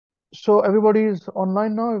So everybody is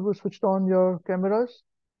online now. Have you switched on your cameras?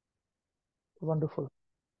 Wonderful.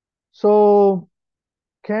 So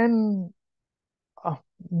can uh,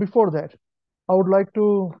 before that, I would like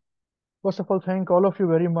to first of all thank all of you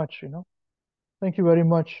very much. Thank you very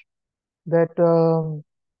much that uh,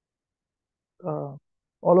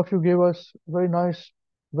 all of you gave us very nice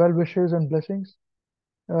well wishes and blessings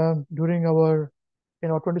during our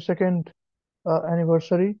 22nd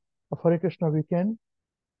anniversary of Hare Krishna weekend,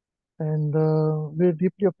 and we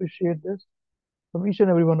deeply appreciate this from each and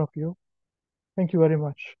every one of you. Thank you very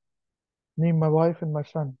much. Me, my wife, and my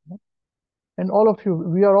son. And all of you,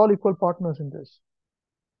 we are all equal partners in this.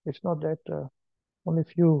 It's not that only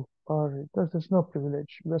few are, there's no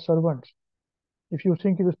privilege. We are servants. If you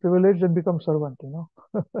think it is privilege, then become servant.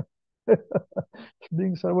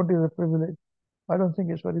 Being servant is a privilege. I don't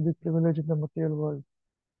think it's very big privilege in the material world.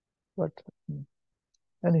 But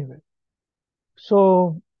anyway.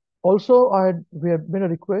 So also we have made a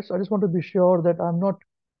request. I just want to be sure that I'm not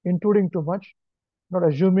intruding too much, not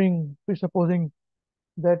assuming, presupposing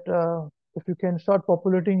that if you can start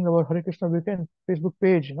populating our Hare Krishna Weekend Facebook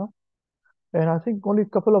page. And I think only a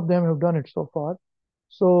couple of them have done it so far.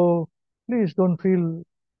 So please don't feel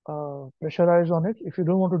pressurized on it. If you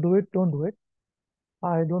don't want to do it, don't do it.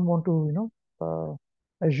 I don't want to,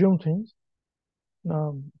 assume things.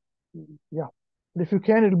 Um, yeah, but if you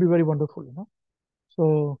can, it'll be very wonderful.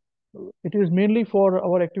 So it is mainly for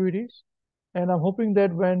our activities, and I'm hoping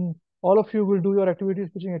that when all of you will do your activities,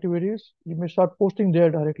 pitching activities, you may start posting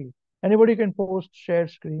there directly. Anybody can post, share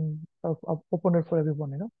screen, open it for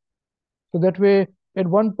everyone. So that way, at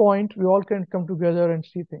one point, we all can come together and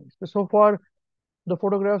see things. So far, the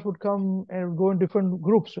photographs would come and go in different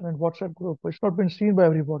groups and WhatsApp group. It's not been seen by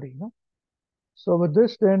everybody. So with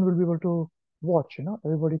this, then we'll be able to watch.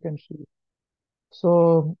 Everybody can see it.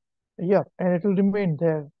 So yeah, and it will remain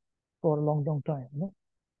there for a long, long time.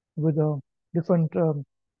 With different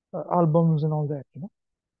albums and all that.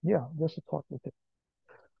 Yeah, just a thought with it.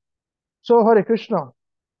 So Hare Krishna,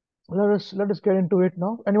 let us get into it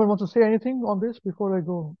now. Anyone wants to say anything on this before I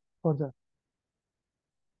go further?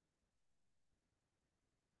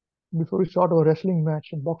 Before we start our wrestling match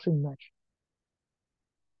and boxing match?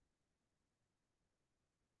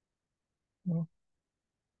 No?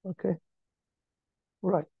 Okay,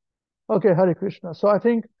 right. Okay, Hare Krishna. So I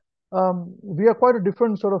think we are quite a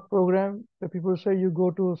different sort of program. Where people say you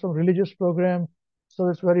go to some religious program, so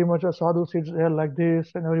it's very much a sadhu sits there like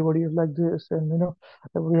this, and everybody is like this, and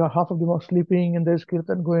half of them are sleeping, and there's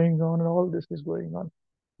kirtan going on, and all this is going on.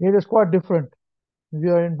 It is quite different. We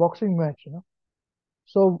are in boxing match.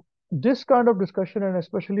 So this kind of discussion, and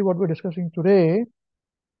especially what we're discussing today,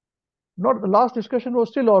 not the last discussion was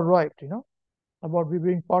still all right, about we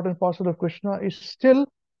being part and parcel of Krishna is still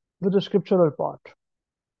with the scriptural part.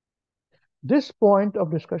 This point of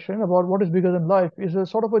discussion about what is bigger than life is a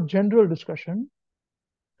sort of a general discussion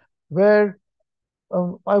where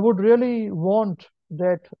I would really want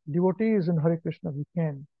that devotees in Hare Krishna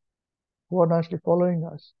weekend who are nicely following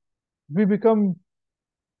us, we become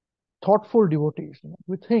thoughtful devotees.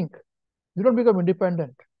 We think. We don't become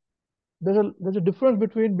independent. There's a difference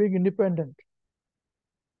between being independent.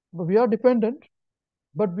 But we are dependent,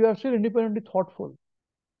 but we are still independently thoughtful.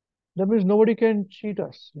 That means nobody can cheat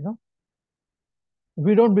us.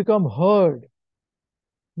 We don't become herd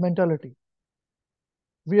mentality.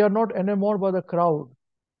 We are not enamored by the crowd.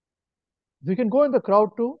 We can go in the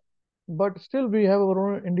crowd too, but still we have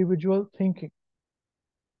our own individual thinking.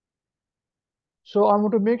 So I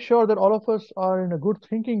want to make sure that all of us are in a good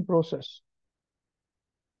thinking process.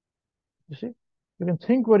 You see, you can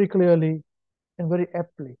think very clearly and very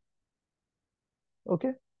aptly.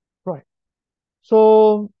 Okay, right.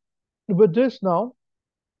 So with this now,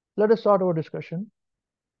 let us start our discussion.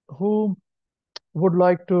 Who would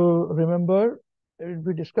like to remember? Did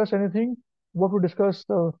we discuss anything? What we discussed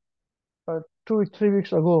 3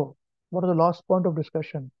 weeks ago? What is the last point of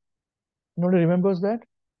discussion? Nobody remembers that?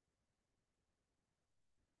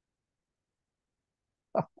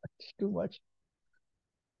 It's too much.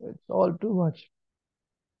 It's all too much.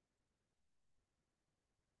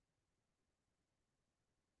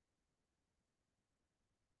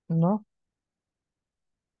 No?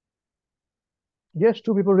 Yes,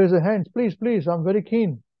 two people raise their hands. Please, please, I'm very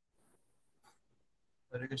keen.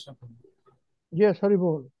 Hare Krishna. Prabhu. Yes,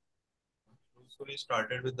 Haribol. So we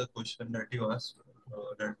started with the question that you asked,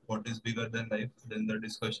 that what is bigger than life. Then the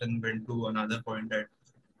discussion went to another point that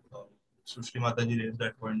uh, Srishti Mataji raised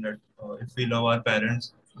that point that if we love our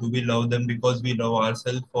parents, do we love them because we love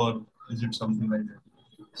ourselves, or is it something like that?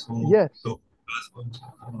 Yes, So ask on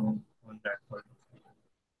that point.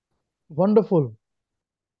 wonderful.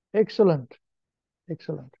 Excellent.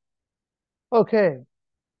 Excellent. Okay.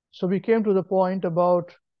 So we came to the point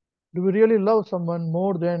about, do we really love someone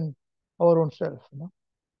more than our own self?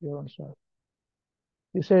 Your own self.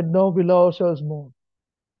 He said, no, we love ourselves more.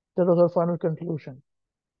 That was our final conclusion.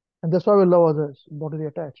 And that's why we love others, bodily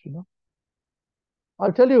attached.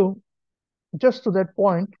 I'll tell you just to that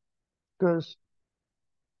point, because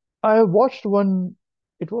I watched one,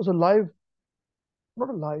 it was a live, not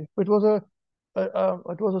a live, it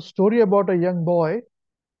was a story about a young boy.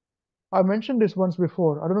 I mentioned this once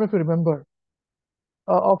before. I don't know if you remember,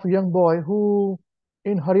 of a young boy who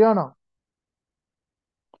in Haryana,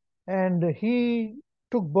 and he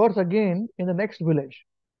took birth again in the next village.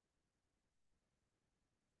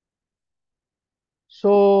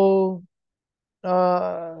 So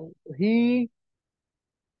uh, he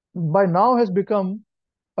by now has become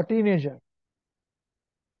a teenager.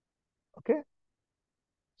 Okay,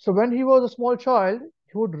 so when he was a small child,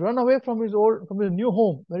 he would run away from his new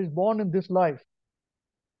home where he's born in this life,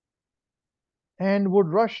 and would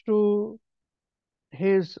rush to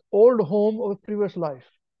his old home of a previous life.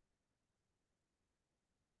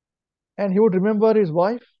 And he would remember his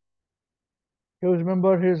wife, he would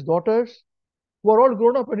remember his daughters, who are all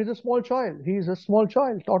grown up, and he's a small child. He's a small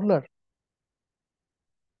child, toddler.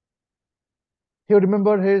 He would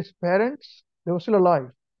remember his parents, they were still alive.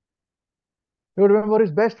 He would remember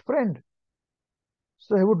his best friend.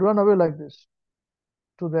 So he would run away like this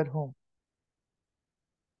to that home.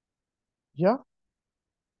 Yeah,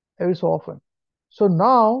 every so often. So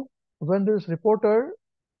now, when this reporter,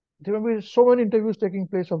 there will be so many interviews taking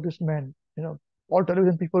place of this man, all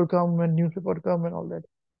television people come and newspaper come and all that.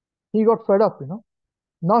 He got fed up.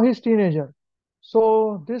 Now he's teenager.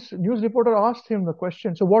 So this news reporter asked him the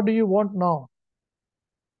question, so what do you want now?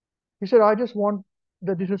 He said, I just want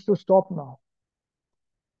that this is to stop now.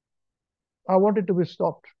 I want it to be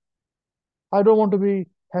stopped. I don't want to be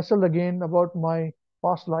hassled again about my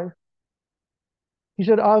past life. He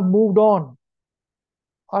said, I've moved on.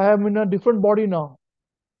 I am in a different body now.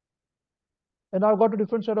 And I've got a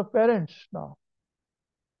different set of parents now.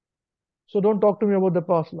 So don't talk to me about the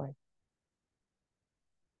past life.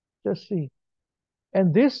 Just see.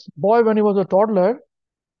 And this boy, when he was a toddler,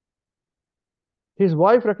 his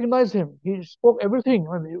wife recognized him. He spoke everything.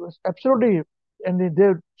 I mean, he was absolutely, and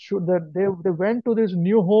they went to this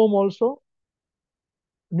new home also.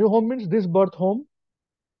 New home means this birth home,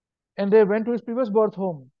 and they went to his previous birth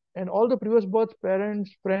home. And all the previous birth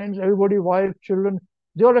parents, friends, everybody, wife, children,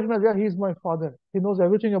 they all recognize, yeah, he's my father. He knows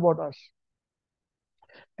everything about us.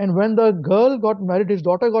 And when the girl got married, his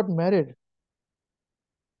daughter got married,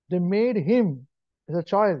 they made him, as a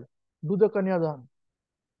child, do the Kanyadan.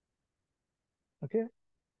 Okay?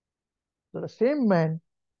 So the same man,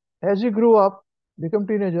 as he grew up, become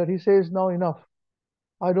teenager, he says, now enough.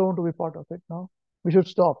 I don't want to be part of it now. We should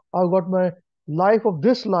stop. I've got my life,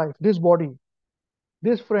 this body,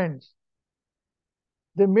 these friends.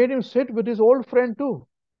 They made him sit with his old friend too,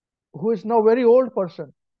 who is now very old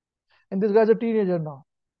person. And this guy's a teenager now.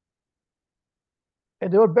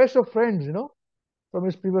 And they were best of friends, from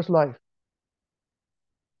his previous life.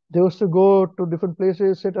 They used to go to different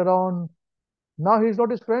places, sit around. Now he's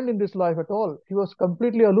not his friend in this life at all. He was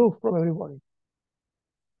completely aloof from everybody.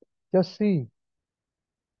 Just see.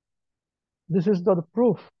 This is the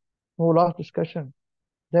proof of our last discussion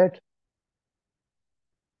that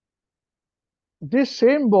this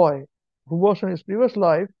same boy who was in his previous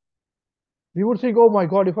life, we would think, oh my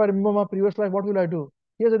God, if I remember my previous life, what will I do?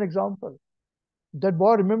 Here's an example. That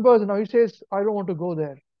boy remembers and now he says, I don't want to go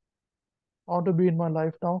there. I want to be in my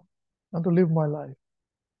life now. I want to live my life.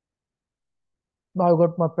 Now I've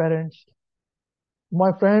got my parents.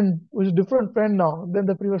 My friend, who is a different friend now than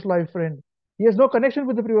the previous life friend. He has no connection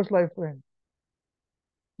with the previous life friend.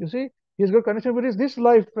 You see, he's got connection with this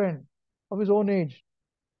life friend of his own age.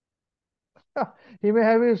 He may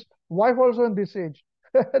have his wife also in this age,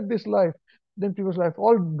 this life, then previous life,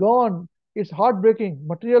 all gone. It's heartbreaking.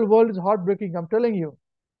 Material world is heartbreaking. I'm telling you.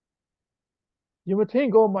 You may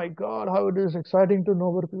think, oh my God, how it is exciting to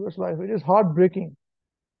know about previous life. It is heartbreaking.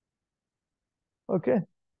 Okay,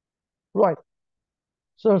 right.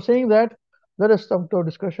 So saying that, let us come to our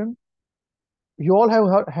discussion. You all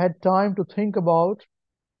have had time to think about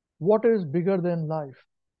what is bigger than life.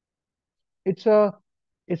 It's a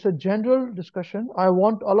it's a general discussion. I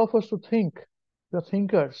want all of us to think, the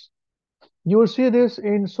thinkers. You will see this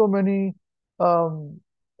in so many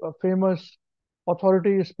famous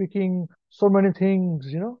authorities speaking so many things,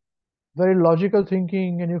 very logical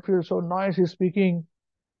thinking, and you feel so nice he's speaking.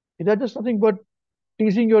 That's just nothing but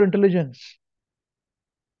teasing your intelligence.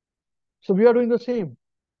 So we are doing the same.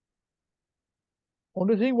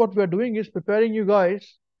 Only thing what we are doing is preparing you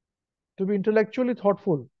guys to be intellectually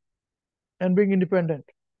thoughtful and being independent.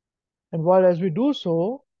 And while as we do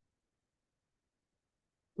so,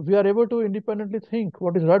 we are able to independently think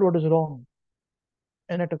what is right, what is wrong,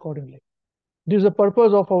 and act accordingly. This is the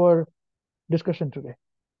purpose of our discussion today,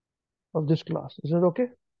 of this class. Is it okay?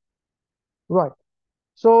 Right.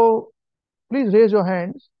 So please raise your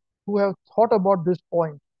hands who have thought about this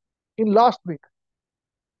point in last week,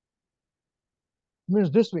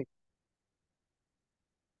 means this week.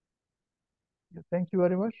 Thank you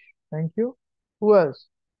very much. Thank you. Who else?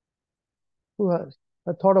 Who else?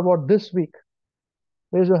 I thought about this week.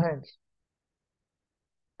 Raise your hands.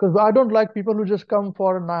 Because I don't like people who just come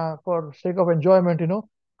for sake of enjoyment,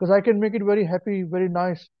 because I can make it very happy, very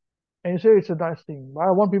nice, and you say it's a nice thing.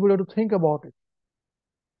 I want people to think about it.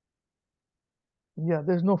 Yeah,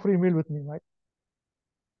 there's no free meal with me, right?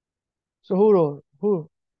 So who wrote? Who?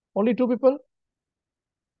 Only two people?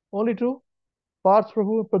 Only two? Parts for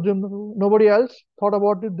who? Pradyumna? Nobody else thought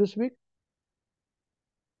about it this week?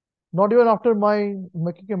 Not even after my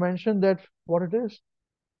making a mention that what it is?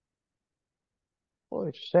 Oh,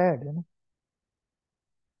 it's sad.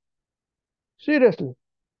 Seriously.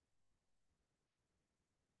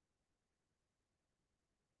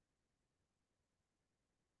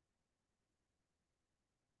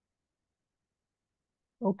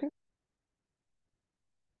 Okay.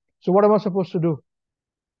 So what am I supposed to do?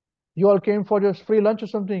 You all came for just free lunch or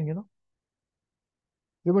something?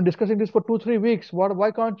 We've been discussing this for 2, 3 weeks.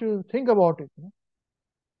 Why can't you think about it?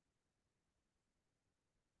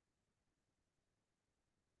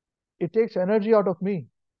 It takes energy out of me.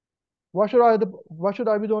 Why should I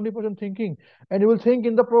be the only person thinking? And you will think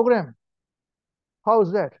in the program. How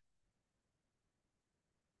is that?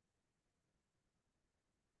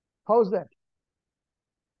 How is that?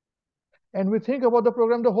 And we think about the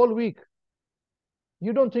program the whole week.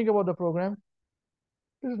 You don't think about the program.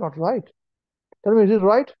 This is not right. Tell me, is it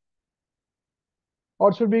right?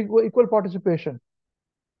 Or should be equal participation?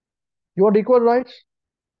 You want equal rights?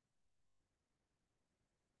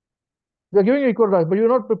 They're giving you equal rights, but you're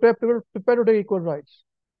not prepared to take equal rights.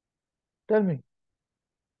 Tell me.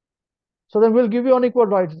 So then we'll give you unequal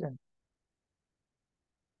rights then.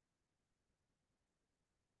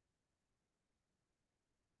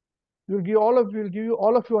 We'll give you all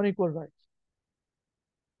of you unequal rights.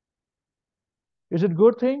 Is it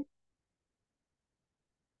good thing?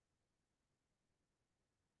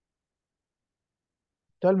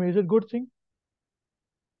 Tell me, is it good thing?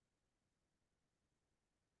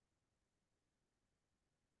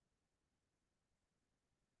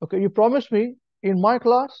 Okay, you promised me in my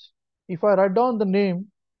class, if I write down the name,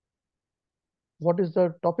 what is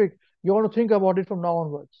the topic, you want to think about it from now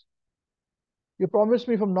onwards. You promised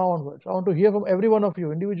me from now onwards. I want to hear from every one of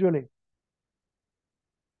you individually.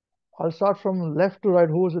 I'll start from left to right,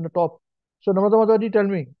 who's in the top. So Namrata Mataji, tell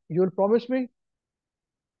me, you will promise me?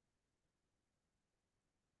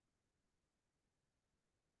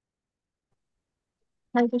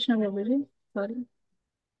 Hare Krishna Prabhuji. Sorry.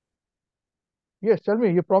 Yes, tell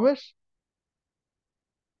me, you promise?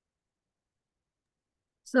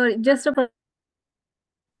 Sorry, just a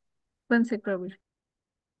 1 sec, Prabhuji.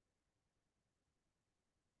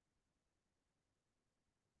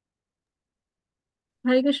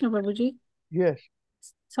 Hare Krishna Prabhuji. Yes.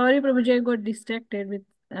 Sorry, Prabhuji, I got distracted with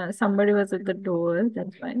somebody was at the door.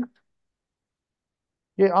 That's fine.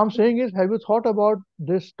 Yeah, I'm saying is, have you thought about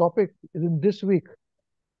this topic in this week?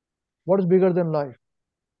 What is bigger than life?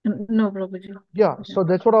 No, Prabhuji. Yeah, so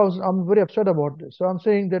that's what I'm very upset about this. So I'm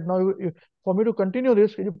saying that now, for me to continue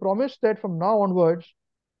this, you promise that from now onwards,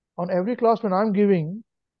 on every class when I'm giving,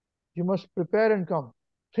 you must prepare and come.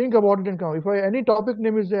 Think about it and come. If any topic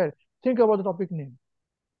name is there, think about the topic name.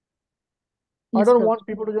 I Yes, don't Prabhuji. want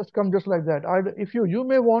people to just come just like that. If you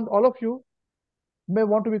may want, all of you may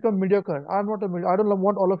want to become mediocre. I don't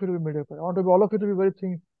want all of you to be mediocre. I want all of you to be very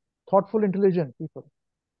thoughtful, intelligent people.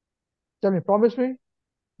 Tell me, promise me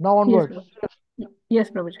now Yes, onwards. Prabhuji. Yes,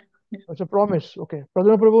 Prabhuji. Yes. It's a promise. Okay.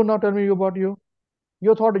 Pradhan Prabhu, now tell me about you.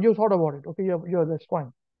 You thought about it. Okay, yeah, that's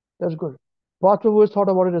fine. That's good. Bhatt Prabhu has thought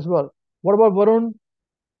about it as well. What about Varun?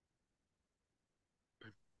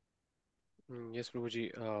 Yes,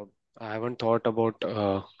 Prabhuji. I haven't thought about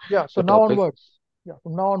Yeah, so the now topic. onwards. Yeah,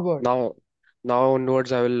 from now onwards. Now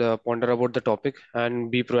onwards, I will ponder about the topic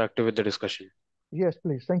and be proactive with the discussion. Yes,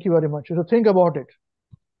 please. Thank you very much. So think about it.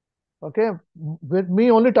 Okay. With me,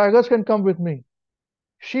 only tigers can come with me.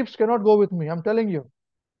 Sheeps cannot go with me. I'm telling you.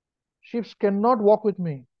 Sheeps cannot walk with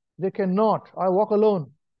me. They cannot. I walk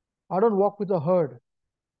alone. I don't walk with a herd.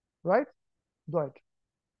 Right? Right.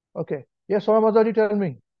 Okay. Yes, Swami Mataji, tell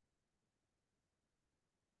me.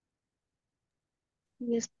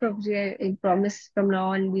 Yes, Prabhuji, I promise from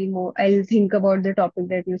now on I'll think about the topic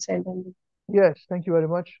that you said. Yes, thank you very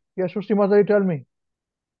much. Yes, Srushti Mataji, tell me.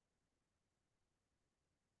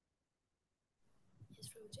 Yes,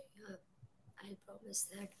 Prabhuji, I'll promise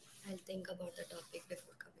that I'll think about the topic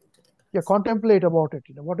before coming to the class. Yeah, contemplate about it.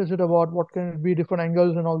 What is it about? What can it be? Different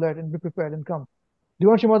angles and all that, and be prepared and come.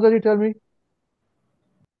 Devanshi Mataji, tell me.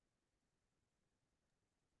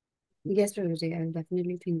 Yes, Prabhuji, I'll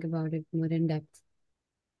definitely think about it more in depth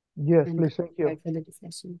Yes, and please, thank you. prepare for the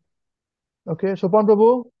discussion. Okay, Sopan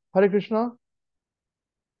Prabhu, Hare Krishna.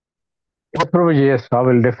 Yes, Prabhuji, yes, I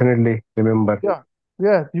will definitely remember.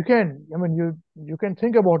 Yeah, you can. I mean, you can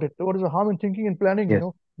think about it. What is the harm in thinking and planning? Yes.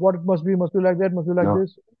 What it must be like that, must be like No.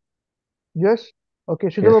 this. Yes. Okay,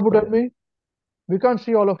 Shridhar Yes, Babu, tell Prabhuji. me. We can't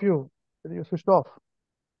see all of you. You switched off.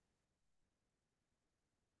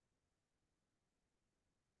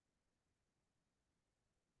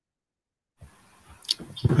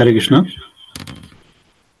 Hare Krishna.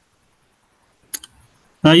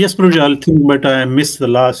 Yes, Prabhuji, I'll think, but I missed the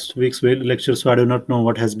last week's lecture, so I do not know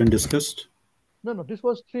what has been discussed. No, this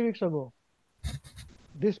was 3 weeks ago.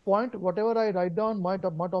 This point, whatever I write down, my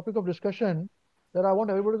topic of discussion, that I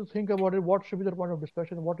want everybody to think about it. What should be the point of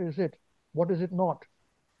discussion? What is it? What is it not?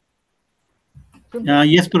 Simple.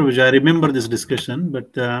 Yes, Prabhuji, I remember this discussion,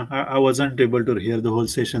 but I wasn't able to hear the whole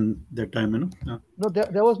session that time. No,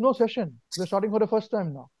 there was no session. We're starting for the first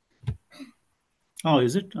time now. Oh,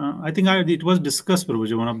 is it? I think it was discussed,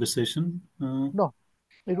 Prabhuji, one of the session. No,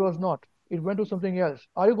 it was not. It went to something else.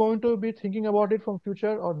 Are you going to be thinking about it from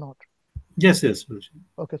future or not? Yes, Prabhuji.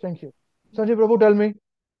 Okay, thank you. Sanjay Prabhu, tell me.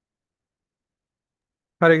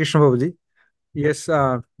 Hare Krishna Babuji. Yes,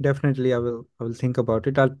 definitely I will think about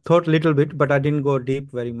it. I thought a little bit, but I didn't go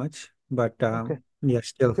deep very much. But Okay. yeah,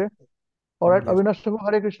 still. Okay. All right, Yes. Avinash Prabhu,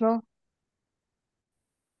 Hare Krishna.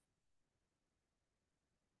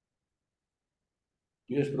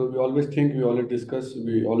 Yes, bro. We always discuss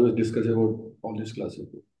about all these classes.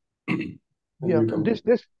 Yeah,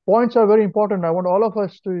 these points are very important. I want all of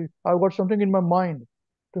us to, I've got something in my mind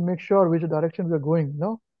to make sure which direction we're going,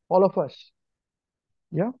 all of us.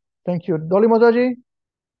 Yeah, thank you. Dolly Mataji.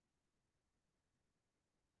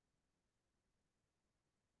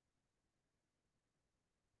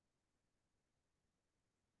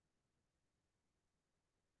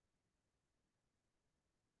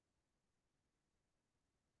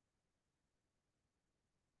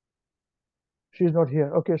 She's not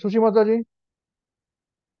here. Okay, Sushi Mataji.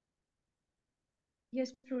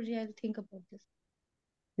 Yes, Prabhuji, I'll think about this.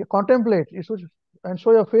 You contemplate, and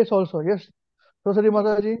show your face also. Yes, Saraswati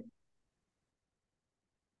Mataji.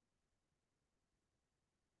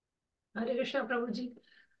 Hare Krishna Prabhuji.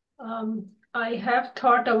 I have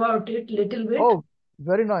thought about it little bit. Oh,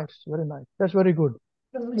 very nice, very nice. That's very good.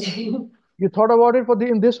 Prabhuji. You thought about it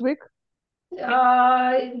in this week?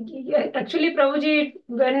 Yeah, actually, Prabhuji,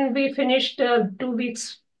 when we finished 2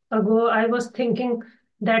 weeks ago, I was thinking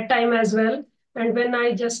that time as well. And when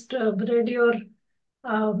I just read your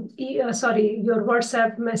your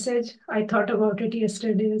WhatsApp message, I thought about it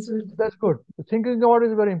yesterday as well. That's good. Thinking about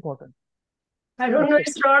it is very important. I don't know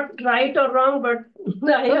it's not right or wrong, but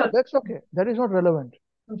No, that's okay. That is not relevant.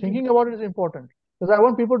 Okay. Thinking about it is important. Because I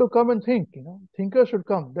want people to come and think, Thinkers should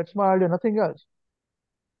come. That's my idea, nothing else.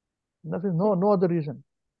 Nothing, no other reason.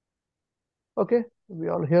 Okay, we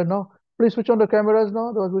all here now. Please switch on the cameras now.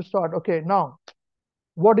 Otherwise we'll start. Okay, now,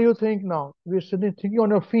 what do you think now? We're sitting thinking on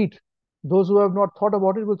your feet. Those who have not thought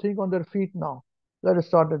about it will think on their feet now. Let us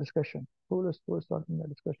start the discussion. Let's start the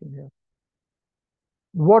discussion here.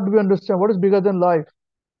 What do we understand? What is bigger than life?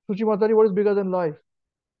 Suchi Matari, what is bigger than life?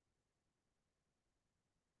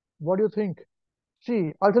 What do you think?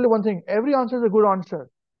 See, I'll tell you one thing. Every answer is a good answer,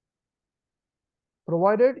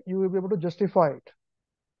 provided you will be able to justify it.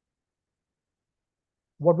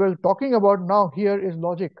 What we're talking about now here is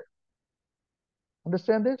logic.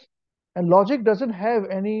 Understand this? And logic doesn't have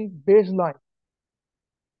any baseline.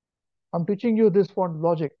 I'm teaching you this for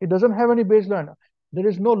logic. It doesn't have any baseline. There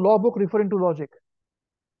is no law book referring to logic.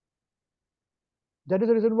 That is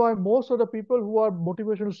the reason why most of the people who are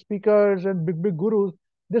motivational speakers and big gurus,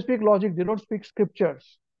 they speak logic. They don't speak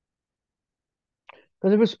scriptures.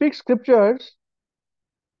 Because if you speak scriptures,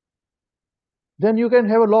 then you can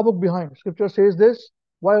have a law book behind. Scripture says this.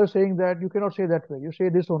 Why are you saying that? You cannot say that way. You say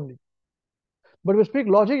this only. But if you speak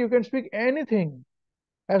logic, you can speak anything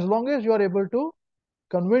as long as you are able to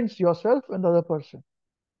convince yourself and the other person.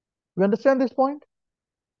 We understand this point?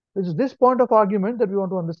 It is this point of argument that we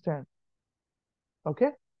want to understand. Okay?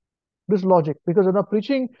 This logic. Because in our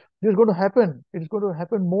preaching, this is going to happen. It is going to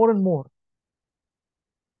happen more and more.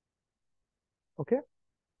 Okay?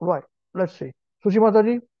 Right. Let's see.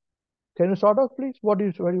 Sushimataji, can you start off, please? What do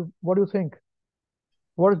you think?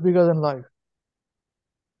 What is bigger than life?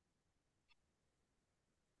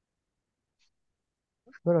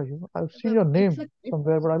 Where are you? I've seen your name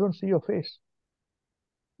somewhere, but I don't see your face.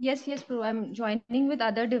 Yes, Prabhu. I'm joining with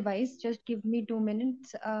other device. Just give me 2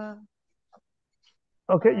 minutes.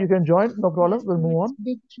 Okay, you can join. No problem. Yes, We'll Prabhu, move it's on.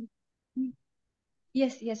 big.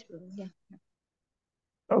 Yes, Prabhu. Yeah.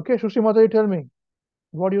 Okay, Sushimataji, tell me,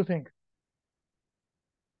 what do you think?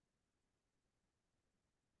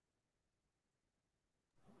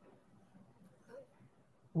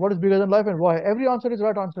 What is bigger than life and why? Every answer is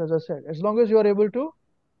right answer, as I said. As long as you are able to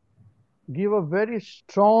give a very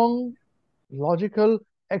strong, logical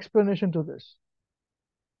explanation to this.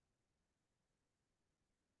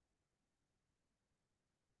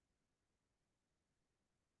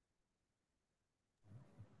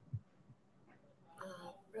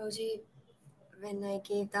 Roji, when I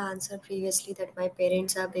gave the answer previously that my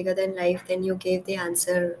parents are bigger than life, then you gave the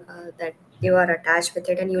answer that you are attached with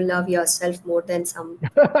it and you love yourself more than some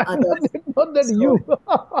others. Not that So, you.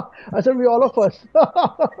 I said we all of us.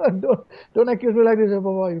 Don't accuse me like this,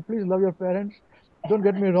 Baba. You please love your parents. Don't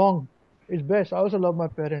get me wrong. It's best. I also love my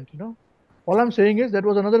parents, All I'm saying is that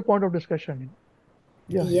was another point of discussion.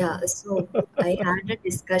 Yeah. yeah, so I had a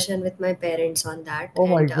discussion with my parents on that, Oh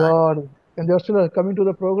my and God. And they're still coming to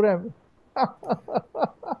the program.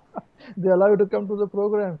 They allow you to come to the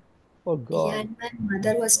program. Oh yeah, God. and my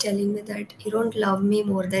mother was telling me that you don't love me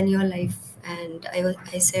more than your life, and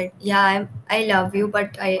I said, yeah, I love you,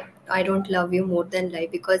 but I don't love you more than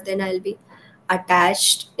life because then I'll be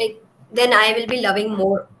attached, like then I will be loving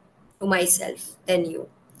more to myself than you.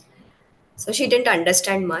 So she didn't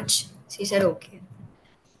understand much. She said, okay.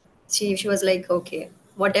 She was like, okay,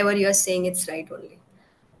 whatever you're saying, it's right only.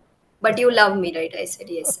 But you love me, right? I said,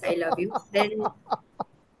 yes, I love you. Then,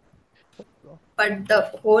 but the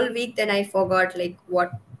whole week, then I forgot like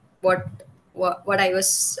what, what I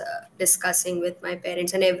was discussing with my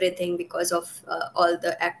parents and everything because of all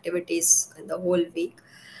the activities in the whole week.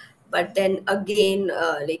 But then again,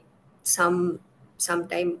 like some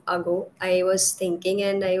time ago, I was thinking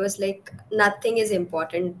and I was like, nothing is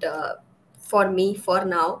important for me for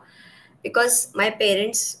now because my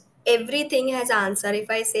parents, everything has answer.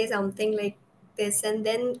 If I say something like this and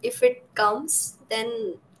then if it comes,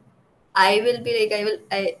 then I will be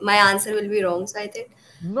like, my answer will be wrong. So I think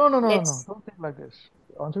No, no, no, no, no. let's, Don't think like this.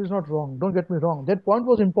 The answer is not wrong. Don't get me wrong. That point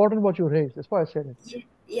was important what you raised. That's why I said it.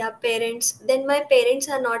 yeah, parents, then my parents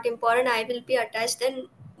are not important. I will be attached. Then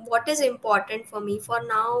what is important for me? For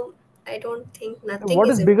now, I don't think nothing What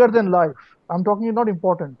is is bigger important. than life? I'm talking not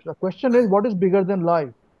important. The question is what is bigger than life?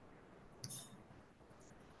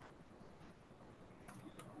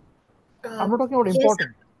 I'm not talking about Yes,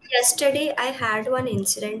 important. yesterday I had one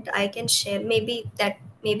incident I can share. Maybe that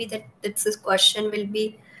this question will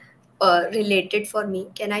be related for me.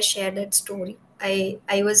 Can I share that story? I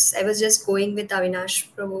was just going with Avinash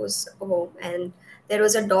Prabhu's home, and there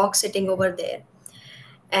was a dog sitting over there,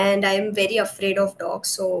 and I am very afraid of dogs.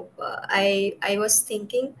 So I was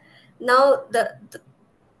thinking, now the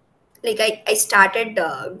like I started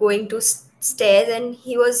going to stairs, and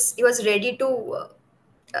he was ready to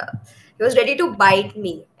uh, he was ready to bite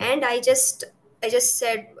me, and I just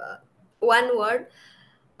said one word,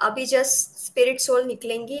 अभी just spirit soul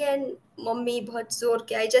निकलेंगी and mummy बहुत जोर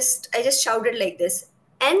के I just shouted like this,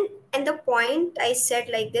 and the point I said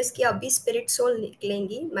like this कि अभी spirit soul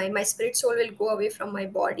निकलेंगी, my spirit soul will go away from my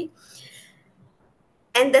body,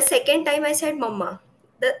 and the second time I said mama.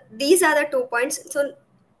 These are the 2 points. So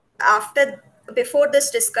after, before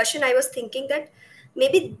this discussion, I was thinking that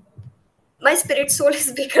maybe my spirit soul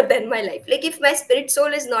is bigger than my life. Like if my spirit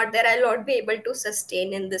soul is not there, I'll not be able to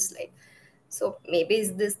sustain in this life. So maybe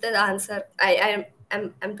is this the answer?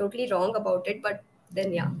 I'm totally wrong about it, but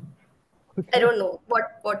then yeah, I Okay. don't know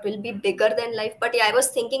what will be bigger than life. But yeah, I was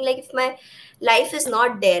thinking like if my life is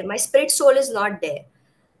not there, my spirit soul is not there,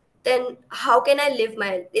 then how can I live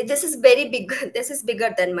my, this is very big, this is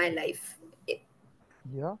bigger than my life.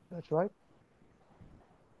 Yeah, that's right.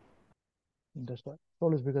 That's right.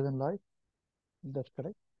 Soul is bigger than life. That's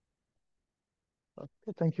correct.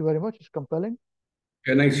 Okay, thank you very much. It's compelling.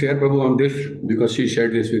 Can I share, Prabhu, on this? Because she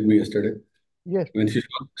shared this with me yesterday. Yes. When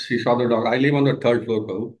she saw the dog, I live on the third floor,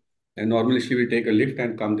 Prabhu, and normally she will take a lift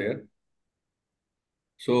and come there.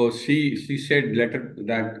 So she said later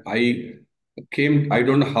that I came, I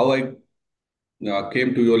don't know how I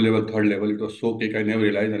came to your level, third level. It was so quick, I never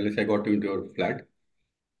realized unless I got into your flat.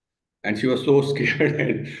 And she was so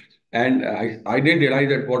scared, and I didn't realize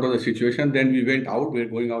that what was the situation. Then we went out, we were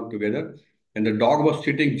going out together, and the dog was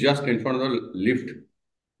sitting just in front of the lift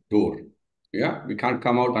door. Yeah, we can't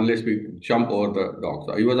come out unless we jump over the dog.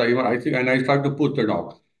 So I think, and I tried to push the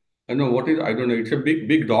dog. I know what is, I don't know. It's a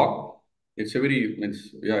big dog. It's a very,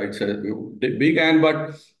 it's a big and,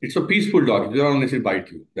 but it's a peaceful dog. It doesn't necessarily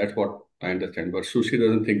bite you. That's what I understand. But Sushi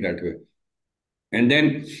doesn't think that way. And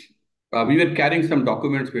then we were carrying some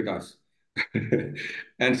documents with us.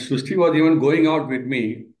 And Sushti was even going out with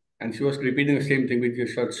me, and she was repeating the same thing which you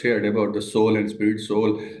shared about the soul and spirit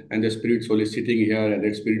soul, and the spirit soul is sitting here, and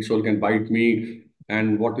the spirit soul can bite me,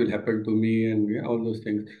 and what will happen to me, and all those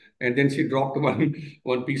things. And then she dropped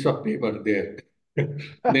one piece of paper there.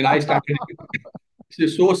 Then I started.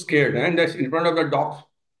 She's so scared, and that's in front of the dog's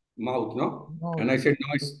mouth, no? No. And I said, no,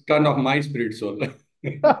 it's turn of my spirit soul.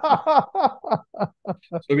 So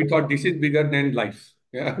we thought this is bigger than life.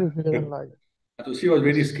 Yeah. This is bigger than life. So she was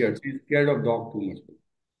very scared. She's scared of dog too much. And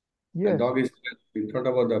Yes. dog is in front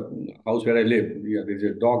of the house where I live. Yeah, there's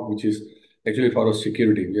a dog which is actually for our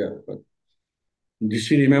security. Yeah. But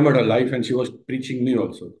she remembered her life and she was preaching me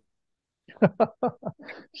also.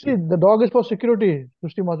 See, the dog is for security,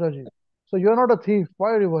 Srishti Mataji. So you're not a thief.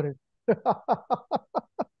 Why are you worried?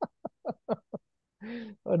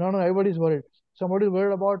 No, everybody's worried. Somebody's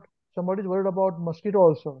worried about mosquito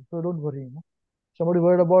also. So don't worry. Somebody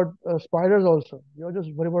worried about spiders also. You're just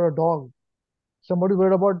worried about a dog. Somebody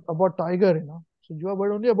worried about tiger. So you are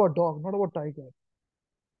worried only about dog, not about tiger.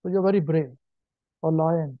 So you're very brave. Or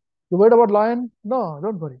lion. You worried about lion? No,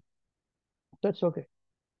 don't worry. That's okay.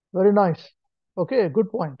 Very nice. Okay, good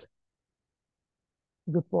point.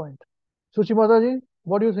 Good point. Suchi Mataji,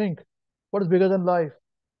 what do you think? What is bigger than life?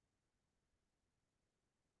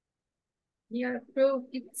 Yeah, so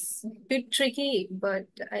it's a bit tricky, but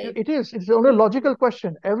It is. It's only a logical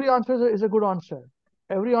question. Every answer is a good answer.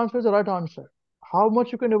 Every answer is the right answer. How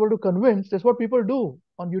much you can able to convince, that's what people do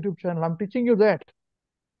on YouTube channel. I'm teaching you that.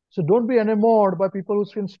 So don't be enamored by people who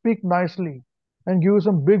can speak nicely and give you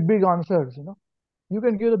some big answers. You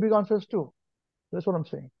can give the big answers too. That's what I'm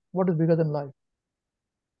saying. What is bigger than life?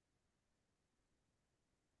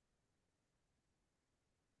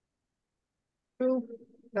 true.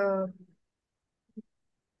 Uh,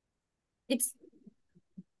 it's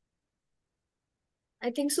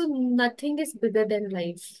I think so. Nothing is bigger than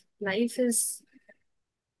life. Life is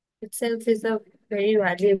itself is a very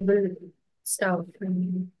valuable stuff.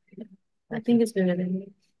 Nothing is bigger than life.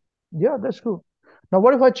 Yeah, that's true. Now,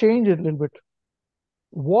 what if I change it a little bit?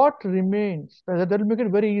 What remains? That will make it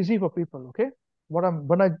very easy for people. Okay.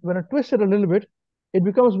 When I twist it a little bit, it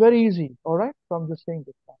becomes very easy. All right. So I'm just saying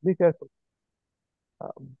this. Be careful.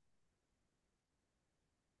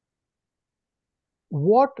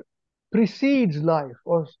 What precedes life,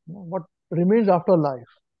 or what remains after life?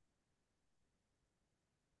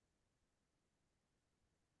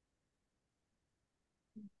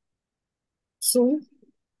 Soul.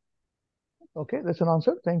 Okay, that's an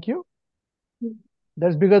answer. Thank you.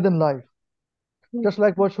 That's bigger than life. Just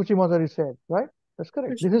like what Suchi Mazari said, right? That's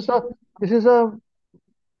correct. This is a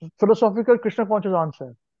philosophical Krishna conscious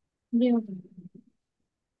answer. Yeah.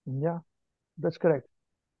 Yeah, that's correct.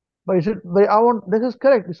 But this is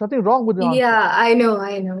correct. There's nothing wrong with the answer. Yeah, I know.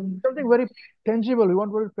 Something very tangible. We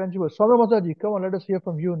want very tangible. Swami Mataji, come on, let us hear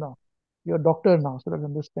from you now. You're a doctor now, so let's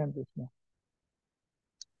understand this now.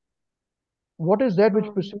 What is that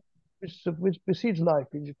which precedes life,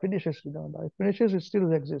 which finishes, life finishes, it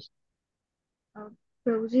still exists.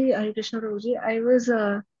 Prabhuji, Hare Krishna Prabhuji, I was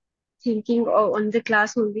thinking on the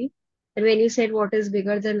class only. And when you said what is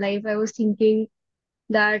bigger than life, I was thinking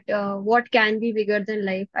that what can be bigger than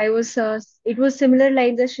life. It was similar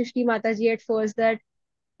lines as Shrishti Mataji at first, that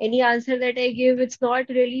any answer that I give, it's not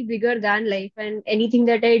really bigger than life. And anything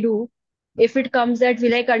that I do, if it comes that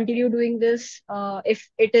will I continue doing this, if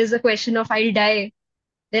it is a question of I'll die,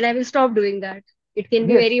 then I will stop doing that. It can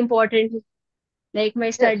be Yes. very important, like my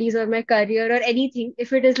studies or my career or anything.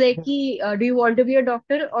 If it is like, do you want to be a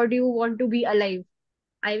doctor or do you want to be alive?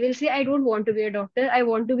 I will say, I don't want to be a doctor. I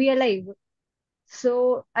want to be alive.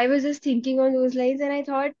 So I was just thinking on those lines, and I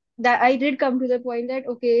thought that I did come to the point that,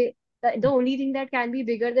 okay, the only thing that can be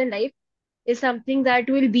bigger than life is something that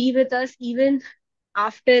will be with us even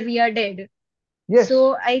after we are dead. Yes.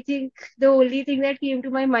 So I think the only thing that came to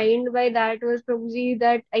my mind by that was probably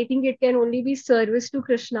that I think it can only be service to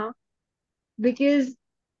Krishna, because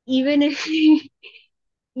even if even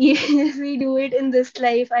if we do it in this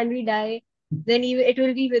life and we die, then even it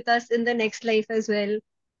will be with us in the next life as well.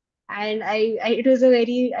 And it was a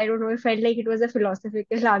very, I don't know, it felt like it was a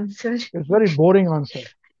philosophical answer. It's a very boring answer.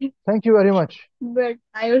 Thank you very much. But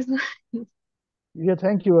I was not. Yeah,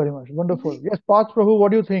 thank you very much. Wonderful. Yes, Path Prabhu,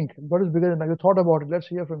 what do you think? What is bigger than life? You thought about it. Let's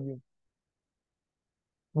hear from you.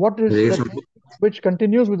 What is Hare the Krishna, thing? which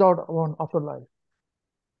continues without one afterlife.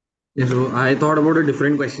 Yeah, so I thought about a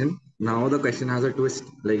different question. Now the question has a twist.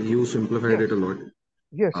 Like you simplified Yes, it a lot.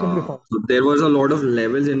 yes, simplify. So there was a lot of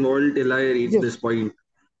levels involved till I reached this Yes, point.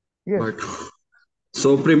 yes. But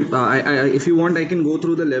so if you want, I can go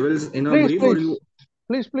through the levels in a Please, brief, or you.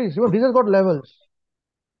 please, please, please. You know, these have got levels.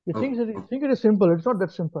 Okay. You think it is simple. It's not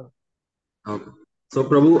that simple. Okay. So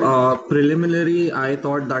Prabhu, preliminary, I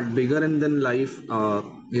thought that bigger and than life.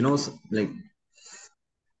 Like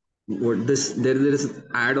what this there is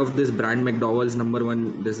ad of this brand McDowell's number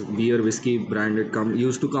one this beer whiskey brand. It come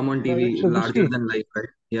used to come on Yeah, TV, it's a larger whiskey. than life, right?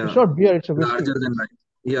 It's Yeah, not beer. It's a whiskey. larger than life.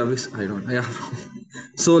 Yeah, I don't. Yeah.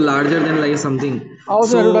 So larger than life something. I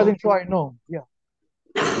was in So advertising, so I know. Yeah,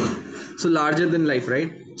 so larger than life,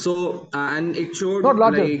 right? So and it not showed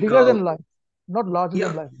larger, like bigger than life. Not larger yeah,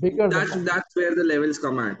 than life, bigger than life. that's where the levels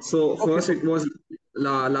come at. So Okay, first it okay. was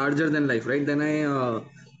larger than life, right? Then I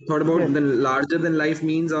thought Yes. about the larger than life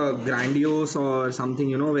means grandiose or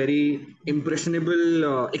something, very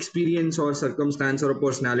impressionable experience or circumstance or a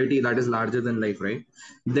personality that is larger than life, right?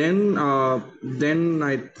 Then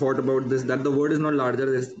I thought about this that the word is not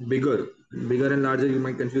larger, it's bigger. Bigger and larger you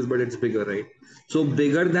might confuse, but it's bigger, right? So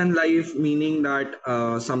bigger than life meaning that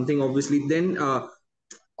something obviously then.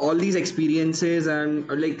 All these experiences and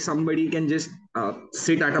like somebody can just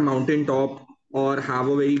sit at a mountain top or have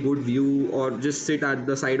a very good view or just sit at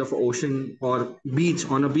the side of an ocean or beach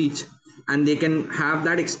on a beach, and they can have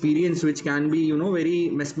that experience which can be very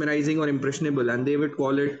mesmerizing or impressionable, and they would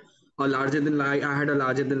call it a larger than life. I had a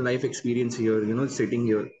larger than life experience here, sitting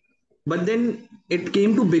here. But then it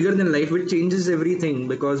came to bigger than life, which changes everything,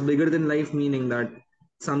 because bigger than life meaning that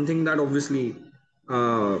something that obviously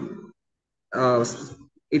uh, uh,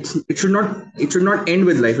 it should not end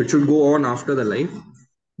with life, it should go on after the life.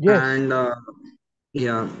 Yes. And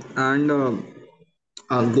yeah, and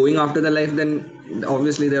going after the life, then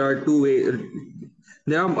obviously there are two ways.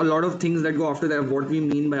 There are a lot of things that go after that, what we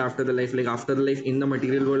mean by after the life, like after the life in the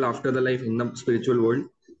material world, after the life in the spiritual world.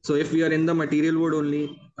 So if we are in the material world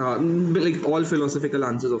only, like all philosophical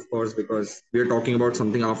answers of course, because we are talking about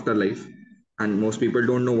something after life, and most people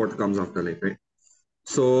don't know what comes after life, right?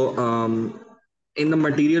 So in the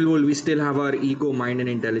material world, we still have our ego, mind, and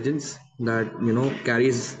intelligence that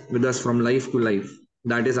carries with us from life to life.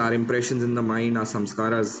 That is our impressions in the mind, our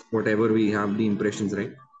samskaras, whatever we have the impressions,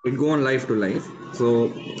 right? It go on life to life. So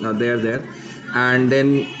they're there, and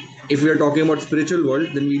then if we are talking about spiritual world,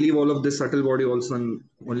 then we leave all of this subtle body also, and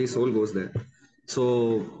only soul goes there.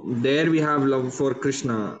 So there we have love for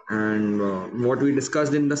Krishna and what we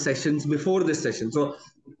discussed in the sessions before this session. So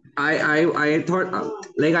I thought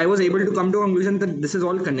like I was able to come to a conclusion that this is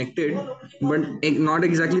all connected, but not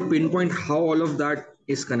exactly pinpoint how all of that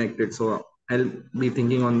is connected. So I'll be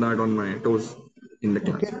thinking on that on my toes in the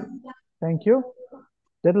class. Okay. Thank you.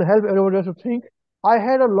 That will help everybody else to think.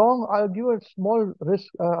 I'll give a small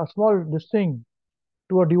a small this thing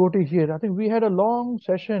to a devotee here. I think we had a long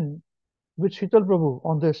session with Shital Prabhu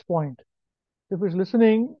on this point. If he's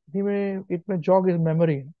listening, it may jog his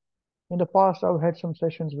memory. In the past, I've had some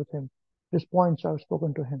sessions with him. These points I've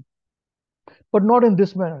spoken to him, but not in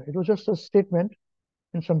this manner. It was just a statement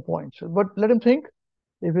in some points. But let him think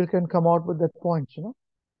if he can come out with that points,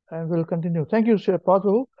 and we'll continue. Thank you, Sir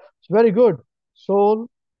Prabhu. It's very good. Soul,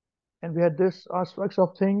 and we had this aspects of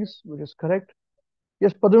things, which is correct.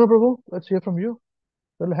 Yes, Padma Prabhu, let's hear from you.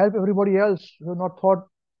 That'll help everybody else who have not thought,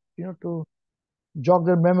 to jog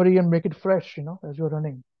their memory and make it fresh, as you're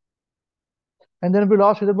running. And then we'll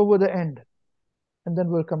ask Sridhar Prabhu at the end, and then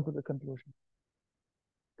we'll come to the conclusion.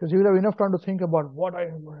 Because you'll have enough time to think about what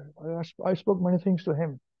I spoke many things to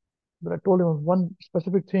him, but I told him one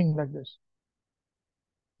specific thing like this.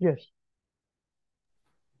 Yes.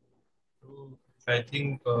 So I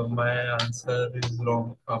think my answer is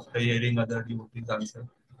wrong after hearing other devotees' answer.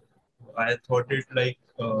 I thought it like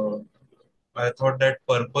I thought that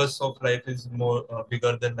purpose of life is more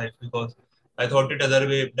bigger than life, because I thought it other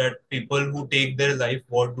way that people who take their life,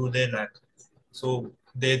 what do they lack? So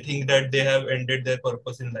they think that they have ended their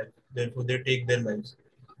purpose in life, therefore they take their lives.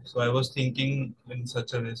 So I was thinking in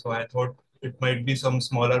such a way. So I thought it might be some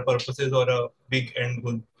smaller purposes or a big end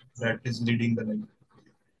goal that is leading the life.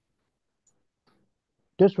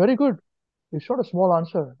 That's very good. It's not a small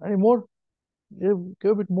answer. Any more?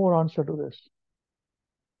 Give a bit more answer to this.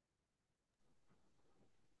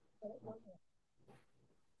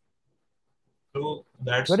 So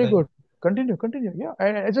that's Very like good. Continue. Yeah.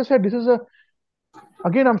 And as I said,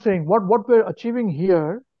 again, I'm saying what we're achieving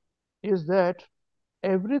here is that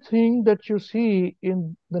everything that you see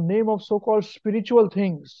in the name of so-called spiritual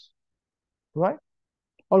things, right?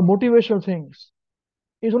 Or motivational things,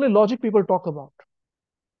 is only logic people talk about.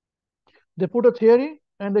 They put a theory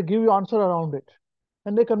and they give you answer around it,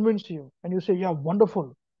 and they convince you, and you say, yeah,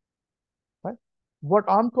 wonderful, right? What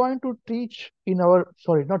I'm trying to teach in our,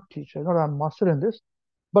 sorry, not teach, I'm not a master in this,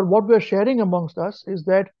 but what we're sharing amongst us is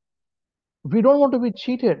that we don't want to be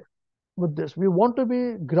cheated with this. We want to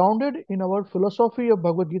be grounded in our philosophy of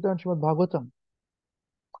Bhagavad Gita and Srimad Bhagavatam,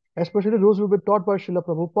 especially those who've been taught by Srila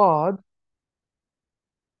Prabhupada,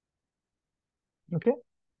 okay?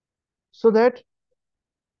 So that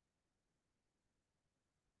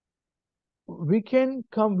we can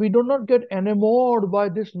come, we do not get enamored by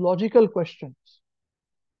these logical questions.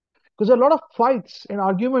 Because there are a lot of fights and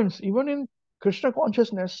arguments, even in Krishna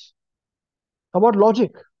consciousness, about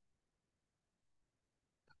logic.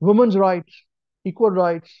 Women's rights, equal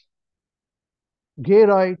rights, gay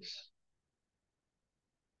rights,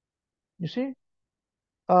 you see,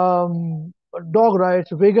 dog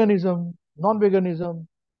rights, veganism, non-veganism,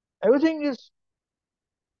 everything is,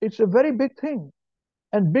 it's a very big thing.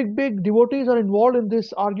 And big devotees are involved in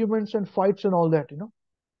these arguments and fights and all that, you know.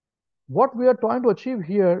 What we are trying to achieve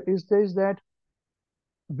here is that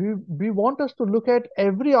we want us to look at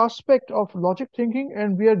every aspect of logic thinking,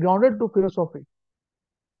 and we are grounded to philosophy.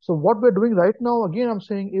 So what we're doing right now, again, I'm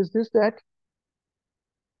saying is this, that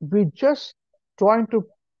we just trying to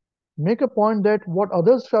make a point that what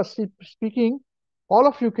others are speaking, all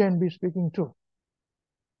of you can be speaking too.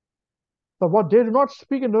 But what they do not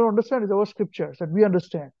speak and don't understand is our scriptures that we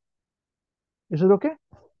understand. Is it okay?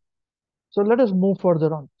 So let us move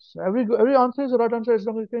further on. So every answer is the right answer as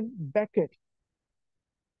long as you can back it,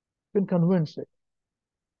 you can convince it.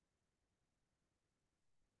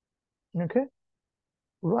 Okay,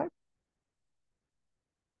 right?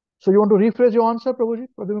 So you want to rephrase your answer, Prabhuji,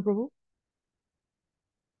 Pradima Prabhu?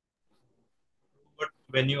 But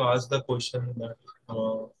when you ask the question that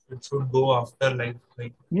it should go after life,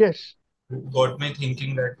 like yes, got me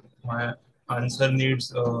thinking that my answer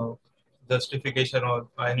needs justification, or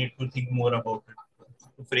I need to think more about it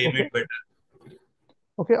to frame okay. it better.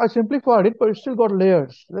 Okay, I simplified it, but it still got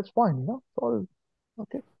layers. That's fine, you know. All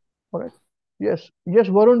okay. All right. Yes,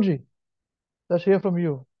 Varunji. Let's hear from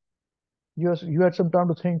you. You had some time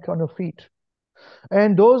to think on your feet.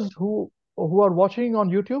 And those who are watching on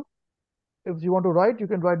YouTube, if you want to write, you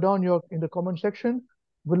can write down in the comment section.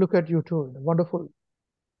 We'll look at you too. Wonderful.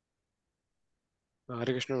 Hare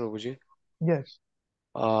Krishna, Prabhuji. Yes.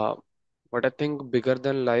 What I think bigger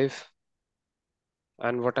than life,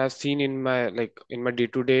 and what I've seen in my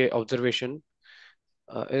day-to-day observation,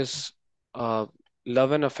 is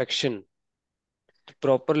love and affection.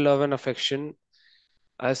 Proper love and affection.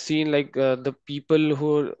 I've seen the people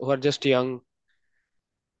who are just young,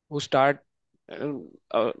 who start uh,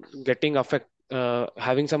 uh, getting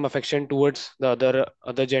having some affection towards the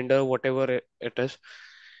other gender, whatever it is.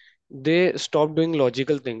 They stop doing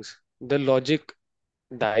logical things. The logic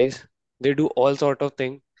dies. They do all sort of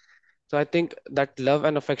things. So I think that love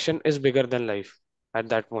and affection is bigger than life at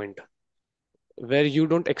that point, where you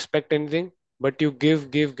don't expect anything, but you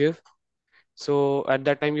give. So at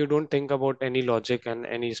that time, you don't think about any logic and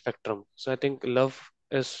any spectrum. So I think love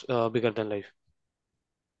is bigger than life.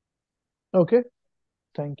 Okay.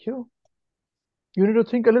 Thank you. You need to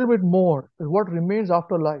think a little bit more. What remains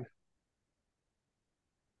after life?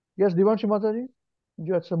 Yes, Devanshi Mataji,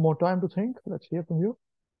 you had some more time to think. Let's hear from you.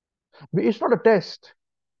 It's not a test.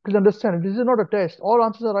 Please understand, this is not a test. All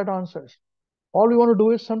answers are right answers. All we want to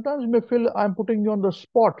do is, sometimes you may feel I'm putting you on the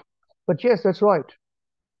spot, but yes, that's right.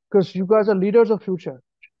 Because you guys are leaders of future.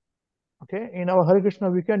 Okay, in our Hare Krishna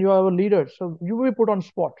weekend, you are our leaders, so you will be put on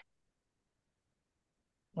spot.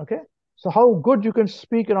 Okay, so how good you can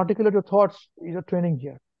speak and articulate your thoughts is a training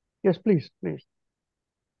here. Yes, please. Yes,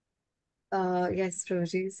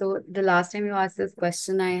 Prabhuji. So the last time you asked this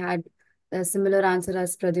question, I had a similar answer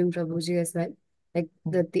as Pradyum Prabhuji as well. Like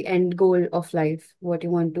the end goal of life, what you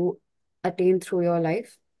want to attain through your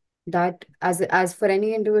life. That as for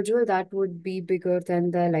any individual, that would be bigger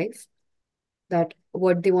than their life. That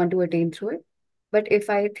what they want to attain through it. But if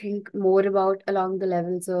I think more about along the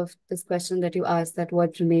levels of this question that you asked, that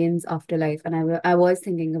what remains after life, and I was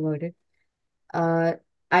thinking about it, uh,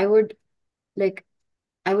 I would like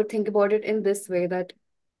I would think about it in this way, that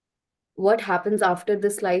what happens after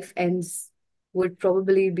this life ends would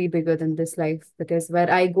probably be bigger than this life, because where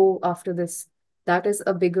I go after this, that is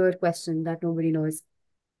a bigger question that nobody knows.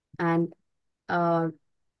 And uh,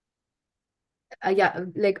 yeah,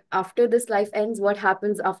 like after this life ends, what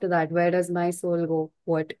happens after that? Where does my soul go?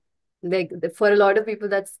 What, like for a lot of people,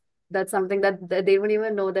 that's something that they don't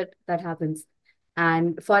even know that happens.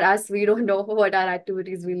 And for us, we don't know what our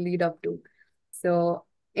activities will lead up to. So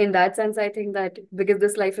in that sense, I think that because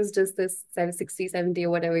this life is just this 60, 70 or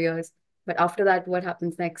whatever years, but after that, what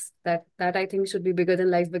happens next? That I think should be bigger than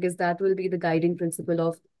life, because that will be the guiding principle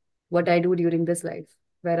of what I do during this life,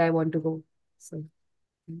 where I want to go. So,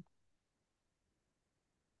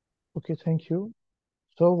 Okay, thank you.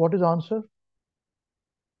 So what is the answer?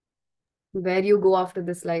 where you go after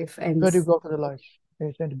this life Where do you ends. go after the life?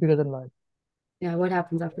 It's bigger than life. Yeah, what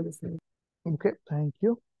happens after this life? Okay, thank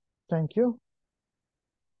you. Thank you.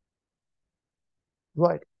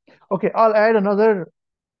 Right. Okay, I'll add another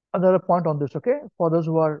point on this, okay? For those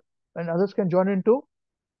who are, and others can join in too.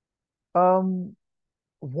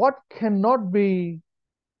 What cannot be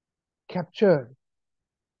captured?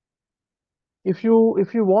 If you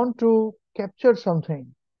want to capture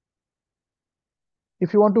something,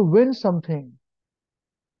 if you want to win something,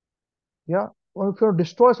 yeah, or if you want to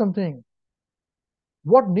destroy something,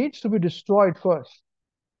 what needs to be destroyed first?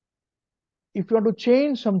 If you want to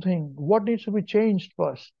change something, what needs to be changed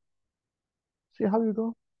first? See how you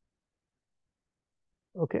go?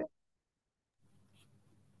 Okay.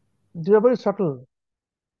 These are very subtle.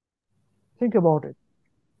 Think about it.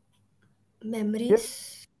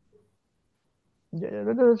 Memories. Yeah,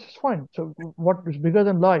 that's fine. So what is bigger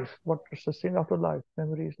than life? What is sustained after life?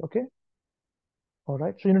 Memories. Okay. All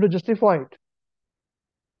right. So you need to justify it.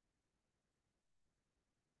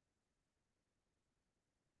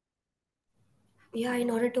 Yeah, in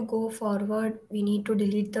order to go forward, we need to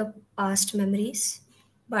delete the past memories.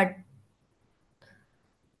 But,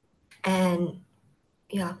 and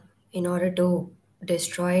yeah, in order to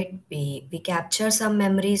destroy it, we capture some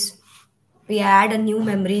memories, we add a new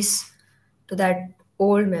memories to that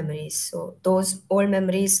old memories. So those old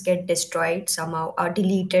memories get destroyed somehow or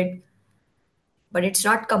deleted, but it's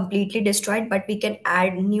not completely destroyed, but we can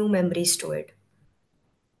add new memories to it.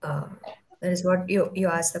 Uh, that is what you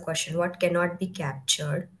asked the question. What cannot be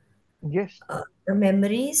captured? Yes. The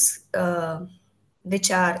memories which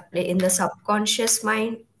are in the subconscious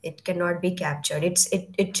mind, it cannot be captured.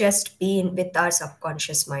 It just be with our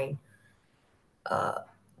subconscious mind.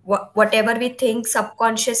 Whatever we think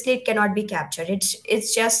subconsciously, it cannot be captured.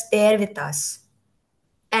 It's just there with us,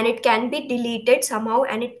 and it can be deleted somehow,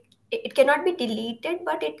 and it cannot be deleted,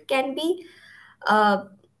 but it can be uh,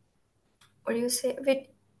 what do you say?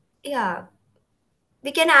 Yeah,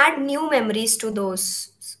 we can add new memories to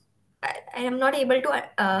those. I am not able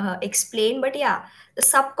to explain, but yeah, the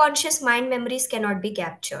subconscious mind memories cannot be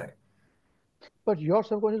captured. But your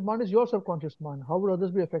subconscious mind is your subconscious mind. How would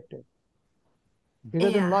others be affected?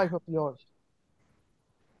 Bigger than Yeah, life of yours.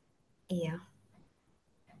 yeah,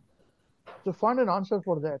 So find an answer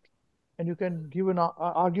for that, and you can give an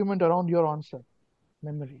argument around your answer.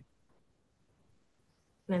 Memory.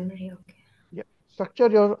 memory. Okay. Yeah. Structure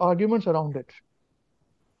your arguments around it.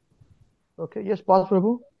 Okay. Yes, Path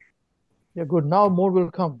Prabhu. Yeah, good. Now more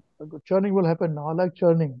will come. Churning will happen now. I like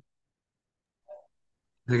churning.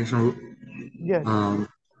 Hare Krishna. Yes.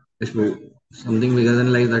 Yes, bro. Something bigger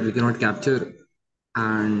than life that we cannot capture,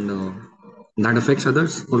 and that affects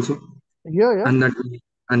others also, Yeah, yeah.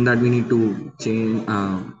 and that we need to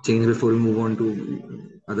change before we move on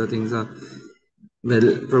to other things. Well,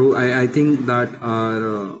 Prabhu, I think that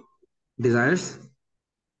our desires,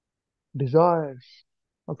 Desires.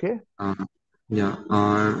 Okay. uh, yeah,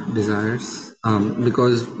 our desires,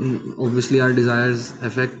 because obviously our desires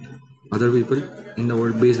affect other people in the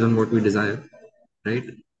world based on what we desire, right?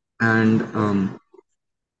 And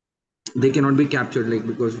they cannot be captured, like,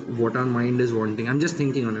 because what our mind is wanting. I'm just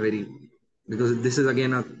thinking on a very, because this is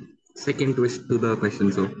again a second twist to the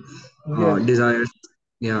question. So Yes. desires,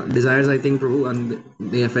 yeah, desires, I think, Prabhu, and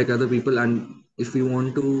they affect other people. And if we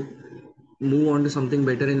want to move on to something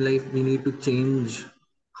better in life, we need to change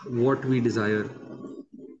what we desire,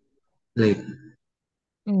 like.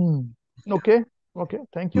 Mm. Okay. Okay.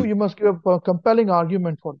 Thank you. You must give a compelling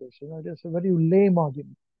argument for this. It is a very lame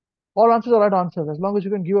argument. All answers are right answers as long as you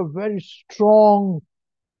can give a very strong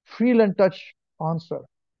feel and touch answer.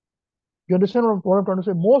 You understand what I'm trying to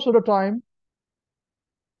say? Most of the time,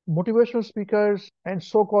 motivational speakers and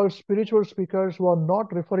so-called spiritual speakers who are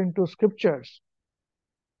not referring to scriptures,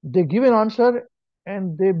 they give an answer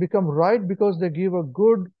and they become right because they give a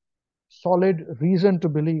good, solid reason to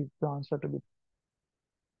believe the answer to be.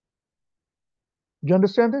 Do you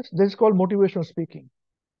understand this? This is called motivational speaking.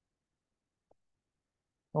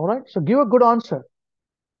 All right. So give a good answer.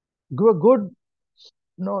 Give a good,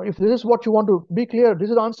 if this is what you want to be clear, this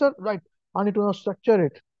is the answer, right? I need to now structure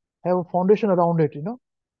it, have a foundation around it,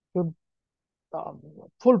 so,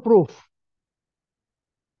 full proof.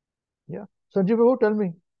 Yeah. Sanjeev Babu, tell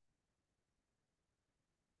me.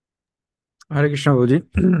 Hare Krishna,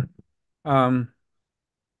 Guruji. um,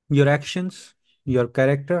 your actions, your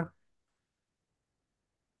character.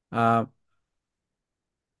 Uh,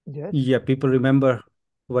 Yes. yeah, people remember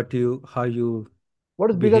how you What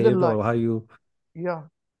is bigger than behaved life? or how you. Yeah.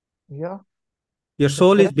 Yeah. Your That's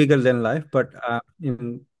soul is correct. bigger than life, but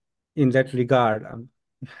in that regard,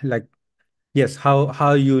 like yes,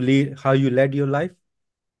 how you led your life.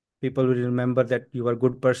 People will remember that you are a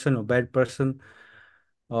good person or bad person,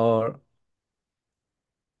 or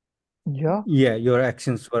Yeah. yeah, your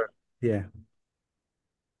actions were yeah,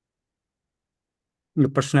 your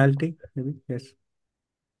personality maybe yes.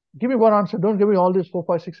 Give me one answer. Don't give me all these four,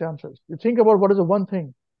 five, six answers. You think about what is the one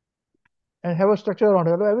thing and have a structure around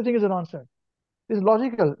it. Everything is an answer. This is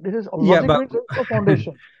logical. This is Yeah, logic but means there's no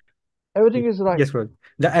foundation. Everything is right. yes, well,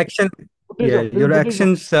 the action, yeah, Buddhism. This is your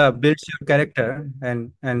Buddhism. actions builds your character,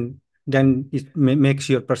 and then it makes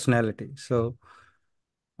your personality. So,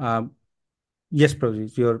 um, yes,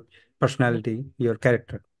 Prabhuji, your personality, your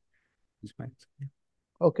character is fine.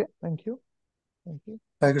 Okay. Thank you. Thank you.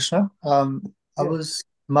 Hare Krishna. Yes.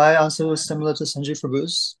 My answer was similar to Sanjay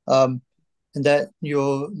Prabhu's, in that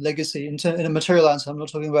your legacy, in a material answer, I'm not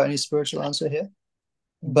talking about any spiritual answer here,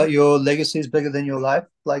 but your legacy is bigger than your life.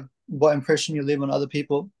 Like what impression you leave on other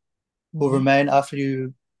people will remain after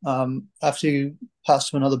you pass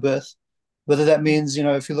to another birth. Whether that means,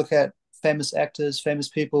 if you look at famous actors, famous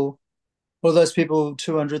people, all those people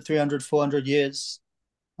 200, 300, 400 years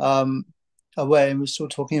um, away, and we're still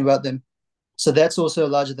talking about them. So that's also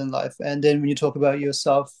larger than life. And then when you talk about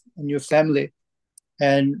yourself and your family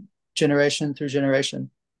and generation through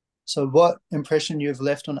generation, so what impression you've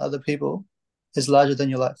left on other people is larger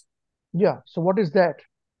than your life. Yeah. So what is that?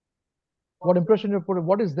 What impression you put?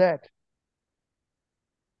 What is that?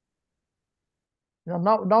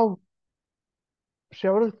 Now,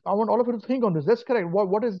 Cheryl, I want all of you to think on this. That's correct.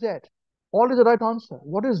 What is that? All is the right answer.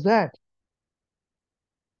 What is that?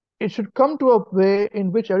 It should come to a way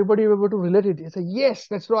in which everybody will be able to relate it and say, yes,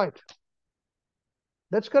 that's right.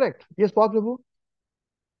 That's correct. Yes, Prabhu.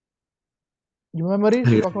 Your memories,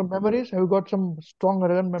 Hare talk about memories. Have you got some strong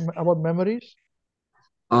about memories?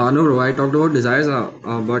 No, bro. I talked about desires,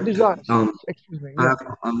 but Desires, yes. Excuse me. Yeah.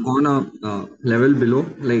 I've gone a level below,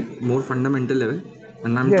 like more fundamental level,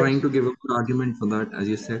 and I'm Yes. trying to give a good argument for that, as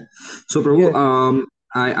you said. So, Prabhu, Yes.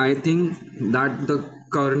 I think that the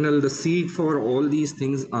kernel, the seed for all these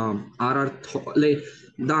things, are our like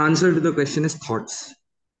the answer to the question is thoughts.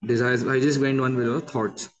 Desires. I just went one below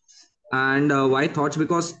thoughts, and why thoughts?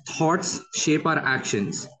 Because thoughts shape our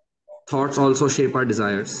actions. Thoughts also shape our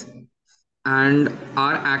desires, and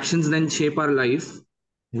our actions then shape our life,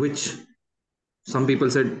 which some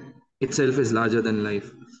people said itself is larger than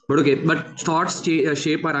life. But okay, but thoughts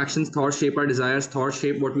shape our actions, thoughts shape our desires, thoughts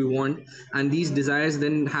shape what we want, and these desires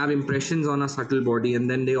then have impressions on our subtle body, and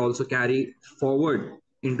then they also carry forward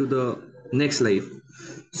into the next life.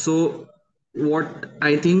 So what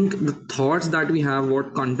I think, the thoughts that we have,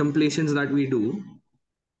 what contemplations that we do,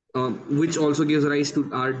 which also gives rise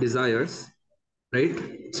to our desires, right?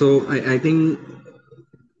 So I think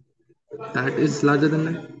that is larger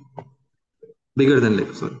than life, bigger than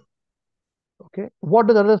life. Sorry. Okay. What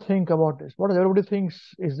does others think about this? What does everybody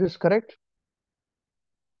thinks? Is this correct?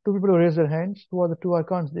 Two people who raise their hands. Who are the two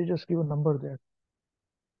icons? They just give a number there.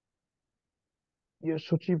 Yes,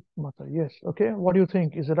 Suchi Mata. Yes. Okay. What do you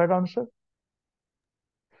think? Is the right answer?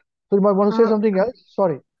 So you might want to say something else.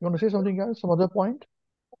 Sorry. You want to say something else? Some other point?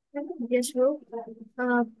 Yes, bro.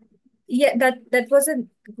 Uh, yeah, that was a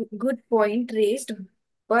good point raised,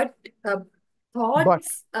 but But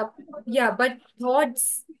thoughts, yeah, but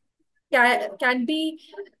thoughts can be,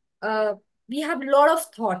 uh, we have a lot of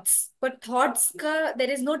thoughts, but thoughts there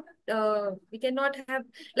is no, we cannot have,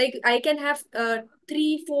 like I can have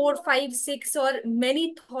three, four, five, six, or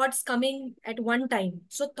many thoughts coming at one time.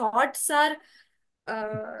 So thoughts are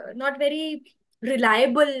not very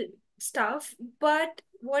reliable stuff, but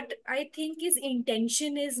what I think is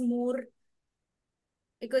intention is more,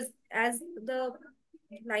 because as the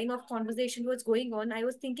line of conversation was going on, I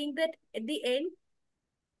was thinking that at the end,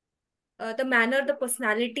 the manner, the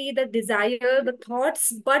personality, the desire, the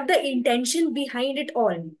thoughts, but the intention behind it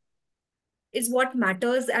all is what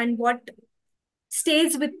matters and what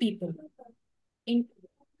stays with people. In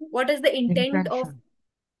what is the intent of, intention.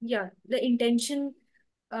 yeah, the intention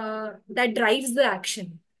that drives the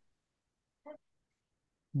action.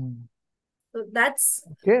 Hmm. So that's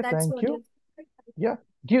Okay. that's Thank what you. is. Yeah.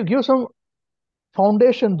 Give some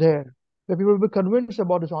foundation there where people will be convinced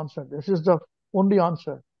about this answer. This is the only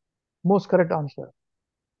answer, most correct answer.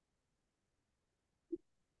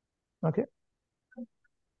 Okay.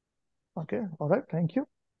 Okay. All right. Thank you.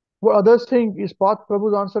 What others think is Path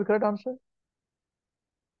Prabhu's answer correct answer?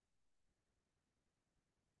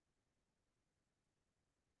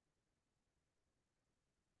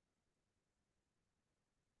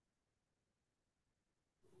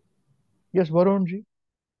 Yes, Varunji.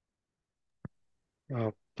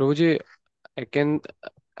 Prabhuji,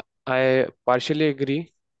 I partially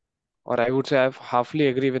agree, or I would say I halfly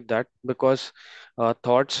agree with that, because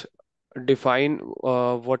thoughts define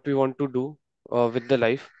what we want to do with the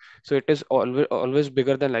life. So it is always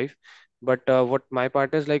bigger than life. But what my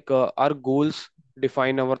part is like, our goals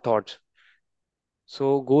define our thoughts.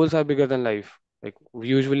 So goals are bigger than life. Like we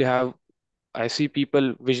usually have, I see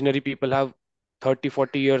people, visionary people have 30,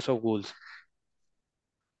 40 years of goals.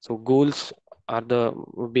 So goals are the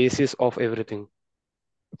basis of everything.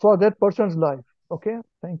 For that person's life. Okay,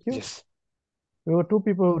 thank you. Yes. There were two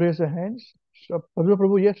people who raised their hands. So, Padma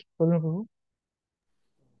Prabhu, yes, Padma Prabhu.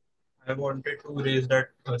 I wanted to raise that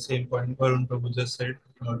same point Varun Prabhu just said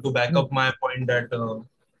to back up my point that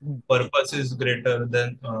purpose is greater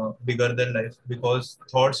than bigger than life, because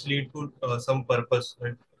thoughts lead to some purpose,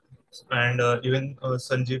 right? And even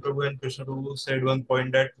Sanjeev Prabhu and Krishna Prabhu said one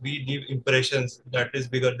point that we leave impressions that is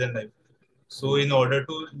bigger than life. So in order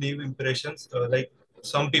to leave impressions, like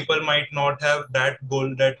some people might not have that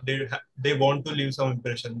goal that they want to leave some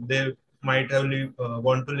impression. They might have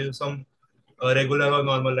want to live some regular or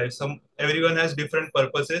normal life. Everyone has different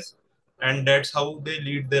purposes, and that's how they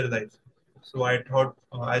lead their life. So I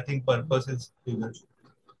think purpose is bigger.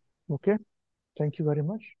 Okay, thank you very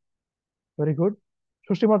much. Very good.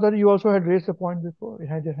 Srushti Mataji, you also had raised a point before. You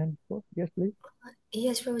had your hand before. Yes, please.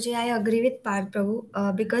 Yes, Prabhuji, I agree with Parth Prabhu,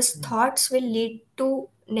 because thoughts will lead to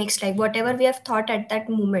next life. Whatever we have thought at that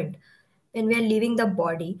moment when we are leaving the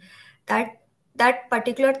body, that that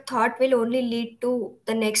particular thought will only lead to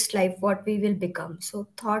the next life, what we will become. So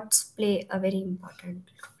thoughts play a very important.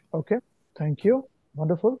 Okay, thank you.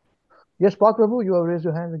 Wonderful. Yes, Parth Prabhu, you have raised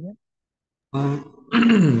your hand again.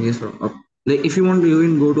 Yes, sir. Like if you want, you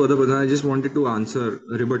can go to other person. I just wanted to answer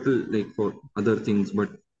rebuttal like for other things, but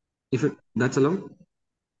if that's allowed.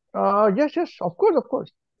 Yes, yes, of course, of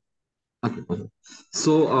course. Okay, perfect.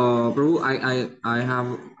 So, Prabhu,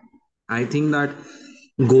 I think that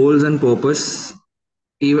goals and purpose,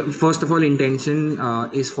 even, first of all, intention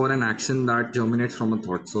is for an action that germinates from a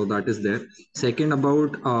thought. So that is there. Second,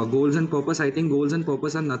 about goals and purpose, I think goals and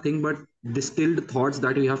purpose are nothing but distilled thoughts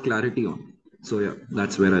that we have clarity on. So yeah,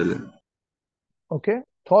 that's where I live. Okay,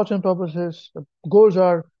 thoughts and purposes. The goals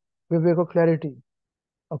are Viveka clarity.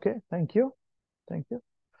 Okay, thank you. Thank you.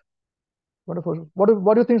 Wonderful. What do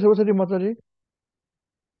you think, Saraswati Mataji?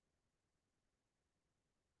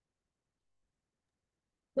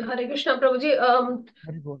 Hare Krishna, Prabhuji.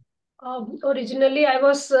 Very good. Originally,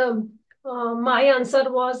 my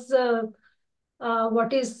answer was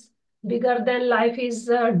what is bigger than life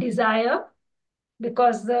is desire,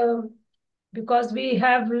 because we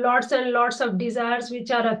have lots and lots of desires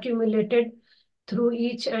which are accumulated through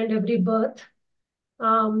each and every birth.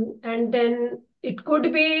 And then it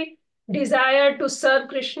could be desire to serve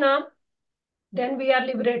Krishna, then we are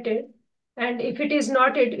liberated. And if it is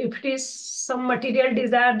not if it is some material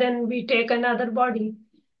desire, then we take another body.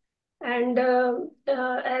 And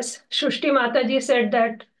as Shushti Mataji said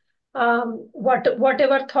that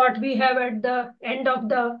whatever thought we have at the end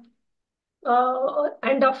of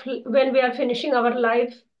when we are finishing our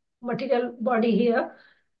life, material body here,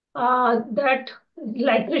 that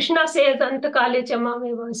like Krishna says, Antakale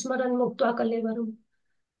chamameva smaran muktva kalevaram.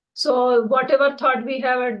 So whatever thought we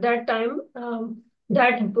have at that time,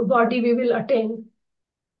 that body we will attain.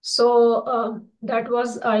 So that's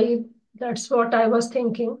what I was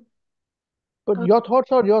thinking. But your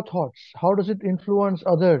thoughts are your thoughts. How does it influence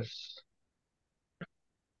others?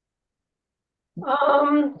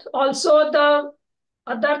 Also, the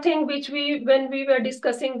other thing which when we were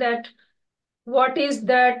discussing that, what is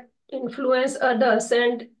that influence others,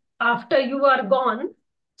 and after you are gone,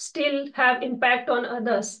 still have impact on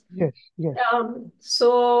others. Yes, yes.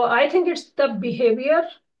 So I think it's the behavior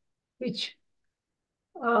which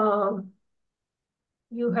you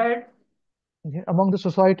had Among the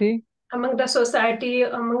society. Among the society,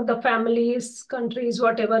 among the families, countries,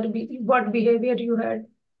 what behavior you had.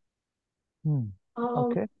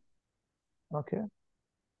 Okay. Okay.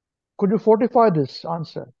 Could you fortify this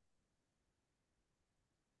answer?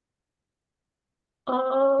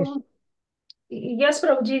 Yes,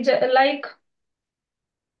 Prabhuji, like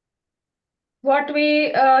what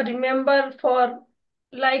we remember for,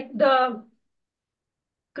 like the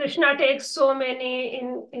Krishna takes so many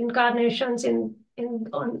incarnations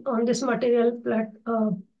on this material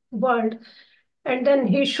world, and then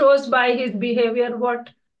he shows by his behavior what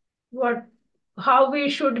how we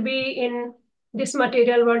should be in this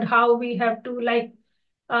material world, how we have to, like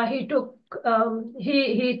he took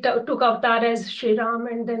took avatar as Sri Ram,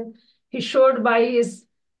 and then he showed by his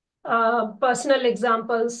personal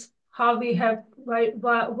examples how we have,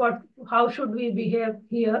 how should we behave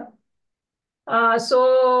here.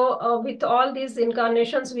 With all these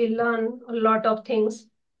incarnations, we learn a lot of things.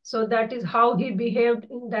 So that is how he behaved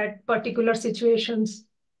in that particular situations.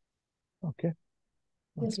 Okay.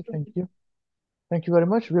 Yes, Okay. Thank you. Thank you very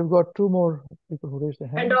much. We've got two more people who raised their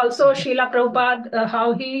and hands. also Srila Prabhupada,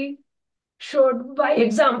 how he showed by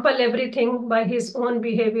example everything by his own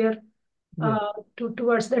behavior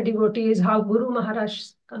towards the devotees, how Guru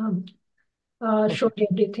Maharaj showed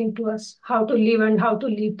everything to us, how to live and how to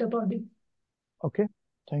leave the body. Okay.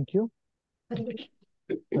 Thank you. Hare Krishna.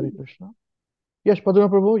 Hare Krishna. Yes, Padma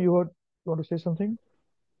Prabhu, you want to say something?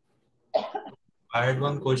 I had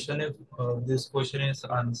one question. If this question is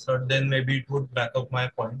answered, then maybe it would back up my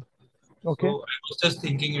point. Okay. So I was just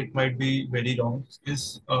thinking it might be very wrong.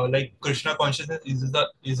 Is like Krishna consciousness, is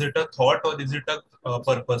it a thought or is it a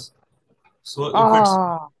purpose? So if it's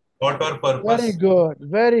thought or purpose, very good.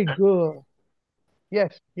 Very good.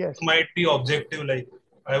 Yes, yes. it might be objective. Like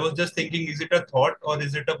I was just thinking, is it a thought or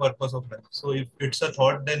is it a purpose of life? So if it's a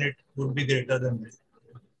thought, then it would be greater than this.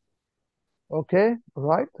 Okay,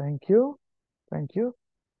 right. Thank you. Thank you.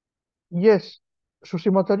 Yes, Sushi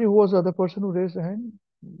Mataji, who was the other person who raised their hand?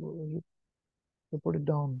 They put it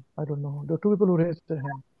down. I don't know. There are two people who raised their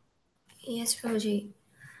hand. Yes, Prabhuji.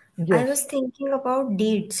 I Yes. was thinking about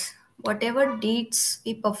deeds. Whatever deeds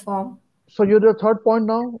we perform. So you're the third point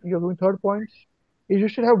now. You're doing third points. You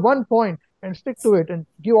should have one point and stick to it and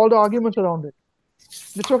give all the arguments around it.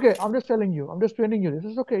 It's okay. I'm just telling you. I'm just training you. This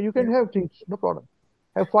is okay. You can have teach. No problem.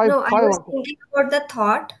 Have five. No, I Five. was thinking about the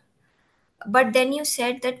thought, but then you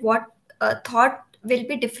said that what thought will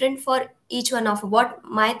be different for each one of what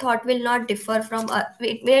my thought will not differ from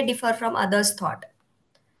it may differ from others' thought.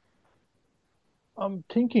 I'm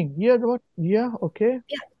thinking. Yeah. What? Yeah. Okay.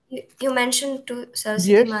 Yeah, you mentioned to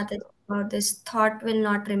Saraswati Yes. Mata about this thought will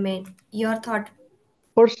not remain. Your thought,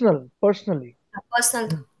 Personally. personal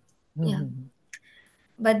thought. Yeah. Mm-hmm.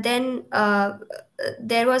 But then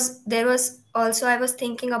there was also I was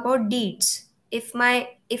thinking about deeds. If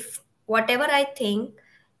whatever I think,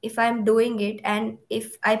 if I'm doing it and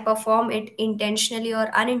if I perform it intentionally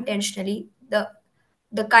or unintentionally,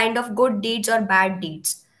 the kind of good deeds or bad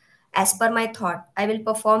deeds, as per my thought, I will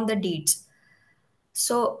perform the deeds.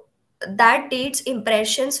 So that deeds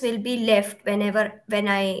impressions will be left when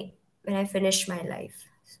I finish my life.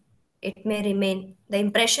 It may remain. The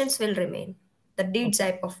impressions will remain. The deeds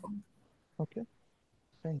I perform. Okay.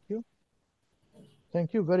 Thank you.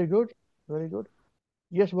 Thank you. Very good. Very good.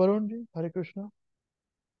 Yes, Varunji. Hare Krishna.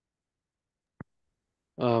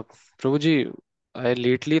 Prabhuji, I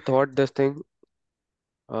lately thought this thing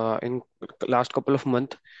in last couple of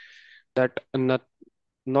months that not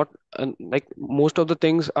like most of the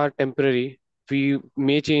things are temporary. We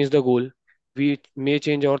may change the goal, we may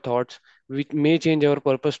change our thoughts, we may change our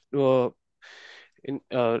purpose in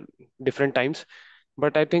different times,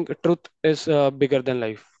 but I think truth is bigger than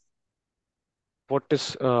life. What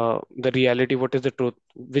is the reality? What is the truth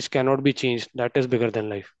which cannot be changed? That is bigger than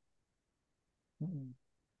life.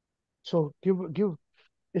 So give.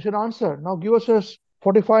 It's an answer. Now give us a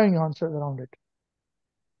fortifying answer around it.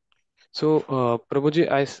 So,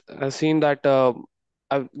 Prabhuji, I've seen that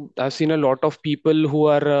I've seen a lot of people who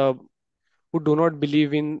are who do not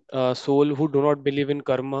believe in soul, who do not believe in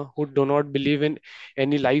karma, who do not believe in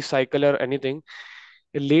any life cycle or anything.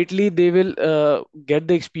 Lately, they will get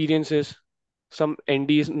the experiences, some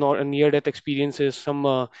NDs, not near death experiences,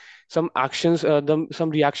 some actions, some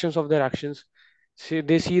reactions of their actions.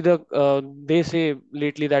 They say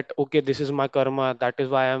lately that okay, this is my karma, that is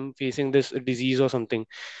why I'm facing this disease or something.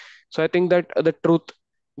 So I think that the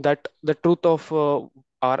truth of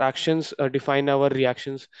our actions define our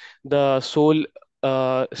reactions. The soul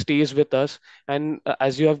stays with us, and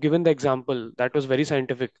as you have given the example, that was very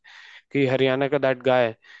scientific. कि Haryana ka that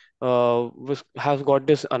guy has got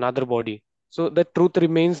this another body. So the truth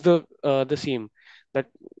remains the same, that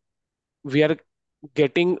we are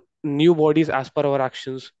getting new bodies as per our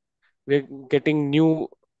actions. We're getting new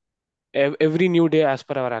every new day as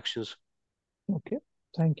per our actions. Okay.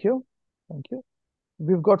 Thank you. Thank you.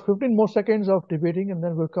 We've got 15 more seconds of debating and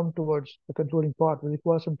then we'll come towards the concluding part. We'll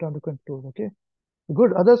require some time to conclude. Okay.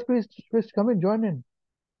 Good. Others, please come and join in.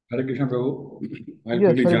 Hare Krishna Prabhu, I'll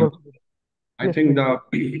Yes, quickly very jump. well. I Yes, think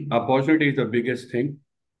please. the opportunity is the biggest thing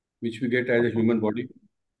which we get as a human body.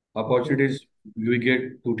 Opportunities we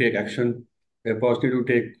get to take action, opportunity to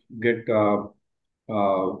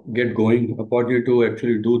get going, opportunity to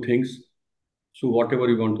actually do things. So whatever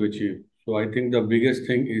you want to achieve. So I think the biggest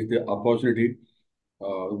thing is the opportunity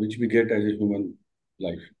which we get as a human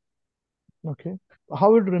life. Okay.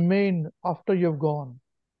 How it remain after you've gone?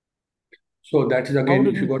 So that is How again, would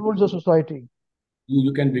it if you got influence the society?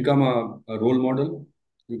 you can become a role model.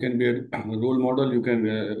 You can be a role model. You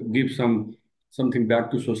can give something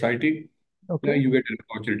back to society. Yeah, Okay. you get an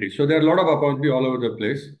opportunity. So there are a lot of opportunity all over the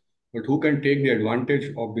place, but who can take the advantage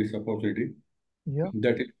of this opportunity? Yeah.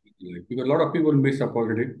 That is like, because a lot of people miss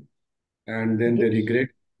opportunity and then they Yes. regret.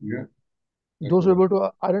 Yeah, that's Those who are what. able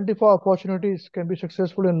to identify opportunities can be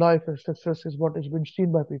successful in life, and success is what has been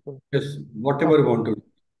seen by people. Yes, whatever you want to do.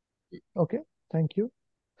 Okay. Thank you.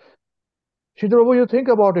 Shidhar, what you think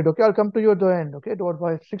about it? Okay, I'll come to you at the end. Okay,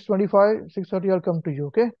 by 6:25, 6:30, I'll come to you.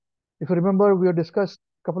 Okay. If you remember, we have discussed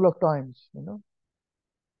a couple of times.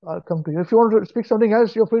 I'll come to you. If you want to speak something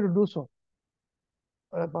else, you're free to do so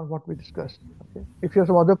about what we discussed. Okay. If you have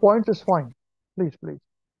some other points, it's fine. Please, please.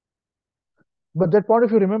 But that point,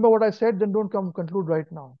 if you remember what I said, then don't come conclude right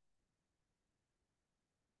now.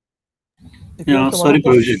 If you have Yeah, some other sorry,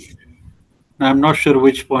 points, Prabhuji. I'm not sure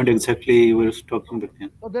which point exactly you were talking about. Yeah.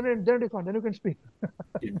 oh, then it's fine. Then you can speak.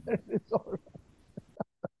 Yeah. It's all right.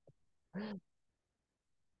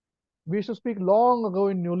 We used to speak long ago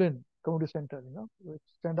in Newlyn Community Center. We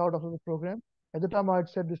stand out after the program. At the time, I had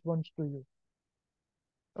said this once to you.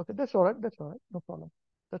 Okay, that's all right. That's all right. No problem.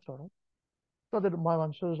 That's all right. Not that my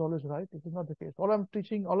answer is always right. This is not the case. All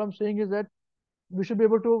I'm saying is that we should be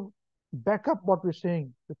able to back up what we're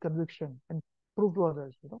saying with conviction and prove to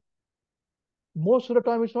others. Most of the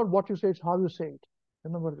time, it's not what you say, it's how you say it.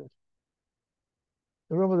 Remember this.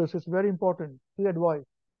 Remember this. It's very important. Free advice.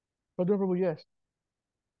 But remember, yes.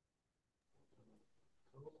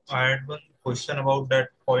 I had one question about that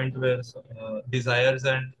point where desires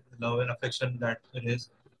and love and affection that it is.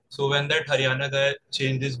 So when that Haryana guy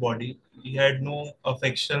changed his body, he had no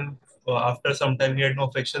affection. After some time, he had no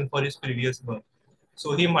affection for his previous birth.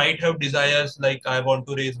 So he might have desires like I want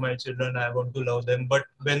to raise my children, I want to love them. But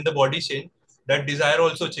when the body changed, that desire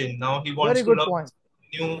also changed. Now he wants Very to good love point.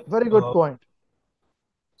 new. Very good point.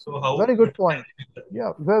 So how Very good it point. can be?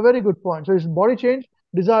 Yeah, very good point. So his body change,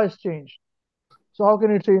 desires change. So how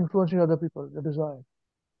can it say influencing other people, the desire?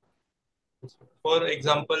 For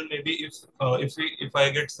example, maybe if I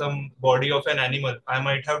get some body of an animal, I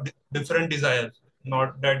might have different desires,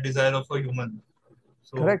 not that desire of a human.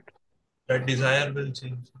 So Correct. that desire will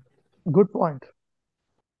change. Good point.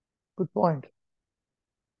 Good point.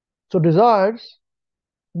 So desires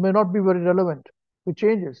may not be very relevant. It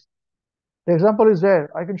changes. The example is there.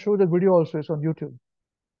 I can show the video also. It's on YouTube.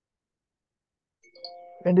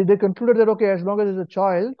 And they concluded that, okay, as long as it's a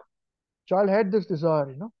child had this desire,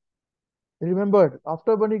 He remembered.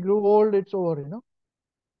 After when he grew old, it's over.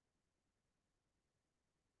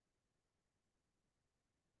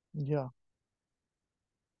 Yeah.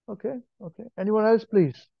 Okay. Okay. Anyone else,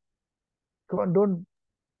 please? Come on, don't.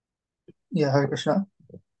 Yeah, Hare Krishna.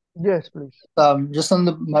 Yes, please. Just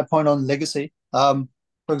on my point on legacy. For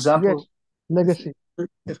Yes. example, Legacy.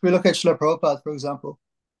 if we look at Srila Prabhupada, for example,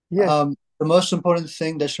 Yes. the most important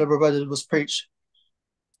thing that Srila Prabhupada did was preach.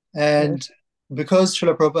 And Yes. because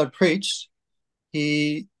Srila Prabhupada preached,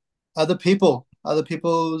 other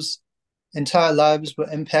people's entire lives were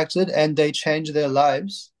impacted and they changed their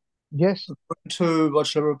lives. Yes. According to what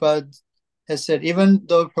Srila Prabhupada has said, even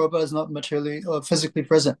though Prabhupada is not materially or physically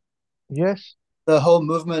present, Yes. the whole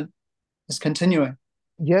movement is continuing.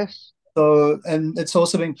 Yes. So, and it's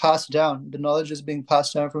also being passed down. The knowledge is being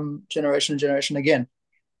passed down from generation to generation again.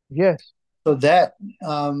 Yes. So that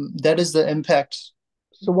is the impact.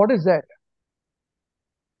 So what is that?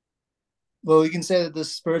 Well, we can say that the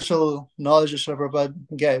spiritual knowledge that Srila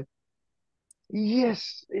Prabhupada gave.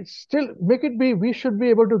 Yes, it's still we should be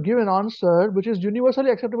able to give an answer which is universally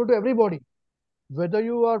acceptable to everybody. Whether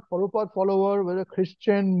you are Prabhupada follower, whether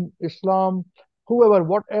Christian, Islam, whoever,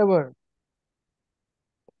 whatever.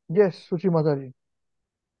 Yes, Suchi Mataji.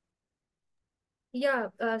 Yeah,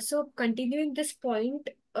 so continuing this point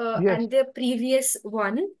Yes. and the previous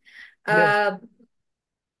one, Yes.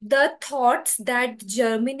 the thoughts that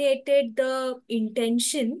germinated the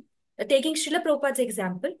intention, taking Srila Prabhupada's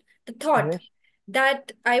example, the thought Yes.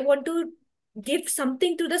 that I want to give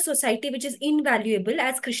something to the society which is invaluable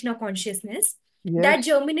as Krishna consciousness, that Yes.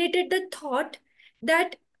 germinated the thought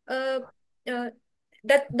that uh, uh,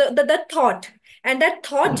 the thought, and that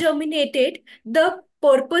thought germinated the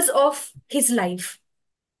purpose of his life.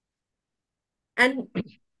 And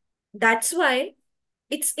that's why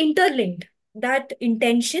it's interlinked. That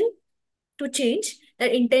intention to change,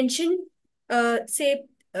 that intention, say,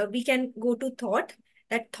 we can go to thought,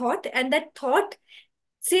 and that thought,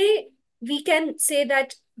 say, we can say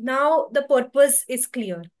that now the purpose is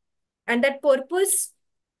clear. And that purpose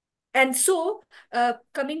And so,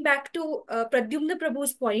 coming back to Pradyumna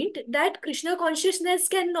Prabhu's point, that Krishna consciousness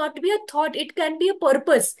cannot be a thought, it can be a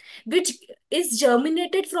purpose, which is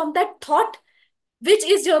germinated from that thought, which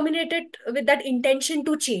is germinated with that intention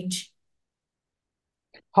to change.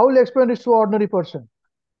 How will you explain this to an ordinary person?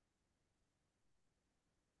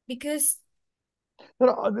 Because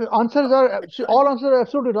the answers are, see, all answers are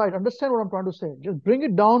absolutely right. Understand what I'm trying to say. Just break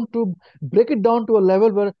it down to a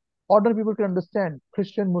level where ordinary people can understand.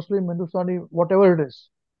 Christian, Muslim, Hindustani, whatever it is.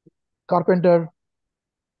 Carpenter,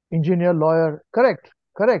 engineer, lawyer. Correct.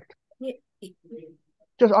 yeah,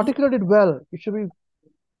 Just articulate it well. It should be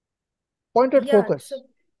pointed focus.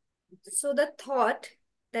 so the thought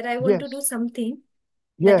that I want to do Yes. something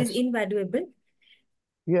that is Yes. invaluable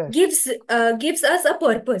Yes. gives us a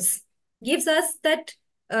purpose, gives us that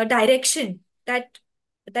direction, that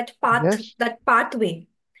path, Yes. that pathway.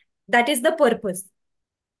 That is the purpose,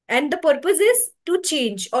 and the purpose is to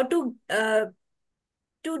change or to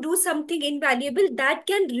do something invaluable that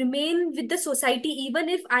can remain with the society even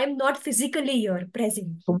if I am not physically here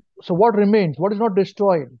present. So what remains? What is not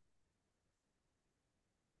destroyed?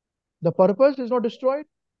 The purpose is not destroyed?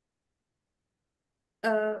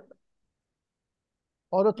 Or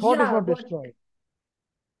the thought is not destroyed?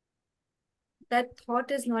 That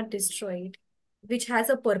thought is not destroyed, which has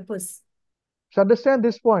a purpose. So understand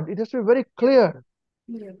this point. It has to be very clear.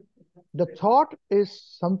 Yeah. The thought is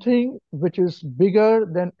something which is bigger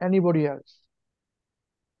than anybody else.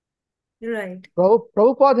 Right.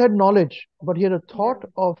 Prabhupada had knowledge, but he had a thought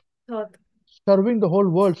of serving the whole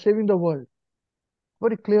world, saving the world.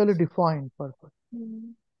 Very clearly defined purpose.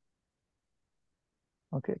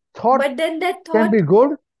 Okay. Thought but then that can thought be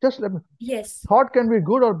good. Just let me. Yes. Thought can be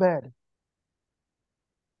good or bad.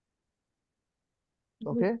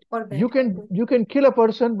 Okay. Or bad. You can kill a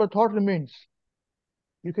person, but thought remains.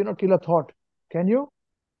 You cannot kill a thought. Can you?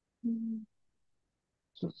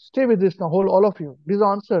 So stay with this now, all of you. This is the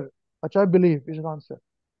answer, which I believe is an answer.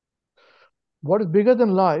 What is bigger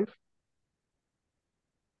than life,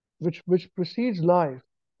 which precedes life,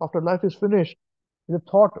 after life is finished, is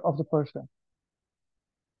the thought of the person.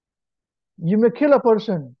 You may kill a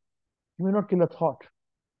person, you may not kill a thought.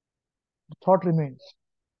 The thought remains.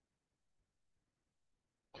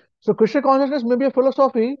 So Krishna consciousness may be a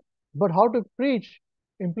philosophy, but how to preach,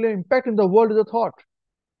 impact in the world is a thought.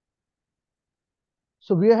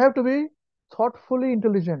 So we have to be thoughtfully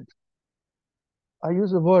intelligent. I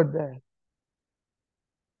use a word there.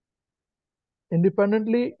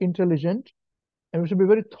 Independently intelligent, and we should be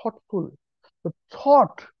very thoughtful. The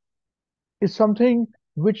thought is something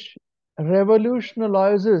which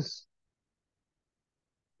revolutionizes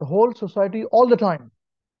the whole society all the time.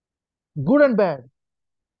 Good and bad.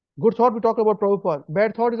 Good thought, we talk about Prabhupada.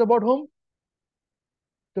 Bad thought is about whom?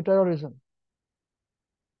 The terrorism.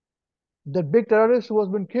 That big terrorist who has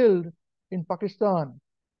been killed in Pakistan,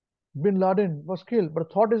 Bin Laden, was killed,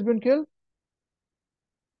 but thought has been killed.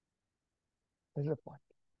 That's the point.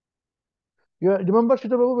 You remember, Sita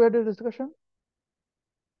Babu, we had a discussion?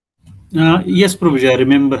 Yes, Prabhuji, I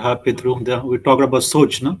remember halfway through. We talked about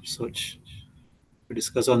Soch, no? Soch. We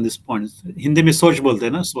discussed on this point. Hindi में सोच बोलते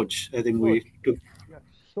हैं ना, सोच. I think we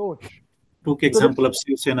took example of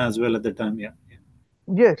Shiv as well at the time. Yeah.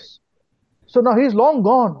 Yes. So now he's long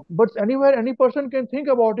gone, but anywhere, any person can think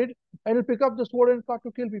about it and he'll pick up the sword and start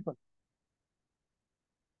to kill people.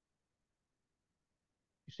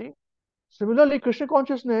 You see? Similarly, Krishna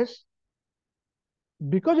consciousness,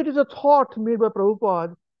 because it is a thought made by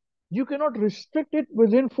Prabhupada, you cannot restrict it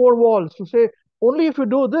within four walls to say, only if you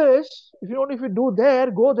do this, only if you do there,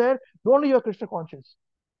 go there, only you are Krishna conscious.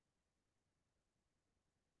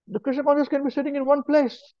 The Krishna conscious can be sitting in one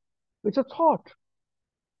place. It's a thought.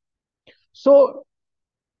 So,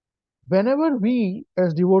 whenever we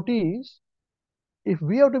as devotees, if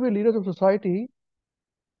we have to be leaders of society,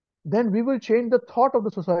 then we will change the thought of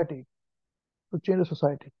the society to change the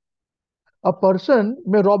society. A person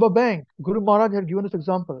may rob a bank. Guru Maharaj had given this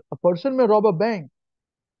example. A person may rob a bank.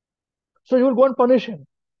 So you will go and punish him.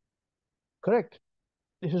 Correct.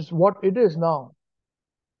 This is what it is now.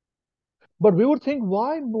 But we would think,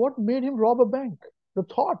 why? What made him rob a bank? The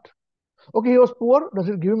thought. Okay, he was poor. Does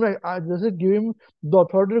it give him the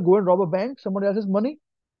authority to go and rob a bank, somebody else's money?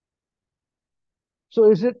 So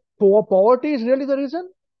is it poverty is really the reason?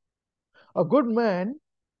 A good man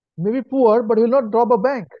may be poor, but he will not rob a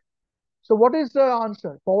bank. So what is the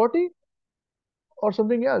answer? Poverty or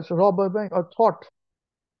something else? Rob a bank or thought?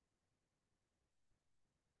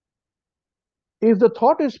 If the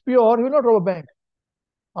thought is pure, he will not rob a bank.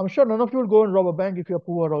 I'm sure none of you will go and rob a bank if you're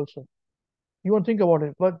poor also. You won't think about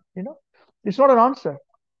it, but it's not an answer.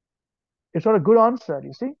 It's not a good answer,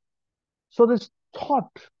 you see. So this thought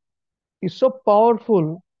is so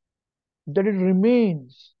powerful that it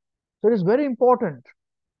remains. So it is very important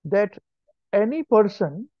that any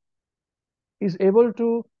person is able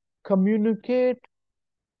to communicate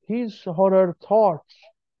his or her thoughts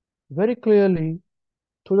very clearly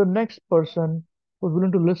to the next person who's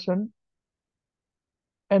willing to listen.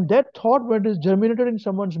 And that thought, when it is germinated in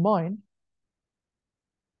someone's mind,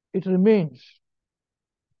 it remains.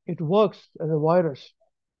 It works as a virus.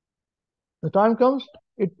 The time comes,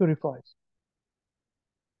 it purifies.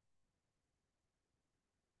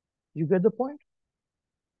 You get the point?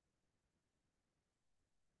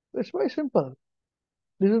 It's very simple.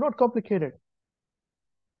 This is not complicated.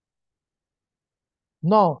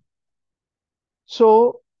 Now,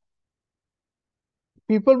 so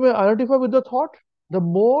people may identify with the thought. The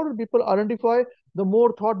more people identify, the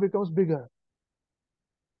more thought becomes bigger.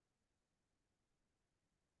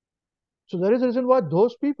 So there is a reason why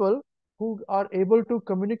those people who are able to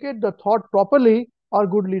communicate the thought properly are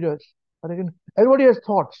good leaders. And again, everybody has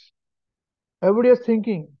thoughts, everybody has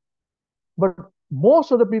thinking, but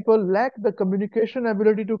most of the people lack the communication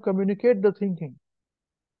ability to communicate the thinking.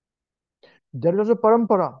 There is a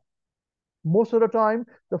parampara. Most of the time,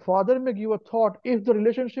 the father may give a thought if the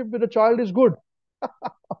relationship with the child is good,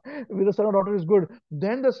 with the son or daughter is good.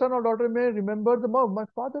 Then the son or daughter may remember the mom. My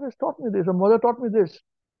father has taught me this, or mother taught me this.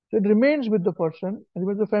 So it remains with the person, and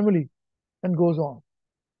with the family, and goes on.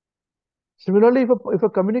 Similarly, if a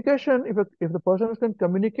communication, if the person can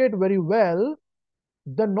communicate very well,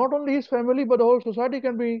 then not only his family but the whole society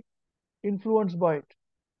can be influenced by it.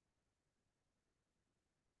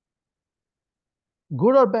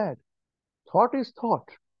 Good or bad, thought is thought.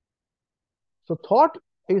 So thought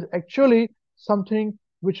is actually something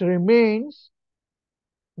which remains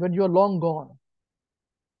when you are long gone.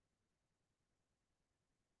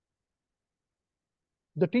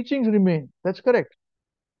 The teachings remain. That's correct.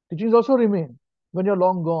 Teachings also remain when you're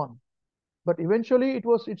long gone. But eventually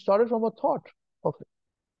it started from a thought of it.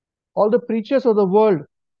 All the preachers of the world,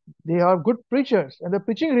 they are good preachers and the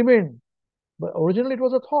preaching remained. But originally it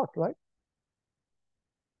was a thought, right?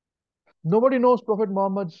 Nobody knows Prophet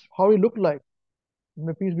Muhammad's how he looked like.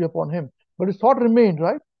 May peace be upon him. But his thought remained,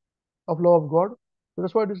 right? Of love of God. So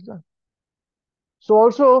that's why it is done. So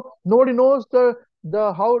also nobody knows the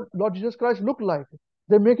how Lord Jesus Christ looked like.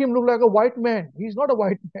 They make him look like a white man. He's not a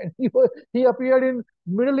white man. He appeared in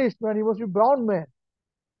Middle East, man. He was a brown man.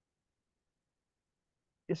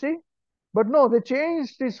 You see? But no, they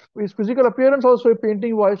changed his physical appearance also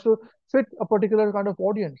painting wise to fit a particular kind of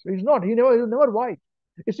audience. He's not. He's never white.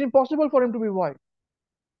 It's impossible for him to be white.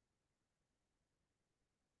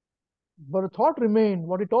 But the thought remained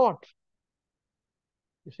what he taught.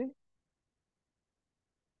 You see?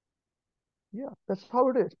 Yeah, that's how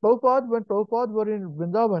it is. When Prabhupada were in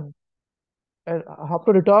Vrindavan, and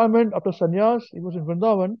after retirement, after sannyas, he was in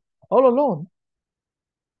Vrindavan all alone.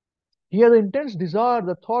 He had an intense desire,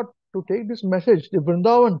 the thought to take this message, the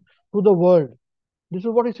Vrindavan, to the world. This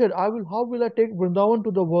is what he said, how will I take Vrindavan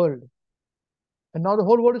to the world? And now the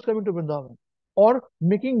whole world is coming to Vrindavan. Or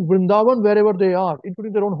making Vrindavan wherever they are,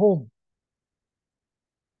 including their own home.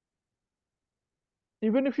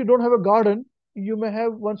 Even if you don't have a garden, you may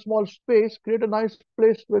have one small space, create a nice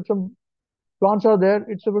place where some plants are there.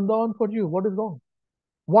 It's a Vrindavan for you. What is wrong?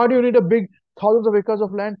 Why do you need a big thousands of acres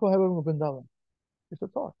of land for having a Vrindavan? It's a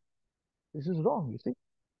thought. This is wrong, you see.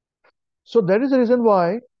 So that is the reason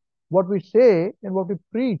why what we say and what we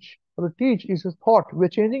preach or we teach is a thought. We're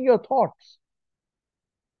changing your thoughts.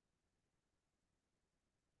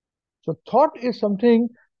 So thought is something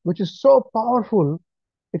which is so powerful,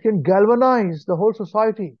 it can galvanize the whole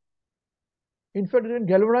society. In fact, it can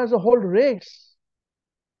galvanize the whole race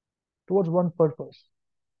towards one purpose.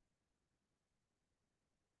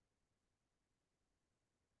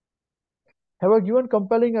 Have I given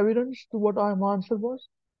compelling evidence to what my answer was?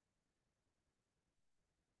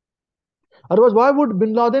 Otherwise, why would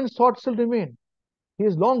Bin Laden's thought still remain? He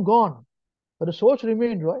is long gone, but the source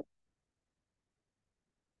remained, right?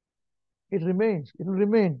 It remains. It will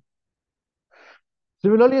remain.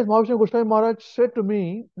 Similarly, as Mahavishnu Goswami Maharaj said to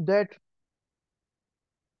me that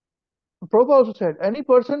Prabhupada also said, any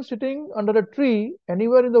person sitting under a tree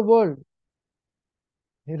anywhere in the world,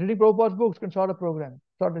 reading Prabhupada's books, can start a program,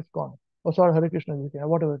 start ISKCON, or start Hare Krishna,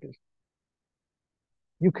 whatever it is.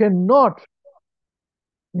 You cannot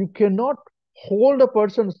hold a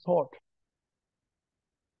person's thought.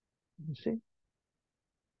 You see?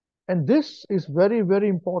 And this is very, very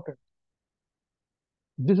important.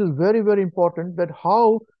 This is very, very important, that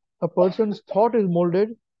how a person's thought is molded,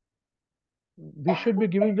 we should be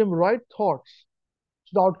giving them right thoughts.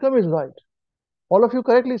 So the outcome is right. All of you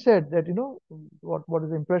correctly said that, what is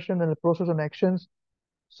the impression and the process and actions.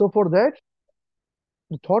 So for that,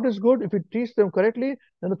 the thought is good. If you teach them correctly,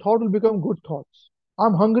 then the thought will become good thoughts.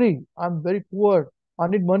 I'm hungry. I'm very poor. I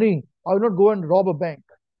need money. I will not go and rob a bank.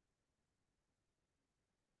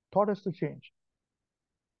 Thought has to change.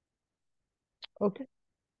 Okay.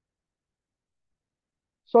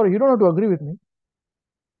 Sorry, you don't have to agree with me.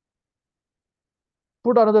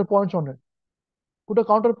 Put another points on it. Put a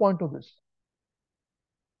counterpoint to this.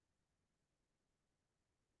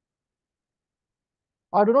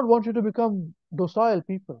 I do not want you to become docile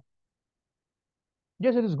people.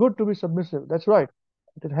 Yes, it is good to be submissive. That's right.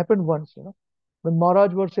 It happened once, when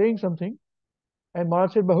Maharaj was saying something, and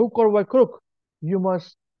Maharaj said, by hook or by crook, you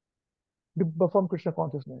must perform Krishna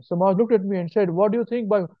consciousness. So Maharaj looked at me and said, what do you think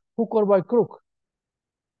by hook or by crook?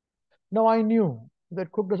 Now I knew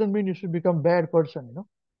that crook doesn't mean you should become bad person,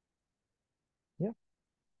 Yeah.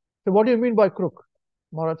 So what do you mean by crook?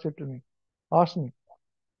 Maharaj said to me, asked me.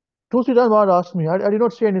 2-3 times Maharaj asked me. I did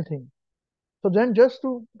not say anything. So then just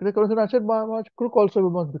to get a conversation, I said, Maharaj, crook also we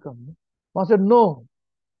must become. Maharaj said, no,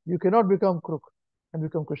 you cannot become crook and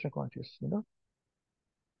become Krishna conscious,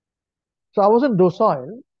 So I wasn't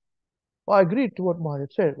docile. I agreed to what Maharaj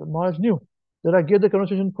said. But Maharaj knew that I gave the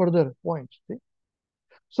conversation further points. See?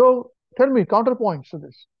 So tell me counterpoints to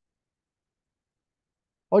this.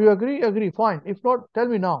 Or you agree? Agree. Fine. If not, tell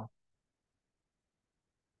me now.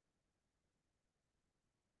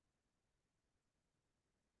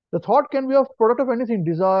 The thought can be of product of anything,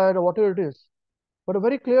 desire or whatever it is, but a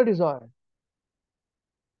very clear desire.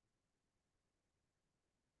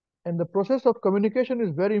 And the process of communication is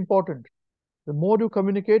very important. The more you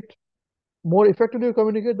communicate, more effectively you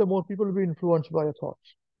communicate, the more people will be influenced by your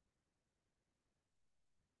thoughts.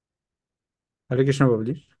 Hare Krishna,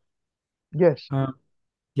 Babaji. Yes.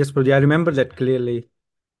 Yes, Babaji. I remember that clearly.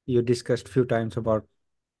 You discussed few times about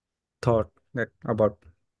thought, about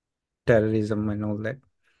terrorism and all that.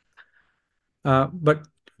 But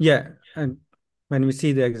yeah, and when we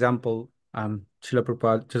see the example, Srila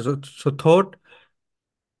Prabhupada, so thought,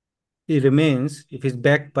 it remains if it's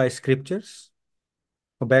backed by scriptures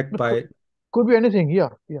or backed by could be anything. Yeah.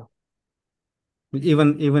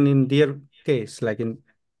 Even in their case, like in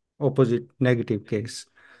opposite negative case,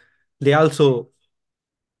 they also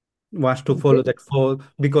wants to follow that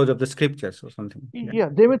because of the scriptures or something. Yeah,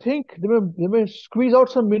 they may think they may squeeze out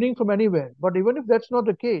some meaning from anywhere, but even if that's not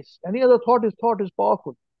the case, any other thought is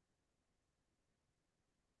powerful.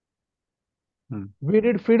 We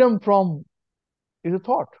need freedom from is a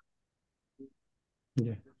thought.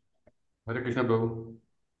 Yeah. Hare Krishna, Prabhu.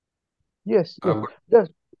 Yes.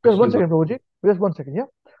 Just 1 second, Prabhuji. Just 1 second, yeah.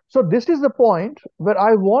 So this is the point where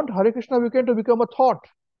I want Hare Krishna weekend to become a thought.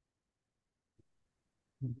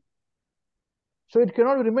 So it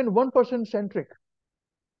cannot remain 1% centric.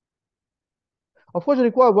 Of course, you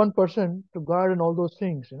require 1% to guard and all those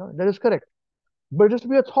things, that is correct. But it has to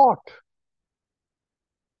be a thought.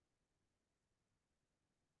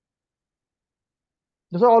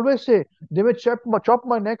 As I always say, they may chop my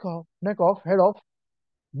head off,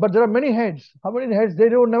 but there are many heads. How many heads? They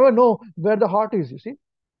don't never know where the heart is, you see.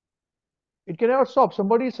 It can never stop.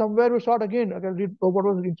 Somebody somewhere will start again. I can read what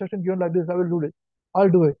was the instruction given like this. I will do it. I'll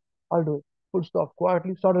do it. Full stop.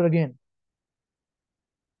 Quietly start it again.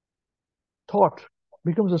 Thought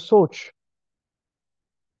becomes a soch.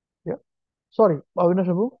 Yeah. Sorry, Avinash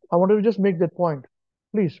Prabhu. I wanted to just make that point.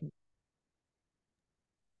 Please.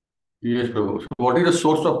 Yes, Prabhu. So what is the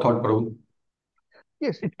source of thought, Prabhu?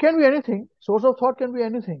 Yes, it can be anything. Source of thought can be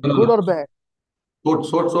anything, good or bad.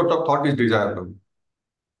 Source of thought is desire, Prabhu.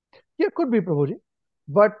 Yeah, could be, Prabhuji.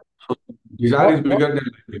 But desire is bigger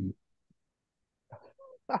than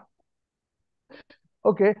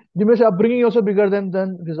okay, you may say upbringing also bigger than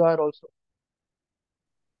desire also.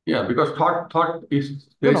 Yeah, because thought is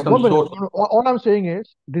No, there is some 1 minute. source. No, all I'm saying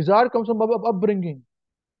is desire comes from upbringing.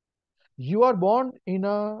 You are born in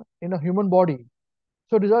a human body,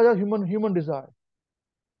 so desire is human desire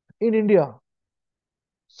in India.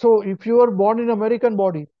 So if you are born in American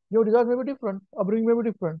body, your desire may be different, upbringing may be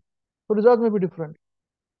different, so desires may be different.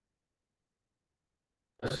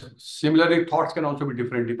 Similarly, thoughts can also be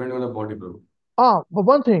different depending on the body, Prabhu. But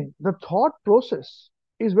one thing, the thought process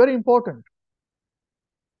is very important.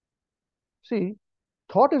 See,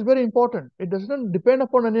 thought is very important. It doesn't depend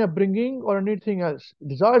upon any upbringing or anything else.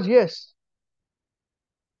 Desires, yes.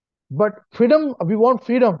 But freedom, we want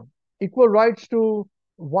freedom, equal rights to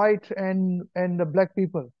white and black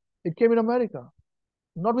people. It came in America.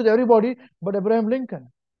 Not with everybody, but Abraham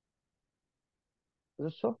Lincoln. Is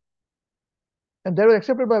it so? And they were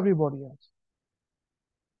accepted by everybody else.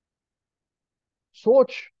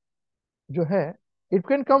 सोच जो है It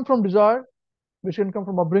can come from desire, which can come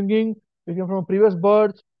from upbringing, which can come from previous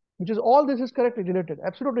birth, which is all this is correctly related.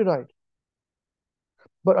 Absolutely right.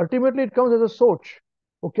 But ultimately it comes as a सोच.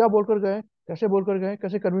 वो क्या बोलकर गए, कैसे बोलकर गए,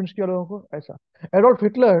 कैसे convince किया लोगों को, ऐसा. Adolf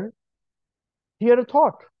Hitler, he had a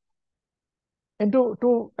thought, and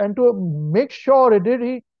to make sure it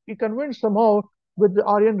did, he convinced somehow with the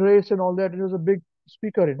Aryan race and all that. He was a big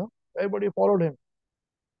speaker, everybody followed him.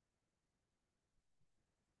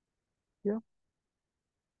 Yeah.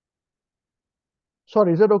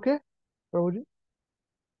 Sorry, is that okay, Prabhuji?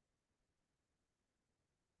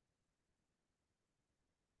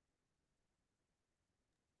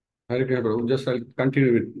 Hare Krishna, Prabhu. Just I'll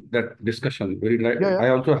continue with that discussion. Yeah. I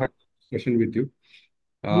also had a discussion with you.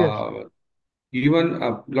 Yes. Even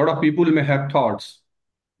a lot of people may have thoughts.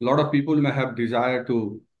 A lot of people may have desire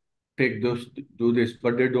to do this,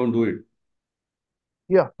 but they don't do it.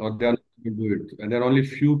 Yeah. Or they are not going to do it. And there are only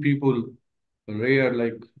few people, rare,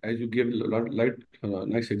 like as you give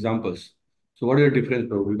nice examples. So what is the difference,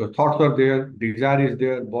 Prabhu? Because thoughts are there, desire is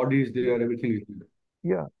there, body is there, everything is there.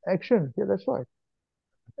 Yeah. Action. Yeah, that's right.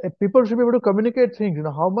 People should be able to communicate things.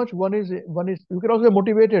 How much one is. You can also be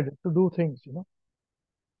motivated to do things.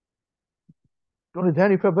 Only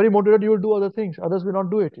then, if you're very motivated, you will do other things. Others will not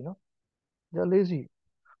do it. They are lazy.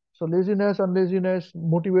 So laziness, unlaziness,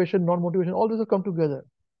 motivation, non-motivation, all this will come together.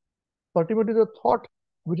 Ultimately, the thought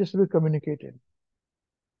which is to be communicated.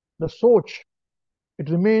 The soch, it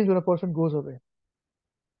remains when a person goes away.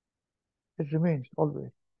 It remains always.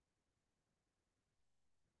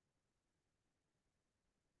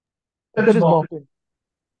 That is mocking.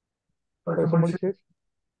 Somebody says?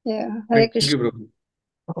 Yeah, Hare Thank Krishna. you,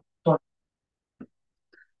 Prabhu.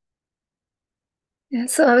 Yeah,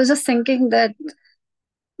 so I was just thinking that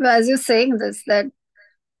as you're saying this, that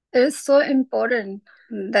it is so important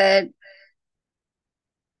that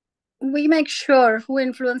we make sure who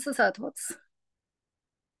influences our thoughts.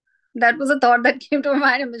 That was a thought that came to my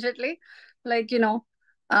mind immediately. Like,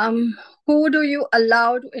 who do you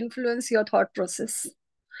allow to influence your thought process?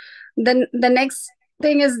 Then the next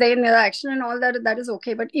thing is their interaction and all that is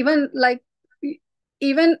okay. But even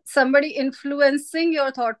somebody influencing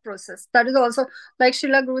your thought process, that is also, like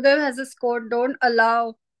Srila Gurudev has this quote, don't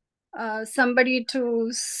allow somebody to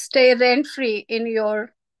stay rent-free in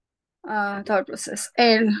your thought process.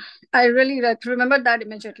 And I really remember that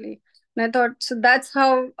immediately. And I thought, so that's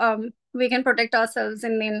how we can protect ourselves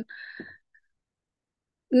and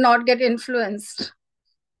not get influenced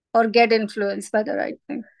or get influenced by the right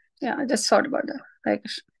thing. Yeah, I just thought about that. Like,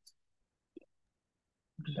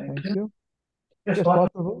 Thank you. Yes,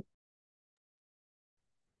 possible.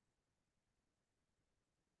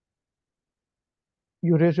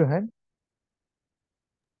 You raise your hand.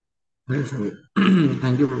 Yes, Prabhu.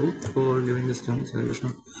 Thank you, Prabhu, for giving this chance. Hare Krishna.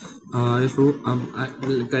 Yes,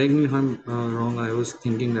 Prabhu, correct me if I'm wrong. I was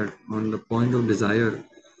thinking that on the point of desire,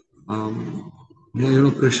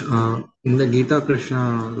 Krishna, in the Gita,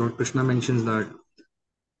 Lord Krishna mentions that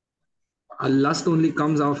lust only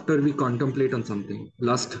comes after we contemplate on something.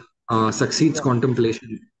 Lust succeeds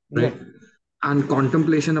contemplation, right? And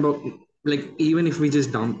contemplation about, like, even if we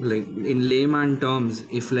just dump, like, in layman terms,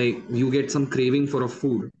 if like you get some craving for a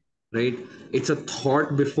food, right, it's a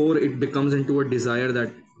thought before it becomes into a desire,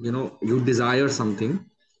 that you desire something.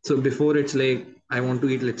 So before it's like, I want to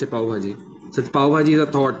eat, let's say, pav bhaji. So pav bhaji is a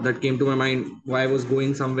thought that came to my mind while I was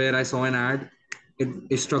going somewhere. I saw an ad,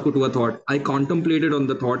 it struck to a thought. I contemplated on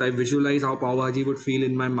the thought. I visualized how pav bhaji would feel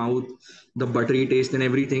in my mouth, the buttery taste and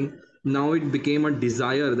everything. Now it became a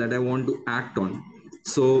desire that I want to act on.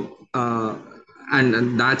 So,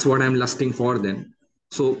 and that's what I'm lusting for then.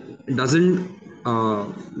 So, uh,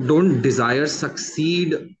 don't desire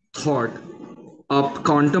succeed thought? A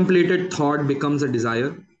contemplated thought becomes a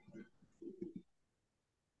desire.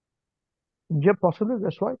 Yeah, possibly.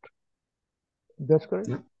 That's right. That's correct.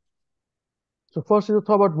 Yeah. So first you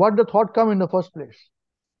thought about what the thought come in the first place.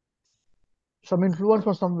 Some influence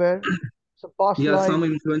from somewhere, some past life. Some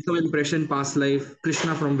influence, some impression, past life,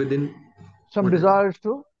 Krishna from within. Some desires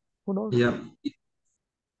too. Who knows? Yeah.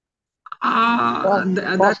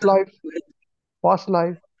 Past life. Past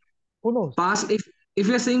life. Who knows? Past, if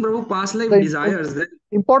you're saying, bro, past life desires, then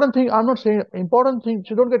important thing, I'm not saying important thing,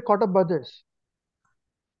 so don't get caught up by this.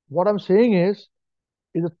 What I'm saying is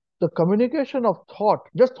the communication of thought.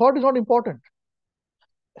 Just thought is not important.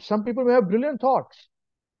 Some people may have brilliant thoughts.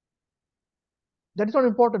 That is not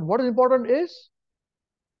important. What is important is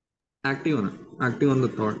acting on the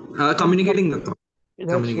thought, communicating the thought.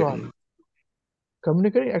 That's right.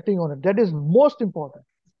 Communicating, acting on it. That is most important.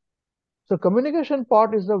 So communication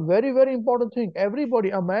part is a very, very important thing.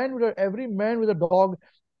 Everybody, every man with a dog,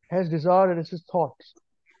 has desire and it's his thoughts.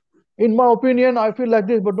 In my opinion, I feel like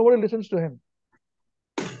this, but nobody listens to him.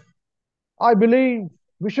 I believe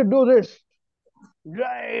we should do this.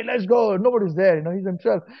 Right, let's go. Nobody's there, he's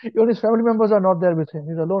himself. Even his family members are not there with him.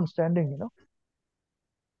 He's alone standing,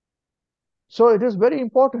 So it is very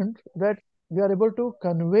important that we are able to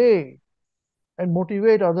convey and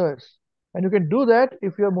motivate others. And you can do that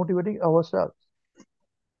if you are motivating ourselves.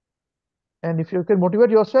 And if you can motivate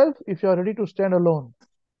yourself, if you are ready to stand alone.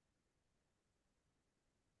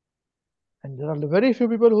 And there are very few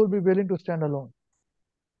people who will be willing to stand alone.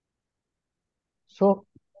 So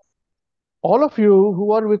all of you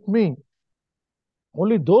who are with me,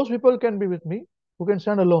 only those people can be with me who can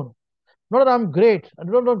stand alone. Not that I'm great,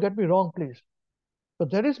 and don't get me wrong, please. But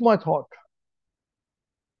that is my thought.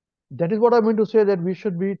 That is what I mean to say, that we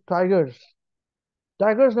should be tigers.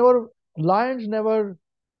 Lions never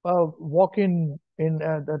walk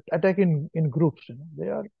attack in groups. They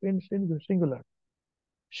are in singular.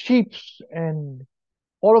 Sheeps and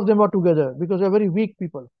all of them are together because they're very weak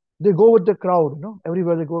people. They go with the crowd,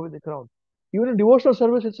 everywhere they go with the crowd. Even in devotional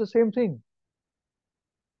service, it's the same thing.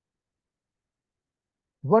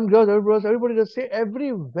 One girl, everybody just say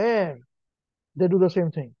everywhere they do the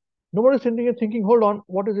same thing. Nobody's thinking, hold on,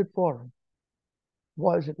 what is it for?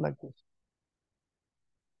 Why is it like this?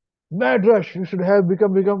 Mad rush. We should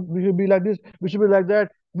we should be like this, we should be like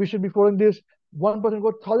that, we should be following this. One person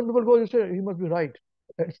goes, 1,000 people go, you say he must be right.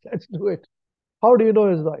 Let's do it. How do you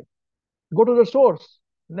know he's right? Go to the source.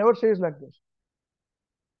 Never says like this.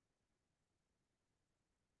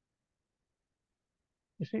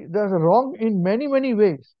 You see, there's a wrong in many, many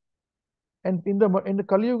ways. And in the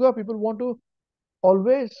Kali Yuga, people want to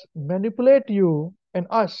always manipulate you and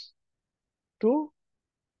us to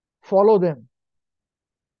follow them.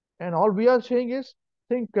 And all we are saying is,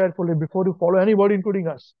 think carefully before you follow anybody, including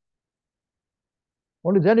us.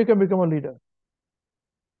 Only then you can become a leader.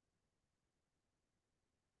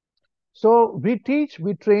 So we teach,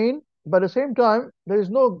 we train, but at the same time, there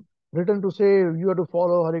is no written to say you have to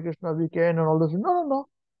follow Hare Krishna, WECAN and all those. No.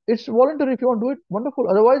 It's voluntary. If you want to do it, wonderful.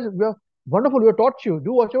 Otherwise, we are wonderful. We have taught you.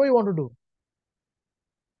 Do whatever you want to do.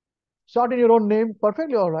 Start in your own name,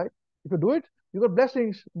 perfectly all right. If you do it, you got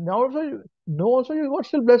blessings. Now also, you got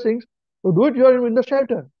still blessings. To do it, you are in the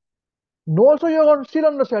shelter. No, also you are still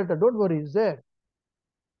under shelter. Don't worry, it's there.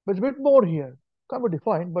 But it's a bit more here. Can't be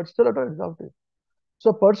defined, but still it's out there. So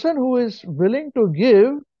a person who is willing to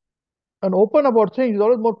give and open about things is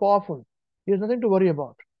always more powerful. He has nothing to worry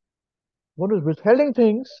about. One who is withholding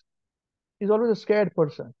things is always a scared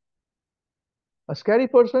person. A scary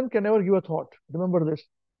person can never give a thought. Remember this.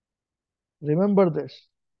 Remember this.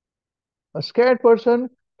 A scared person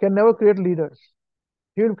can never create leaders.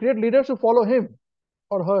 He will create leaders who follow him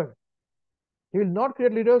or her. He will not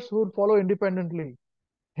create leaders who will follow independently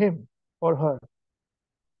him or her.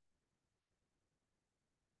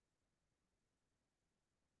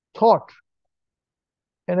 Thought.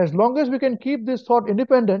 And as long as we can keep this thought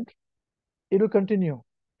independent, it will continue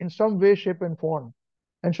in some way, shape, and form.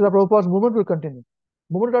 And Srila Prabhupada's movement will continue.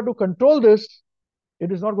 Movement try to control this,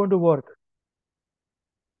 it is not going to work.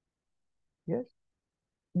 Yes?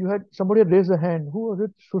 You had somebody had raised a hand. Who was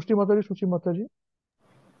it? Srushti Mataji, Suchi Mataji?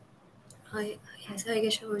 Yes, I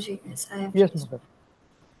guess Roji. Yes, I have. Yes, Mataji.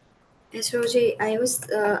 Yes, Roji.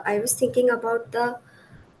 I was thinking about the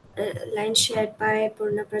line shared by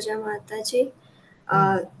Purna Praja Mataji.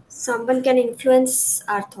 Someone can influence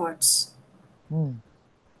our thoughts.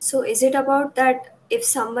 So is it about that if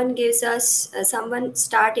someone gives us someone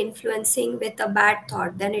start influencing with a bad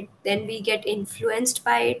thought, then we get influenced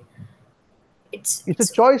by it? It's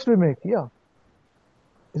a choice we make, yeah.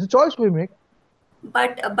 It's a choice we make.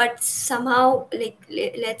 But somehow, like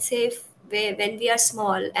let's say when we are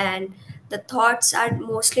small and the thoughts are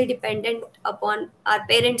mostly dependent upon our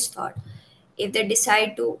parents' thought, if they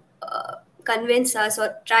decide to convince us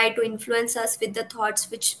or try to influence us with the thoughts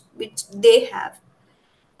which they have,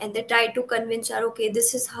 and they try to convince her, okay,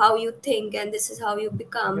 this is how you think and this is how you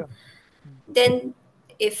become, then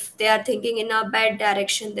if they are thinking in a bad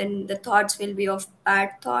direction, then the thoughts will be of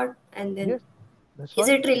bad thought, and then That's is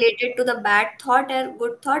right. it related to the bad thought or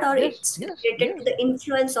good thought, or Yes, it's yes, related to yes. the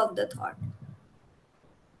influence of the thought?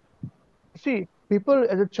 See, people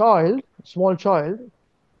as a child, small child,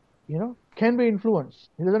 can be influenced.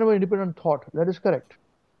 He doesn't have an independent thought. That is correct.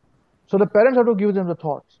 So the parents have to give them the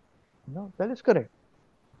thoughts. That is correct.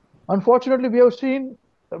 Unfortunately, we have seen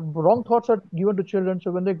wrong thoughts are given to children.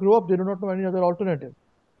 So when they grow up, they do not know any other alternative.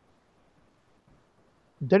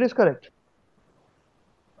 That is correct.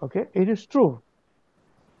 Okay, it is true.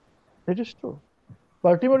 It is true.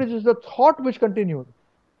 But ultimately, it is the thought which continued.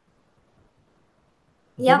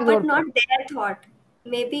 Yeah, That is but our not thought. their thought.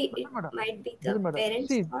 Maybe it Doesn't matter. might be the Doesn't matter. parents'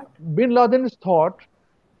 See, thought. Bin Laden's thought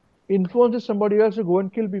influences somebody else to go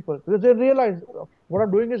and kill people because they realize what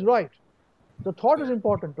I'm doing is right. The thought is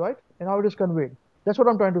important, right? And how it is conveyed. That's what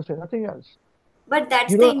I'm trying to say. Nothing else. But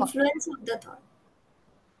that's You the don't. influence of the thought.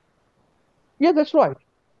 Yeah, that's right.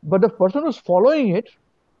 But the person who's following it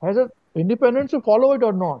has an independence to follow it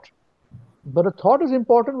or not. But the thought is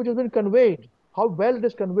important, which has been conveyed. How well it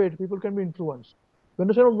is conveyed, people can be influenced. You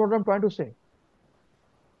understand what I'm trying to say?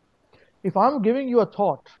 If I'm giving you a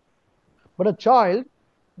thought, but a child,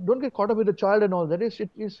 don't get caught up with the child and all that.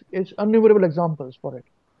 It's innumerable examples for it.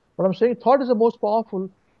 But I'm saying thought is the most powerful,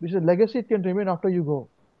 which is a legacy it can remain after you go.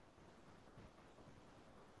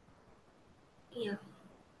 Yeah.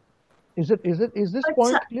 Is this But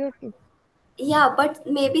point clear? yeah, but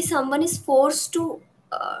maybe someone is forced to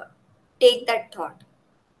take that thought.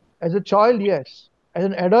 As a child, yes. As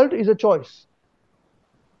an adult, is a choice.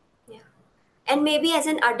 Yeah. And maybe as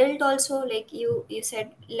an adult also, like you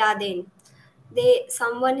said, Laden,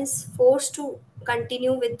 someone is forced to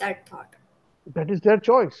continue with that thought. That is their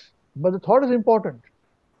choice. But the thought is important.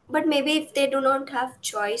 But maybe if they do not have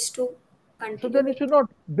choice to So continue then with,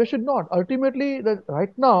 they should not. Ultimately, that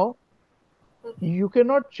right now, okay, you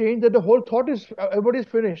cannot change that the whole thought is, everybody is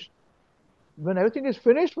finished. When everything is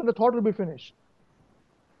finished, when the thought will be finished.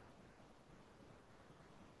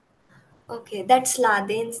 okay, that's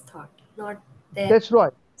Laden's thought, not their That's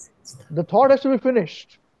right. The thought has to be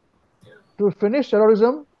finished. To finish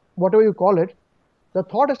terrorism, whatever you call it, the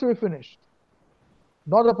thought has to be finished,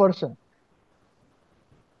 not the person.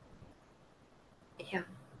 Yeah.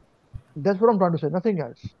 That's what I'm trying to say, nothing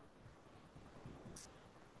else.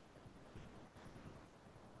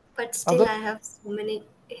 But still, Agar, I have so many.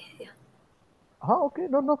 Yeah. okay,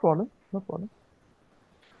 no problem, no problem,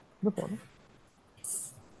 no problem.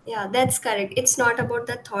 Yeah, that's correct. It's not about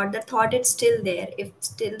the thought. The thought is still there. If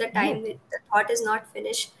still the Yeah, time the thought is not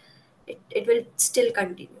finished, it will still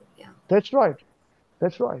continue. Yeah. that's right.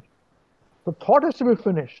 That's right. The thought has to be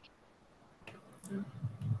finished.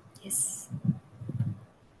 Yes.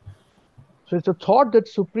 So it's a thought that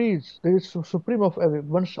that is supreme of every.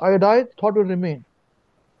 Once I die, thought will remain.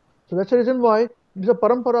 So that's the reason why this a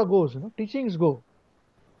parampara goes, teachings go.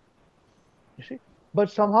 You see? But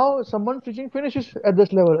somehow someone's teaching finishes at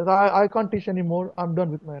this level. I can't teach anymore. I'm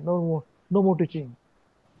done with my no more teaching.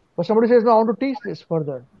 But somebody says, no, I want to teach this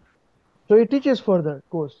further. So he teaches further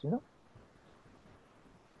course.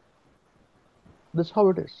 That's how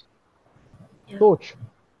it is. Yeah. Soch.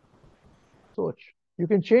 Soch. You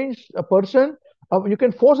can change a person, you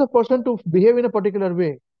can force a person to behave in a particular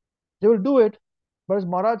way. They will do it. But as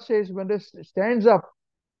Maharaj says, when they stands up,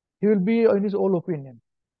 he will be in his own opinion.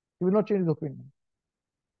 He will not change his opinion.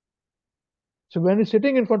 So when he's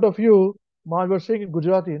sitting in front of you, Maharaj was saying in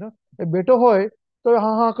Gujarati, એ બેઠો હોય તો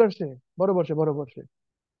હા હા કરશે બરોબર છે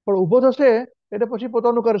પણ ઊભો થશે એટલે પછી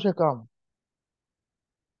પોતાનું કરશે કામ.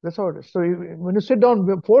 That's how it is. So when you sit down,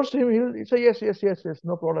 force him, he'll say yes,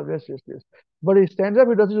 no problem, yes. But he stands up,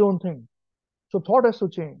 he does his own thing. So thought has to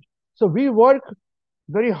change. So we work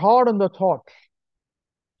very hard on the thoughts.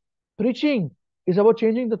 Preaching is about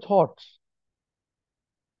changing the thoughts.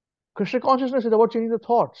 Krishna consciousness is about changing the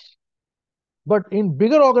thoughts. But in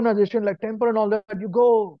bigger organization like temple and all that, you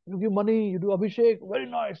go, you give money, you do abhishek, very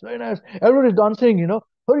nice, very nice. Everybody's dancing,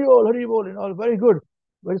 Hari bol, very good.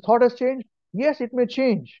 But his thought has changed. Yes, it may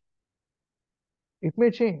change. It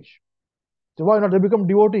may change. So why not? They become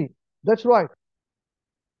devotee. That's right.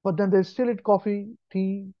 But then they still eat coffee,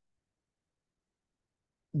 tea.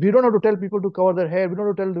 We don't have to tell people to cover their hair. We don't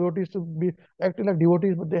have to tell devotees to be acting like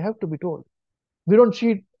devotees, but they have to be told. We don't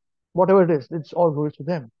cheat, whatever it is. It's all goes to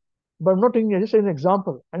them. But I'm not taking just an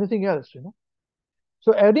example. Anything else.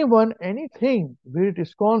 So anyone, anything, be it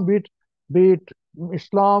ISKCON, be it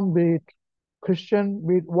Islam, be it Christian,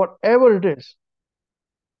 be it whatever it is,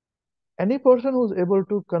 any person who's able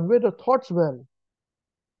to convey the thoughts well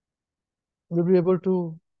will be able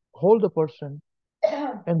to hold the person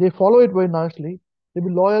and they follow it very nicely. They'll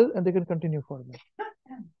be loyal and they can continue further.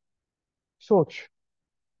 Soch.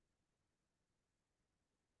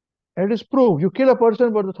 And it is proved. You kill a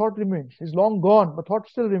person, but the thought remains. He's long gone, but thought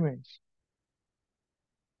still remains.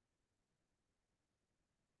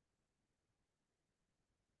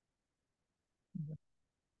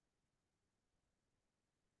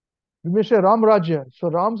 We may say Ram Rajya. So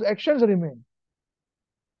Ram's actions remain.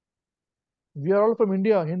 We are all from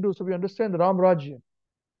India, Hindu, so we understand the Ram Rajya.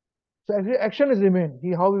 So action is remain.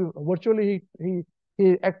 How virtually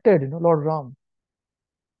he acted, Lord Ram.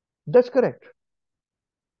 That's correct.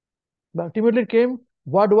 But ultimately it came,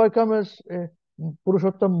 why do I come as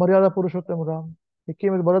Purushottam, Maryada Purushottam Ram? He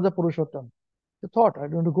came with Bharata Purushottam. The thought, I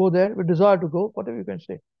want to go there, with desire to go, whatever you can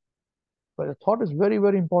say. But the thought is very,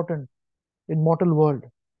 very important in mortal world.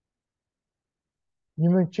 You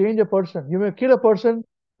may change a person, you may kill a person,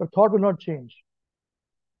 but thought will not change.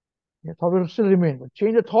 Your thought will still remain. But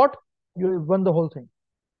change a thought, you will run the whole thing.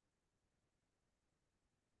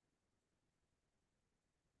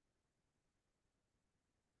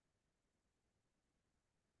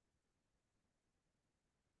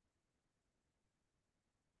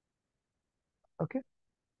 Okay.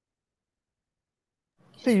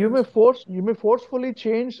 See, you may forcefully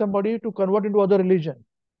change somebody to convert into other religion.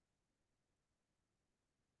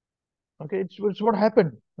 Okay, it's what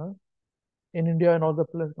happened in India and all the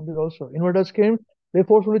countries also. Invaders came, they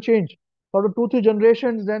forcefully changed. After 2-3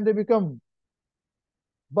 generations, then they become.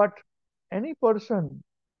 But any person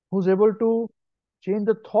who's able to change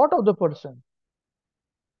the thought of the person,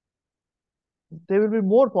 they will be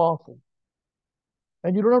more powerful.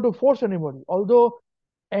 And you don't have to force anybody. Although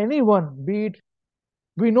anyone, be it,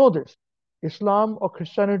 we know this, Islam or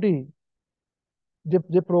Christianity,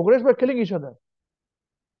 they progress by killing each other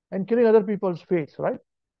and killing other people's faiths, right?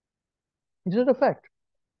 This is a fact.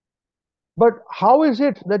 But how is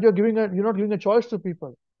it that you're not giving a choice to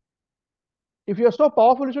people? If you're so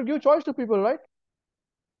powerful, you should give choice to people, right?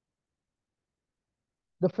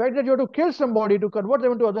 The fact that you have to kill somebody to convert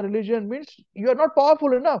them into other religion means you are not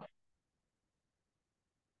powerful enough.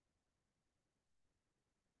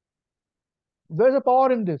 Where's the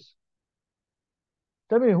power in this?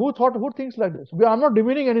 Tell me, who thinks like this? I'm not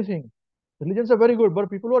demeaning anything. Religions are very good, but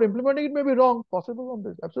people who are implementing it may be wrong, possible on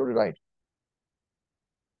this. Absolutely right.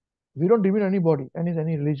 We don't demean anybody, any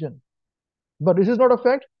religion. But this is not a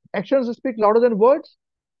fact. Actions speak louder than words.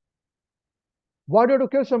 Why do you have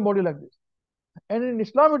to kill somebody like this? And in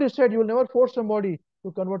Islam, it is said you will never force somebody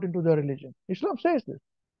to convert into their religion. Islam says this.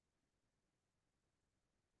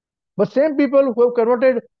 But same people who have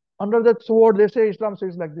converted under that sword, they say Islam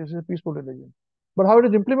says like this is a peaceful religion. But how it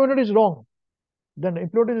is implemented is wrong. Then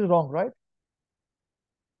implemented is wrong, right?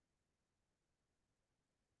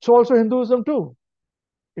 So also Hinduism too,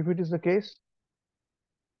 if it is the case.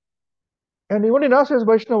 And even in us as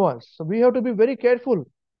Vaishnavas, so we have to be very careful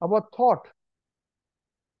about thought.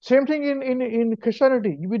 Same thing in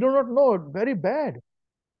Christianity. We do not know, very bad.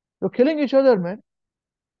 They're killing each other, man.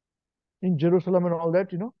 In Jerusalem and all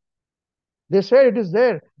that, They say it is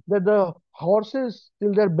there that the horses,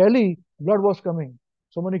 till their belly, blood was coming.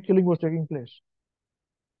 So many killing was taking place.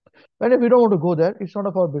 And if we don't want to go there, it's none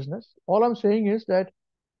of our business. All I'm saying is that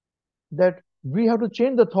we have to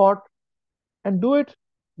change the thought and do it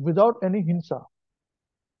without any hinsa.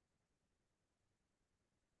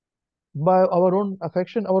 By our own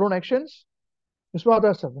affection, our own actions,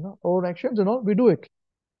 our own actions and all, we do it.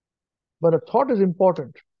 But a thought is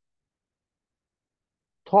important.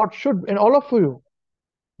 Thought should, and all of you,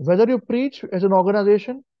 whether you preach as an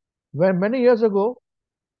organization, when many years ago,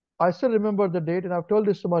 I still remember the date, and I've told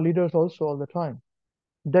this to my leaders also all the time,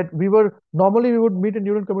 that we would meet in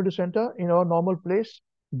Union Community Center in our normal place.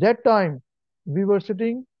 That time, we were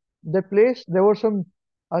sitting, that place, there were some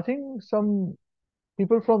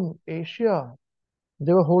people from Asia,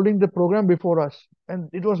 they were holding the program before us, and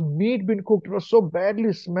it was meat being cooked. It was so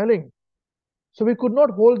badly smelling. So we could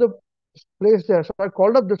not hold the place there. So I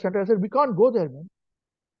called up the center. I said, we can't go there, man.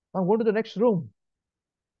 I'm going to the next room.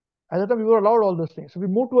 At that time, we were allowed all those things. So we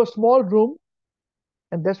moved to a small room,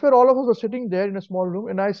 and that's where all of us were sitting there in a small room.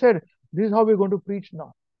 And I said, this is how we're going to preach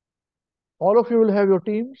now. All of you will have your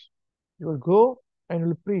teams. You will go and you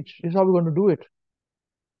will preach. This is how we're going to do it.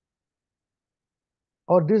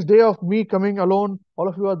 Or this day of me coming alone, all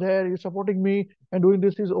of you are there, you're supporting me, and doing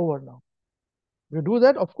this is over now. We do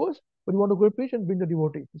that, of course, but you want to go preach and bring the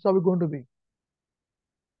devotee. This is how we're going to be.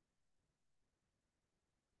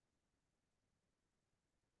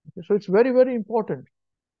 Okay, so it's very, very important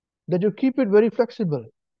that you keep it very flexible.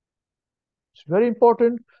 It's very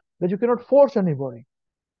important that you cannot force anybody.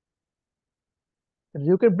 And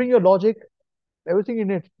you can bring your logic, everything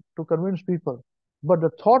in it to convince people. But the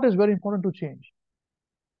thought is very important to change.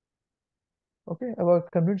 Okay, have I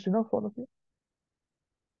convinced enough all of you?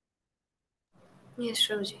 Yes,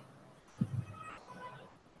 Shruji.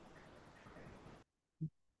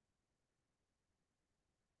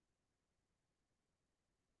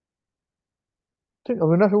 I think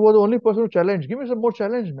Avinash was the only person who challenged. Give me some more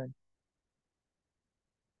challenge, man.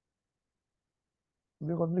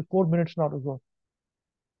 We've got only 4 minutes now to go.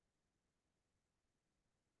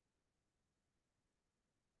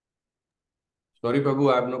 Sorry,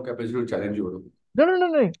 Prabhu, I have no capacity to challenge you. No.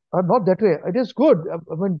 Not that way. It is good.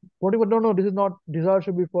 I mean, whatever. No. This is not. Desire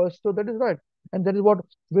should be first. So that is right. And that is what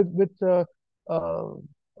with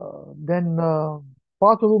Then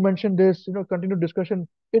Parth who mentioned this, continued discussion.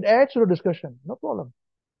 It adds to the discussion, no problem.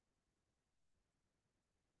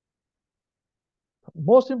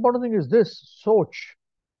 Most important thing is this, soch.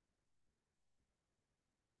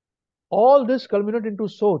 All this culminates into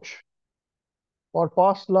soch. Our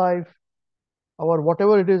past life, our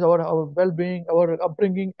whatever it is, our well-being, our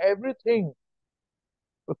upbringing, everything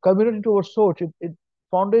culminates into our soch. It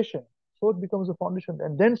foundation. Soch becomes the foundation,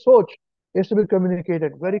 and then soch is to be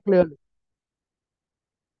communicated very clearly.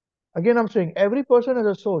 Again, I'm saying every person has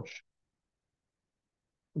a soch,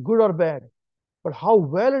 good or bad, but how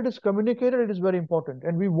well it is communicated, it is very important.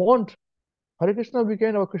 And we want Hare Krishna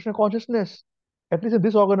WECAN, our Krishna consciousness, at least in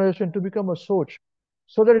this organization, to become a soch,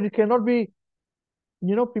 so that it cannot be,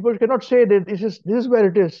 people cannot say that this is where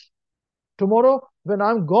it is. Tomorrow, when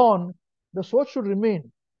I'm gone, the soch should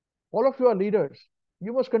remain. All of you are leaders.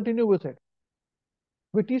 You must continue with it.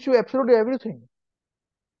 We teach you absolutely everything.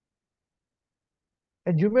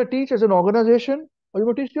 And you may teach as an organization, or you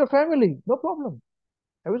may teach to your family. No problem.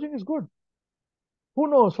 Everything is good. Who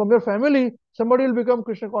knows? From your family, somebody will become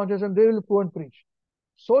Krishna conscious and they will go and preach.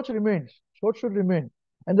 Soch remains. Soch should remain.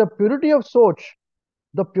 And the purity of soch,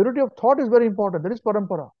 the purity of thought is very important. That is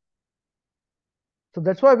parampara. So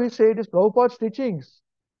that's why we say it is Prabhupada's teachings,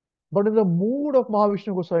 but in the mood of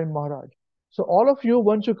Mahavishnu Goswami Maharaj. So all of you,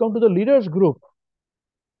 once you come to the leaders group,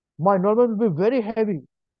 my environment will be very heavy.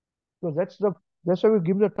 So that's why we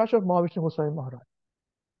give the touch of Mahavishnu Goswami Maharaj.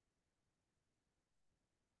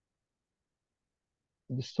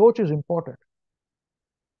 The soch is important.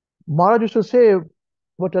 Maharaj used to say,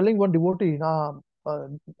 we're telling one devotee,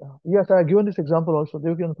 yes, I have given this example also.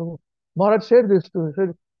 Maharaj said this to him. He said,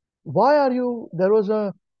 why are you, there was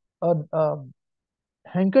a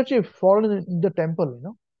handkerchief fallen in the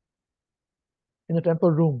temple, in the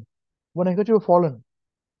temple room. One handkerchief fallen.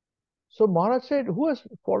 So Maharaj said, who has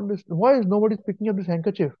fallen this? Why is nobody picking up this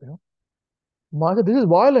handkerchief? Maharaj said, this is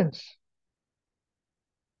violence.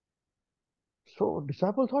 So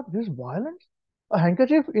disciple thought, this is violence? A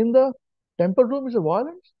handkerchief in the temple room is a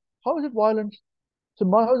violence? How is it violence? So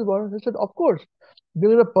Maharaj, how is it violence? He said, of course,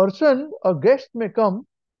 because a person, a guest may come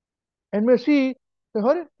and may see,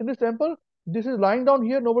 Hare, in this temple, this is lying down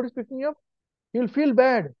here, nobody's picking up. He'll feel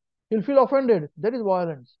bad. He'll feel offended. That is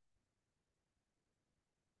violence.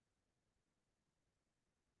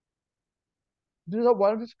 This is how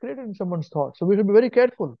violence is created in someone's thought. So we should be very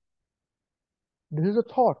careful. This is a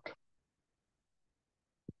thought.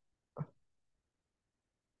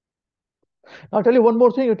 I'll tell you one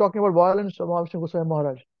more thing. You're talking about violence, Mahavishnu Goswami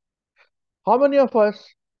Maharaj. How many of us,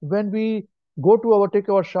 when we go to take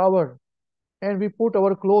our shower and we put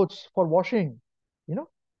our clothes for washing,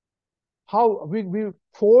 how we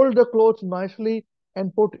fold the clothes nicely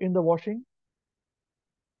and put in the washing?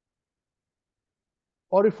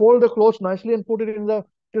 Or we fold the clothes nicely and put it in the,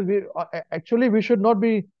 actually we should not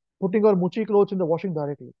be putting our muchi clothes in the washing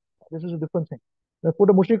directly. This is a different thing. We put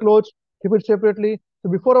the muchi clothes, keep it separately. So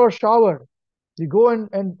before our shower, we go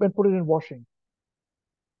and put it in washing.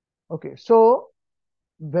 Okay, so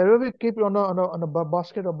wherever we keep it on a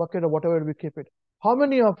basket or bucket or whatever we keep it, how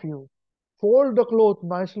many of you fold the clothes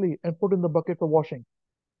nicely and put in the bucket for washing?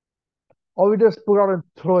 Or we just put out and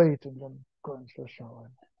throw it and then go into the shower?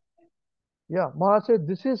 Yeah, Maharaj said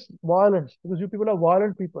this is violence because you people are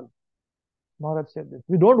violent people. Maharaj said this.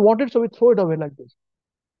 We don't want it, so we throw it away like this.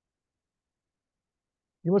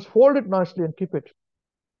 You must fold it nicely and keep it.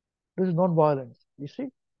 This is not violence. You see?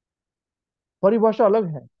 परिभाषा अलग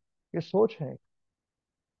है, ये सोच है.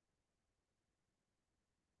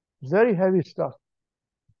 Very heavy stuff.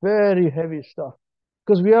 Very heavy stuff.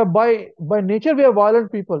 Because we are by nature we are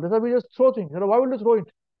violent people. That's why we just throw things. Why will you throw it?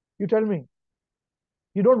 You tell me.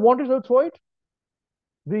 You don't want it, so throw it.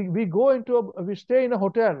 We stay in a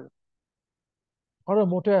hotel or a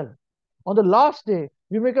motel. On the last day,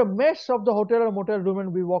 we make a mess of the hotel or motel room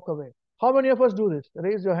and we walk away. How many of us do this?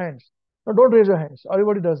 Raise your hands. No, don't raise your hands.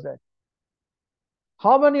 Everybody does that.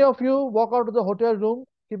 How many of you walk out of the hotel room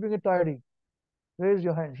keeping it tidy? Raise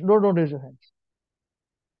your hands. No, don't raise your hands.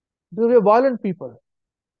 Because we are violent people.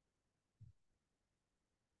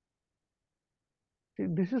 See,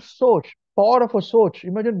 this is soch, power of a soch.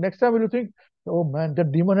 Imagine next time when you think, oh man,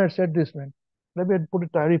 that demon had said this, man. Let me put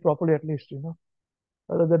it tidy properly at least,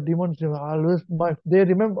 The demons always, they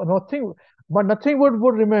remember nothing, but nothing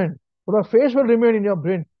would remain. But a face will remain in your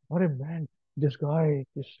brain. Oh man, this guy,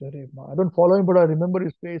 I don't follow him, but I remember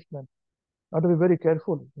his face, man. I have to be very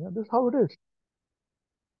careful. This is how it is.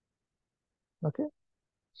 Okay?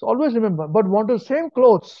 So always remember, but want the same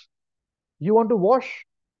clothes. You want to wash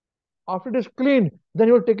After it is clean, then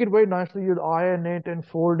you'll take it very nicely. You'll iron it and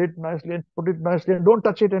fold it nicely and put it nicely and don't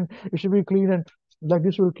touch it and it should be clean and like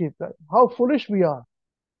this will keep that. How foolish we are.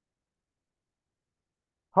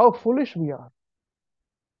 How foolish we are.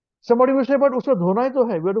 Somebody will say, but uska dhona hi to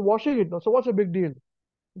hai. We have to washing it. So what's a big deal?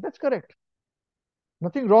 That's correct.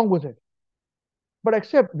 Nothing wrong with it. But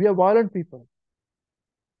except we are violent people.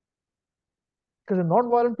 Because the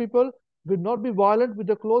non-violent people will not be violent with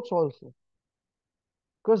the clothes also.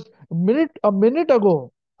 Because a minute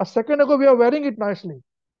ago, a second ago, we are wearing it nicely.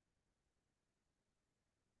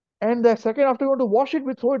 And the second after we want to wash it,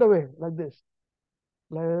 we throw it away like this.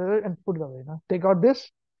 And put it away. Take out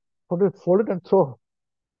this, put it, fold it and throw.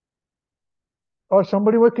 Or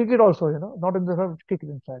somebody will kick it also, not in the kick it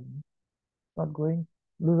inside. Not going,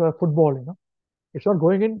 lose a football, It's not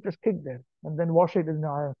going in, just kick there. And then wash it in the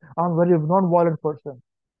iron. I'm a very non-violent person.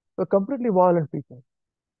 We're completely violent people.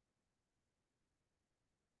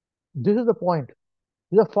 This is the point.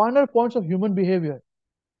 These are final points of human behavior.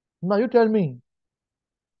 Now you tell me,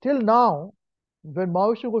 till now, when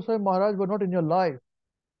Maharishi Goswami Maharaj were not in your life,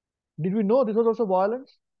 did we know this was also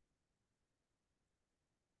violence?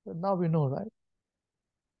 But now we know, right?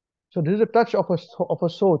 So this is a touch of a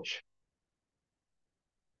soch.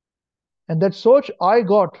 And that soch I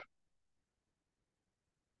got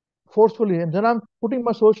forcefully, and then I'm putting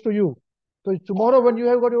my soch to you. So tomorrow when you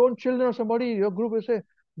have got your own children or somebody, your group will say,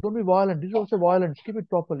 don't be violent. This is also violence. Keep it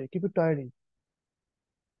properly. Keep it tidy.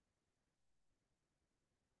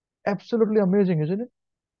 Absolutely amazing, isn't it?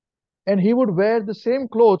 And he would wear the same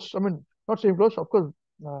clothes. I mean, not same clothes, of course.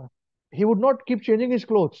 He would not keep changing his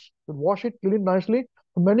clothes. He would wash it, clean it nicely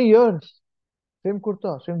for many years. Same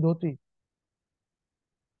kurta, same dhoti.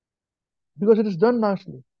 Because it is done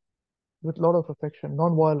nicely with a lot of affection,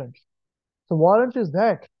 non-violence. So violence is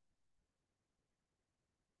that.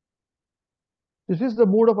 This is the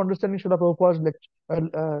mood of understanding Srila Prabhupada's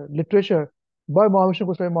literature by Mahavishnu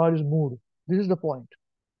Goswami Maharaj's mood. This is the point.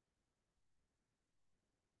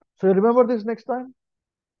 So you remember this next time?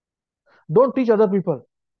 Don't teach other people.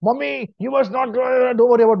 Mummy, you must not, don't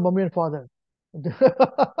worry about mummy and father. We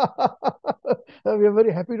are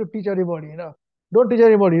very happy to teach everybody, Don't teach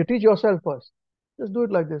anybody, you teach yourself first. Just do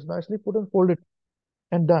it like this, nicely put and fold it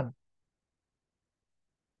and done.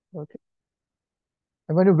 Okay.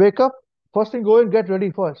 And when you wake up, first thing go and get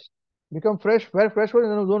ready first. Become fresh, wear fresh one,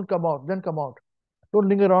 and then don't come out. Then come out. Don't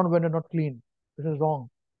linger around when you're not clean. This is wrong.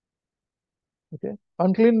 Okay.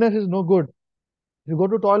 Uncleanness is no good. If you go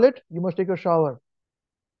to toilet, you must take a shower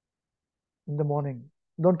in the morning.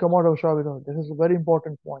 Don't come out of shower without. This is a very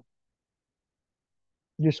important point.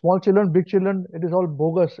 The small children, big children, it is all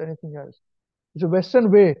bogus, anything else. It's a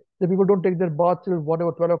Western way that people don't take their bath till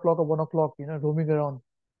whatever, 12 o'clock or 1 o'clock, roaming around.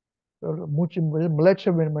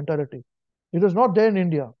 Millennial mentality. It was not there in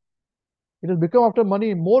India. It has become after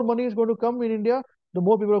money. More money is going to come in India, the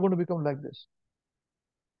more people are going to become like this.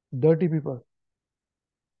 Dirty people.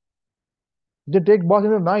 They take bath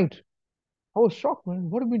in the night. I was shocked, man.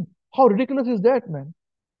 What do you mean? How ridiculous is that, man?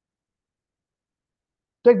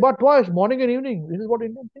 Take bath twice, morning and evening. This is what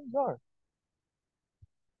Indian things are.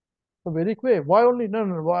 So very quick. Why only? No,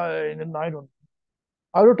 why in the night only?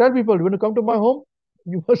 I will tell people, when you come to my home,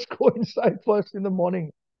 you must go inside first in the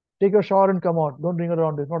morning. Take a shower and come out. Don't ring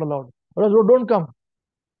around. It's not allowed. Otherwise, don't come.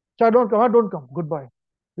 Child, don't come. Don't come. Goodbye.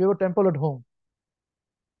 We have a temple at home.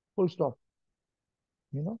 Full stop.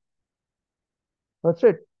 That's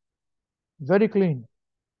it. Very clean.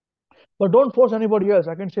 But don't force anybody else.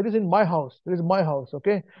 I can say this in my house. This is my house,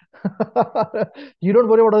 okay? You don't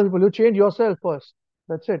worry about other people. You change yourself first.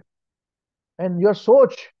 That's it. And your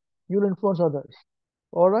soch, you'll influence others.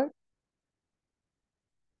 All right?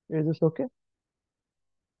 Is this okay?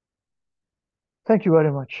 Thank you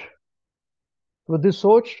very much. With this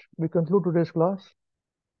soch, we conclude today's class,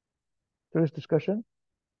 today's discussion.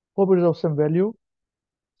 Hope it is of some value.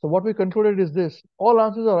 So what we concluded is this. All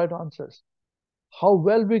answers are right answers. How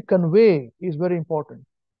well we convey is very important.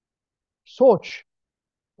 Soch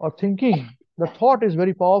or thinking, the thought is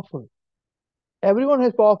very powerful. Everyone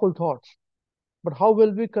has powerful thoughts, but how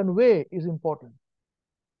well we convey is important.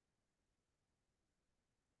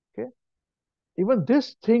 Okay. Even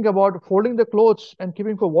this thing about folding the clothes and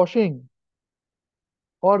keeping for washing,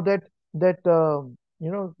 or that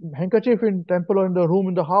handkerchief in temple or in the room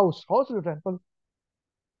in the house is a temple,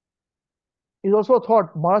 is also a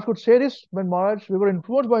thought. Maharaj could say this when we were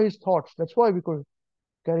influenced by his thoughts. That's why we could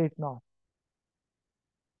carry it now.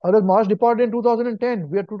 Otherwise, Maharaj departed in 2010.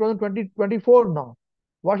 We are 2024 now.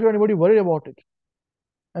 Why should anybody worry about it?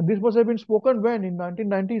 And this must have been spoken when? In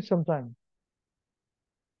 1990s sometime.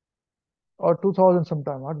 Or 2000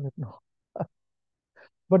 sometime. I don't know.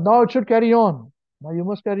 But now it should carry on. Now you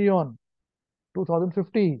must carry on.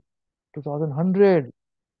 2050, 2100,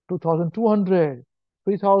 2200,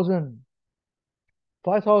 3000,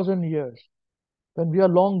 5000 years, when we are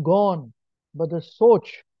long gone, but the soch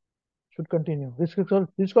should continue. This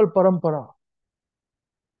is called parampara.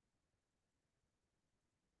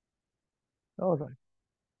 All right.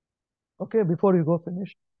 Okay, before you go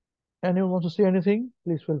finish, anyone wants to say anything,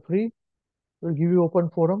 please feel free. We'll give you open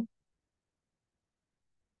forum.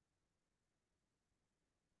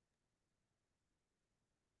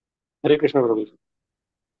 Hare Krishna Prabhu.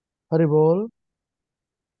 Hare Bol.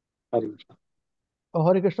 Hare Krishna Oh,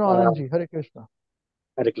 Hare Krishna Anand ji. Hare Krishna.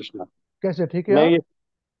 हरे कृष्णा कैसे ठीक है मैं आप?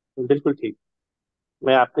 ये बिल्कुल ठीक।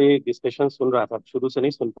 मैं आपके डिस्कशन सुन रहा था, शुरू से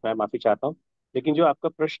नहीं सुन पाया, माफी चाहता हूँ। लेकिन जो आपका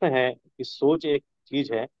प्रश्न है कि सोच एक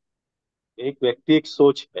चीज है, एक व्यक्ति एक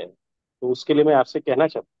सोच है, तो उसके लिए मैं आपसे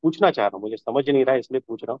पूछना चाह रहा हूँ, मुझे समझ नहीं रहा है इसलिए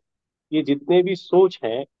पूछ रहा हूँ। ये जितने भी सोच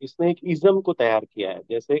हैं, इसने एक इज्म को तैयार किया है,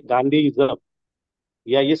 जैसे गांधी इज्म,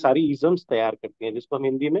 या ये सारी इज्म्स तैयार करती हैं, जिसको हम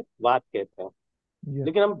हिंदी में वाद कहते हैं। Yeah.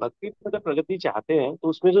 लेकिन हम भक्ति में अगर प्रगति चाहते हैं तो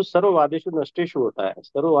उसमें जो सर्ववादेषु नष्टेषु होता है,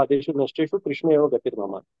 सर्ववादेषु नष्टेषु कृष्ण एवं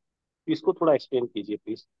गतिर्मम, इसको थोड़ा एक्सप्लेन कीजिए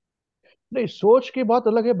प्लीज। नहीं, सोच की बात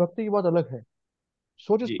अलग है, भक्ति की बात अलग है।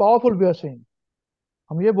 सोच is ji powerful, we are saying.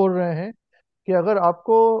 हम ये बोल रहे हैं कि अगर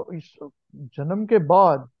आपको इस जन्म के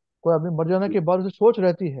बाद, कोई आदमी मर जाने के बाद उसे सोच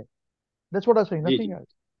रहती है, that's what I saying, ji nothing ji.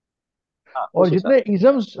 Else. हाँ, और उस हिसाब जितने से।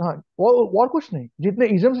 इजम्स, हाँ, और कुछ नहीं, जितने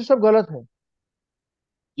इजम्स है सब गलत है।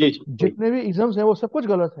 जी जी वही। जितने भी इजम्स हैं वो सब कुछ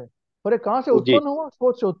गलत है। पर ये कहाँ से जी उत्पन्न हुआ?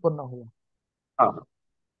 सोच से उत्पन्न हुआ। हाँ।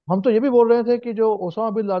 हम तो ये भी बोल रहे थे कि जो ओसामा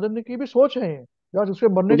बिन लादेन ने की भी सोच है ये, यार उसके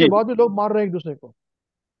मरने के जी बाद भी लोग मार रहे हैं एक दूसरे को।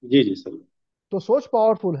 जी जी सही। तो सोच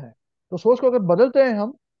पावरफुल है। तो सोच को अगर बदलते हैं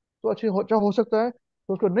हम तो अच्छा हो सकता है,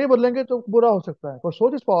 तो उसको नहीं बदलेंगे तो बुरा हो सकता है, पर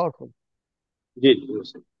सोच इज पावरफुल, जी जी वो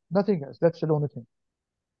सही। Nothing else, that's the only thing.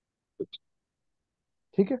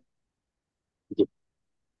 ठीक है। जी।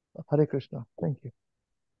 हरे Krishna, thank you.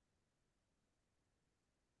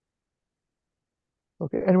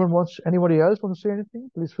 Okay, anybody else want to say anything?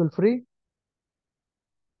 Please feel free.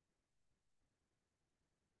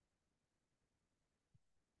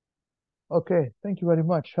 Okay, thank you very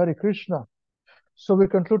much. Hare Krishna. So we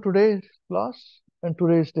conclude today's class and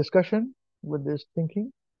today's discussion with this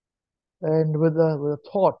thinking and with a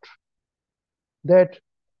thought that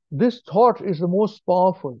this thought is the most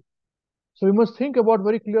powerful. So we must think about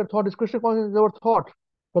very clear thought. Is Krishna consciousness is our thought?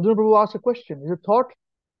 Padma Prabhu asked a question. Is it thought?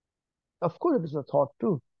 Of course it is a thought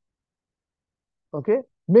too. Okay?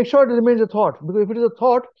 Make sure it remains a thought. Because if it is a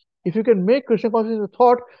thought, if you can make Krishna consciousness a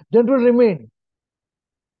thought, then it will remain.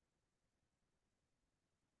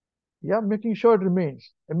 Yeah, making sure it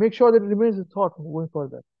remains. And make sure that it remains a thought going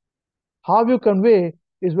further. How you convey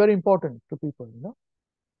is very important to people, you know.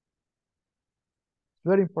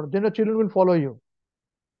 It's very important. Then the children will follow you.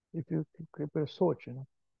 If you prepare soch, you know.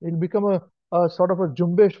 It'll become a sort of a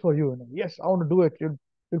jumbesh for you, you know. Yes, I want to do it.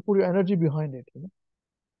 You'll put your energy behind it, you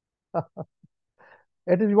know.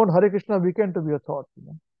 At least you want Hare Krishna weekend to be a thought, you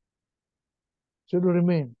know. So it will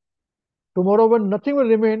remain. Tomorrow when nothing will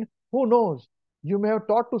remain, who knows? You may have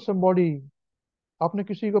taught to somebody, आपने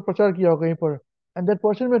किसी को प्रचार किया कहीं पर, and that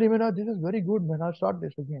person may remain, this is very good, man, I'll start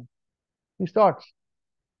this again. He starts,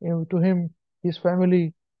 you know, to him, his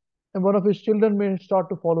family, and one of his children may start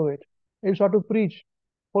to follow it. He'll start to preach.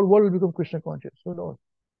 Whole world will become Krishna conscious. Who knows?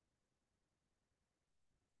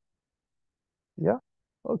 Yeah?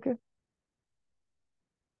 Okay.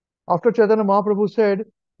 After Chaitanya Mahaprabhu said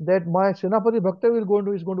that my Senapati Bhakta is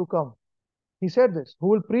going to come. He said this, who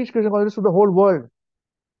will preach Krishna consciousness to the whole world.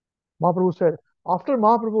 Mahaprabhu said. After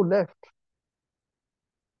Mahaprabhu left,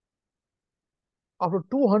 after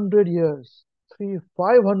 200 years,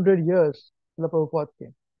 500 years, the Prabhupada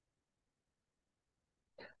came.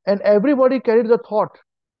 And everybody carried the thought.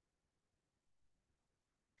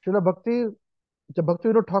 Srila Bhakti, the Bhakti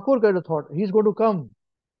Vinod Thakur carried the thought, he's going to come.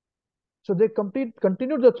 So they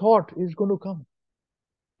continued the thought, he's going to come.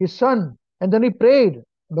 His son, and then he prayed.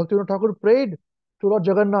 Bhakti Vinod Thakur prayed to Lord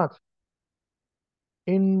Jagannath.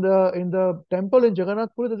 In the temple in Jagannath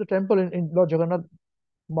Puri, there's a temple in Lord Jagannath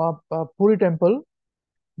Puri temple.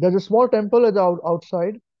 There's a small temple at the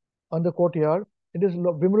outside on the courtyard. It is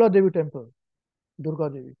Vimala Devi temple, Durga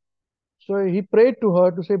Devi. So he prayed to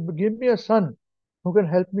her to say, give me a son who can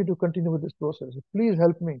help me to continue with this process. Please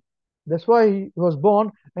help me. That's why he was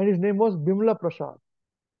born, and his name was Bimla Prasad.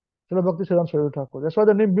 Srila Bhakti Siddhanta Saraswati Thakur. That's why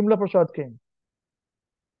the name Bimla Prasad came.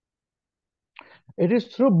 It is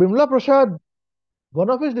through Bimla Prasad, one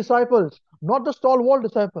of his disciples, not the stalwart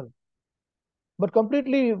disciple, but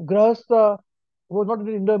completely Grahastha, was not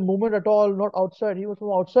in the movement at all, not outside. He was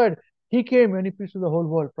from outside. He came and he preached to the whole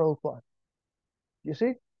world, Prabhupada. You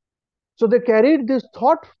see? So they carried this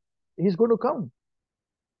thought, he's going to come.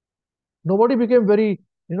 Nobody became very,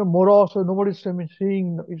 morose, or nobody's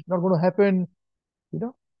saying it's not going to happen.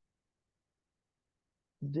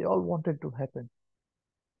 They all wanted to happen.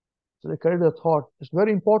 So they carried the thought. It's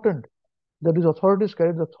very important that these authorities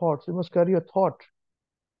carry the thoughts. You must carry a thought.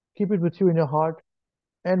 Keep it with you in your heart.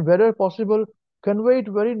 And wherever possible, convey it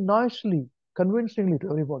very nicely, convincingly to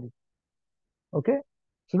everybody. Okay?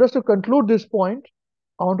 So just to conclude this point,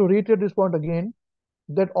 I want to reiterate this point again,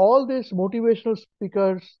 that all these motivational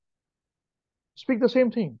speakers speak the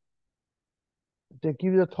same thing. They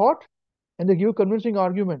give you the thought and they give you convincing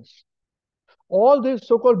arguments. All these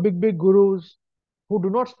so-called big gurus who do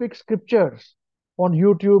not speak scriptures on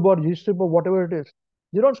YouTube or YouTube or whatever it is,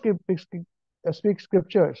 they don't speak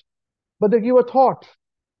scriptures, but they give a thought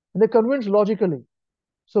and they convince logically.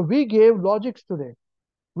 So we gave logics today.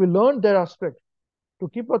 We learned that aspect to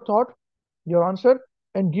keep a thought, your answer,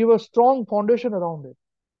 and give a strong foundation around it.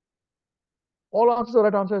 All answers are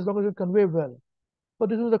right answer as long as you convey well. So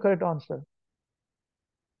this is the correct answer.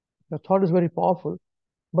 The thought is very powerful,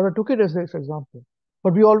 but I took it as this example.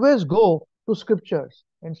 But we always go to scriptures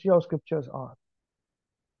and see how scriptures are.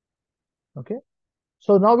 Okay?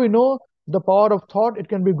 So now we know the power of thought. It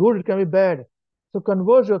can be good, it can be bad. So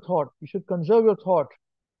converge your thought. You should conserve your thought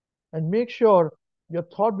and make sure your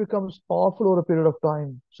thought becomes powerful over a period of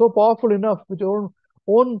time. So powerful enough with your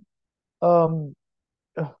own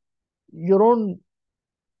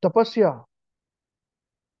tapasya.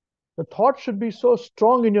 The thought should be so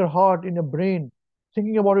strong in your heart, in your brain,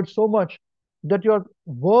 thinking about it so much that your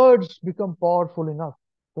words become powerful enough.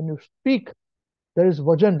 When you speak, there is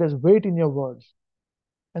vajan, there's weight in your words.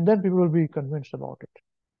 And then people will be convinced about it.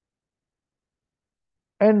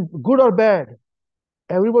 And good or bad,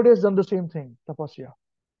 everybody has done the same thing, tapasya.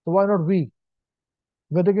 So why not we?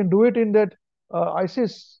 When they can do it in that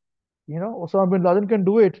ISIS, Osama bin Laden can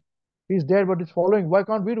do it. He's dead, but he's following. Why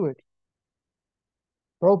can't we do it?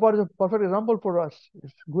 Prabhupada is a perfect example for us.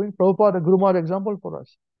 It's going Prabhupada, a Guru Maharaj example for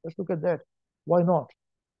us. Let's look at that. Why not?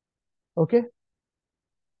 Okay?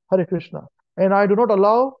 Hare Krishna. And I do not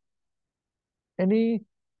allow any,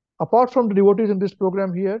 apart from the devotees in this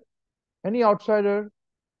program here, any outsider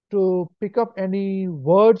to pick up any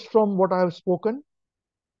words from what I have spoken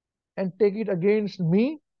and take it against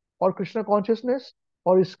me or Krishna consciousness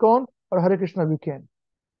or ISKCON or Hare Krishna WECAN.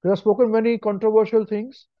 There are spoken many controversial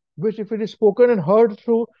things, which if it is spoken and heard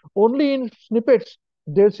through only in snippets,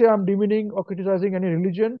 they'll say I'm demeaning or criticizing any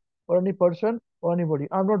religion or any person or anybody.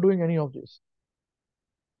 I'm not doing any of this.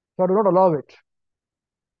 So I do not allow it.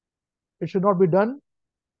 It should not be done.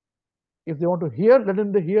 If they want to hear, let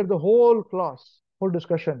them hear the whole class, whole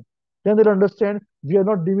discussion. Then they'll understand we are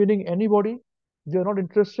not demeaning anybody. We are not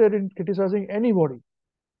interested in criticizing anybody.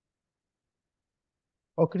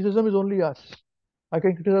 Our criticism is only us. I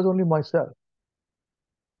can criticize only myself.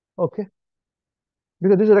 Okay?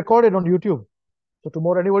 Because this is recorded on YouTube. So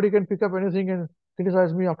tomorrow anybody can pick up anything and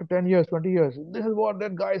criticize me after 10 years, 20 years. This is what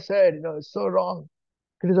that guy said, it's so wrong.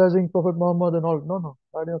 Criticizing Prophet Muhammad and all. No,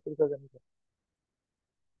 I don't criticize anything.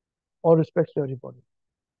 All respect to everybody.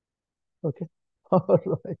 Okay? All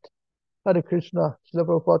right. Hare Krishna. Srila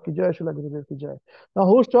Prabhupada ki jai, Srila Gurudev ki jai. Now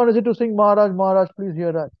whose turn is it to sing Maharaj? Maharaj, please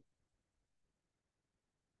hear that.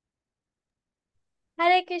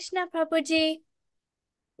 Hare Krishna Prabhu ji.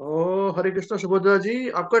 Oh, Hare Krishna Subhadra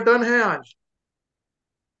ji, आपका turn है आज।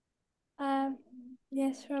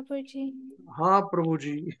 Yes प्रभु जी। हाँ प्रभु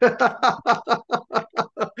जी।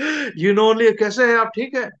 You know only, कैसे हैं आप,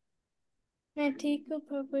 ठीक है? मैं ठीक हूँ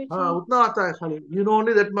प्रभु हाँ, जी। उतना आता है खाली। You know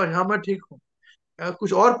only that much. हाँ, मैं ठीक हूँ।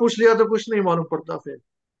 कुछ और पूछ लिया तो कुछ नहीं मालूम पड़ता फिर।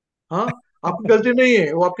 हाँ, आपकी गलती नहीं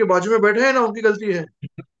है, वो आपके बाजू में बैठे हैं ना, उनकी गलती है।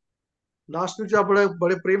 लास्ट वीक आप बड़े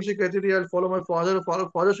बड़े प्रेम से कहती थी, I follow my father,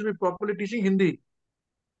 father should be properly teaching Hindi.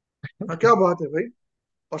 हाँ, क्या बात है भाई,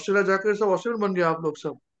 ऑस्ट्रेलिया जाकर सब ऑस्ट्रेलियन बन गया आप लोग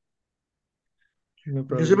सब। No जैसे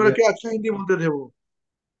problem. मेरा क्या अच्छा हिंदी बोलते थे वो।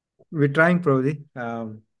 We're trying, Prabhu जी।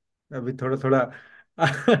 अभी थोड़ा थोड़ा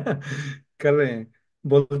कर रहे हैं,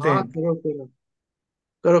 बोलते हाँ, हैं। करो करो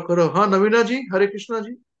करो करो। हाँ, नवीना जी, हरे कृष्णा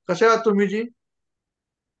जी, कसे आहात तुम्ही जी?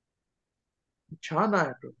 छान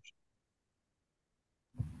आहे प्रभू।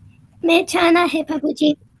 मैं छान आहे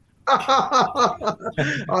प्रभूजी।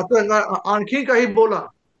 आता आणखी काही बोला।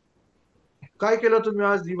 काय केलं तुम्ही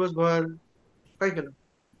आज दिवसभर? काय केलं?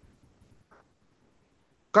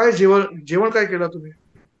 काय जेवण जेवण काय केलं तुम्ही?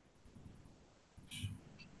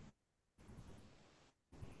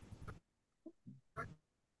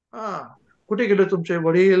 हा, कुठे गेले तुमचे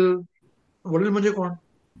वडील? वडील म्हणजे कोण?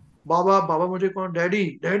 बाबा, बाबा म्हणजे कोण? Daddy,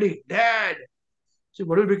 daddy, dad, See,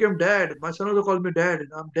 Madhu became dad. My son also called me dad.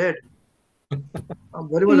 I'm dead. I'm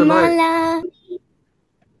very much alive. Mala.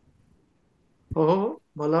 Oh,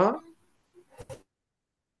 Mala.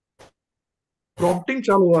 Prompting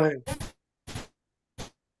चालू हुआ है.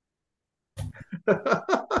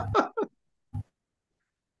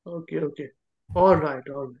 Okay, okay. All right,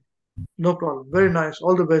 all right. No problem. Very nice.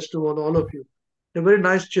 All the best to all of you. They're very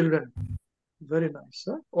nice children. Very nice.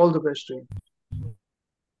 Huh? All the best to you.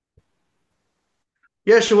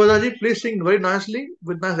 Yes, Shivadaji, please sing very nicely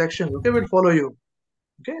with nice actions. Okay, we'll follow you.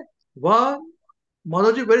 Okay. One.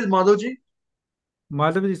 Madhavji, where is Madhavji?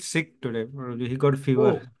 Madhav is sick today. He got fever.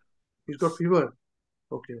 Oh, he's got fever.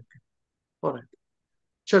 Okay, okay. All right.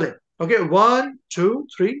 Chale. Okay, 1, 2,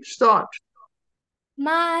 3, start.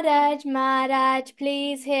 Maharaj, Maharaj,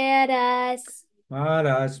 please hear us.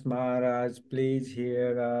 Maharaj, please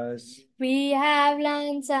hear us. We have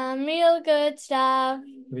learned some real good stuff.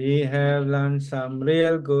 We have learned some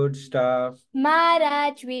real good stuff.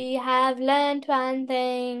 Maharaj, we have learned one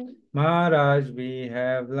thing. Maharaj, we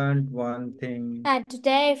have learned one thing. And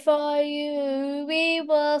today for you we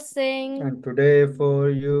will sing. And today for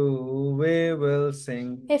you we will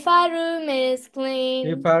sing. If our room is clean,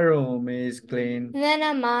 If our room is clean, then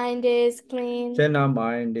our mind is clean. then our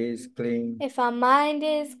mind is clean. If our mind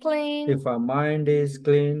is clean, If our mind is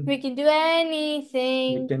clean, we can do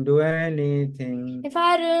anything. we can do anything. If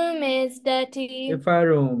our room is dirty, If our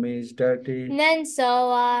room is dirty, then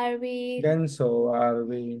so are we. then so are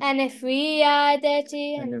we. And if we are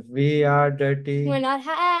dirty, And if we are dirty, we're not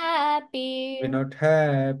happy. we're not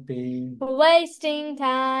happy. Wasting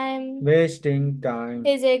time Wasting time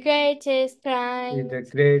is the greatest is crime. the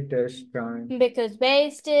greatest crime. Because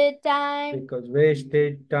wasted time Because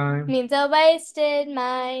wasted time means a wasted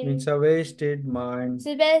mind. means a wasted mind.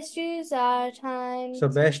 So best use our time So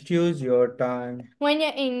best use your time when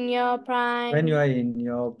you're in your prime. when you are in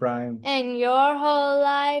your prime. And your whole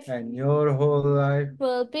life And your whole life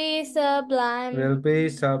will be sublime. will be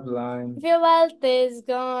sublime. If your wealth is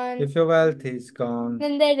gone, If your wealth is gone,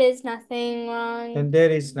 then there is nothing wrong. then there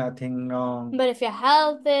is nothing wrong. But if your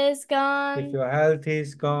health is If gone, your health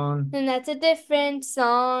is gone, then that's a different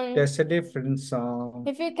song. that's a different song.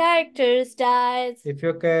 If your character dies, If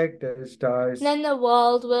your character dies, then the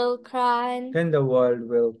world will cry. then the world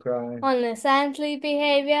will cry. Only saintly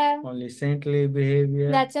behavior, Only saintly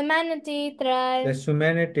behavior, that's humanity thrives. lets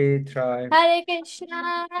humanity thrive. Hare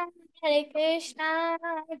Krishna, Hare Krishna,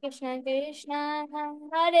 Krishna Krishna,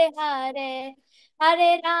 Hare Hare,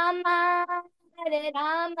 Hare Rama, Hare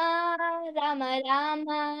Rama, Rama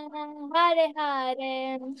Rama, Hare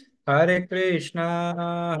Hare. Hare Krishna,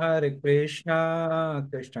 Hare Krishna,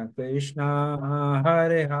 Krishna Krishna,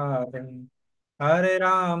 Hare Hare. Hare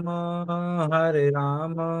Rama, Hare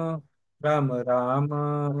Rama, Rama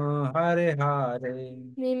Rama, Hare Hare.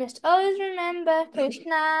 We must always remember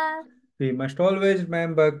Krishna We must always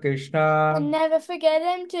remember Krishna and never forget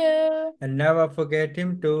him too. and never forget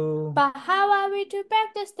him too. But how are we to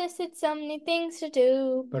practice this with so many things to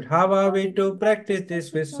do? But how are we to practice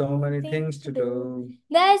this with so many things to do?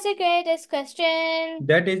 That's the greatest question.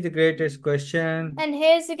 That is the greatest question. And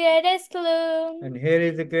here's the greatest clue. And here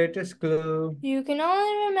is the greatest clue. You can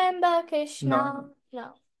only remember Krishna. No.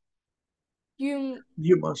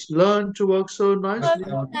 You must learn to work so nicely.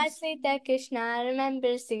 Nicely that Krishna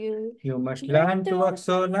remembers you. You must learn to work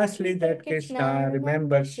so nicely that Krishna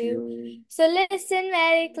remembers you. So listen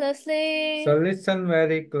very closely. So listen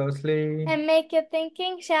very closely And make your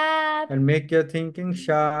thinking sharp. and make your thinking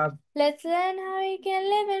sharp. Let's learn how we can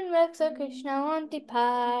live and work so Krishna won't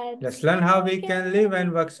depart. Let's learn how we can live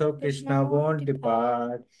and work so Krishna won't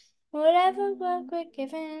depart. Whatever work we're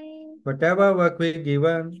given. Whatever work we're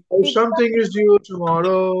given, If something is due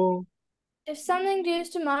tomorrow, If something due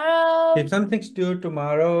tomorrow, if something's due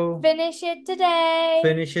tomorrow, finish it today.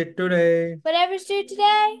 finish it today. Whatever's due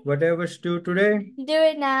today, Whatever's due today, do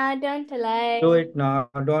it now, don't delay. do it now,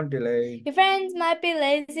 don't delay. Your friends might be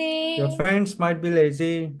lazy Your friends might be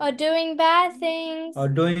lazy or doing bad things, or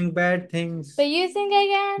doing bad things, but you think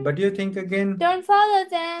again, but you think again, don't follow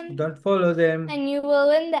them, don't follow them, and you will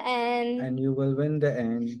win the end. and you will win the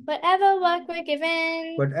end. Whatever work we're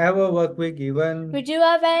given, Whatever work we're given, we do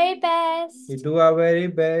our very best. we do our very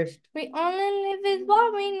best. We only live with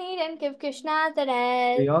what we need and give Krishna the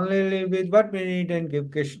rest. We only live with what we need and give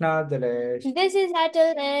Krishna the rest. This is how to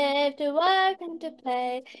live, to work and to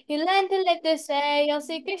play. You learn to live this way, you'll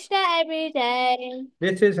see Krishna every day.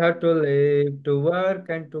 This is how to live, to work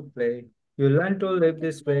and to play. You learn to live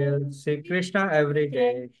this way, see Krishna every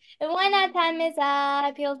day. And when our time is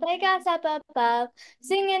up, He'll take us up above,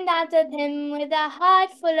 sing and dance with Him with a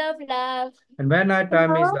heart full of love. And when our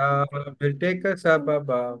time is up, He'll take us up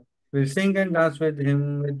above. We'll sing and dance with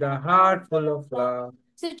Him with a heart full of love.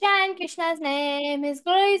 So chant Krishna's name, His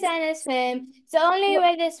glories and His fame. It's the only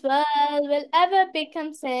way this world will ever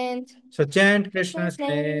become saint. So chant Krishna's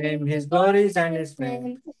name, His glories and His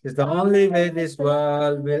fame. Is the only way this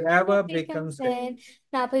world will ever become saint.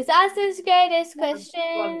 Now please ask this greatest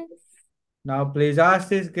question. Now please ask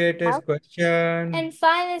this greatest question And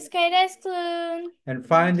find this greatest clue. and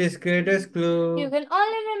find this greatest clue. You can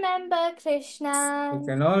only remember Krishna. You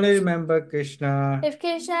can only remember Krishna If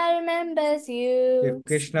Krishna remembers you. if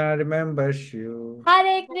Krishna remembers you.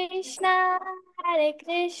 Hare Krishna, Hare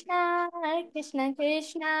Krishna, Krishna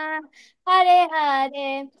Krishna, Hare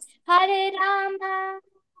Hare, Hare Rama,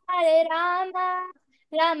 Hare Rama,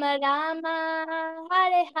 Rama Rama,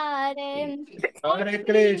 Hare Hare. Hare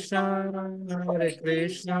Krishna, Hare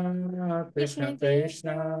Krishna, Krishna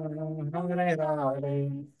Krishna, Hare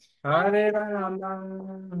Hare, Hare Rama,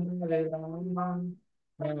 Hare Rama,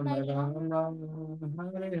 Rama Rama,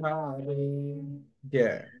 Hare Hare.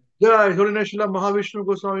 Yeah. जय होलिने शिला महाविष्णु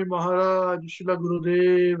गोस्वामी महाराज शिला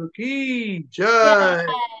गुरुदेव की जय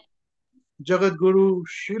जगत गुरु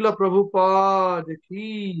शिला प्रभुपाद की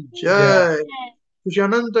जय श्री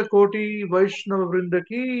अनंत कोटि वैष्णव वृंद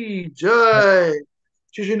की जय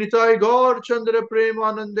श्री निताई गौर चंद्र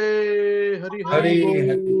प्रेमानंदे हरि हरि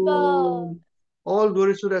बोल all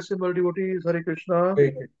glories to the assembled devotees Hare Krishna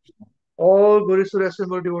all glories to the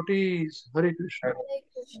assembled devotees Hare Krishna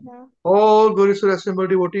all glories to the assembled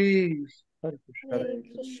devotees Hare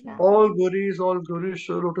Krishna all glories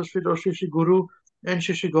to lotus feet of Shri Shri Guru and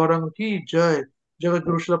Shri Shri Gauranga ki jai Jagat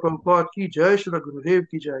Guru Srila Prabhupada ki jai Srila Gurudev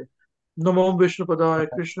ki jai Namo Vishnu Padaya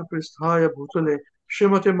Krishna Pristhaya Bhutale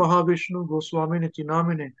Srimate Mahavishnu Goswami Niti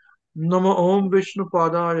Namine Namo Om Vishnu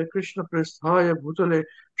Padaya Krishna Pristhaya Bhutale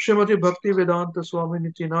Srimati Bhakti Vedanta Swami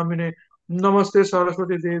Niti Namine Namaste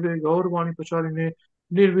Saraswati Deve Gaurvani Pacharine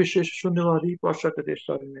Nirvishesh Shunyavadi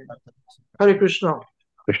Pashatadesharine Hare Krishna.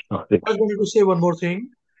 Krishna. I wanted to say one more thing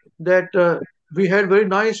that we had very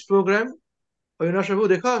nice program. Avinash Prabhu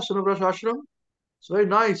dekha Sunabras Ashram. It's very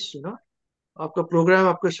nice, you know. आपका program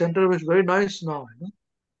आपका center is very nice now, you know.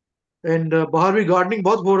 And बाहर भी gardening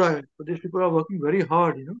बहुत हो रहा है. So these people are working very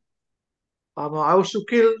hard, you know. I was to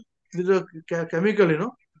kill with a chemical, you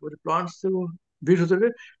know, but the plants they will beat with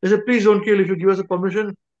it. They said, please don't kill. If you give us a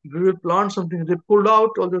permission, we will plant something. They pulled out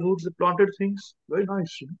all the roots, they planted things. Very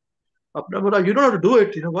nice, you know. Apna bola, you don't have to do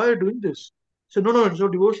it, you know. Why are you doing this? I said, no, it's your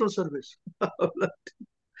devotional service.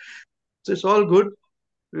 So it's all good.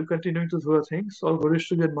 We're continuing to do our things. All Gurish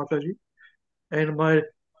to and Mataji. And my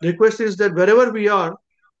request is that wherever we are,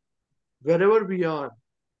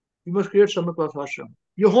 we must create Samapas Ashram.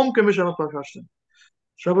 Your home can be Samapas Ashram.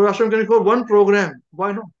 Samapas Ashram can be for one program.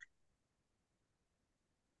 Why not?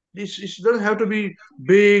 It doesn't have to be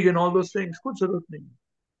big and all those things. Kuch zarurat nahi.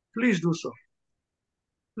 Please do so.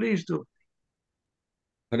 Please do.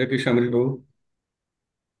 Hare Krishna, Amrit Babu.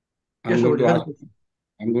 Yes,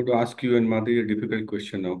 I'm going to ask you and Madhi a difficult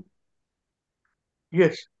question now.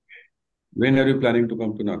 Yes. When are you planning to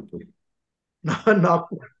come to Nagpur?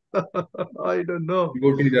 Nagpur. I don't know.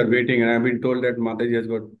 Devotees are waiting, and I've been told that Mataji has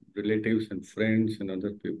got relatives and friends and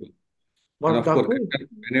other people. And of course,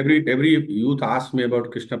 and every youth asks me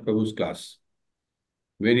about Krishna Prabhu's class.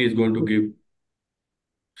 When he is going to give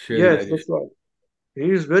share Yes, that's right. He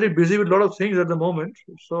is very busy with a lot of things at the moment.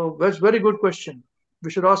 So that's a very good question. We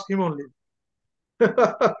should ask him only.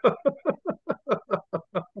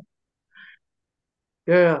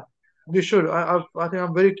 Yeah, we should. I think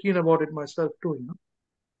I'm very keen about it myself too, you know,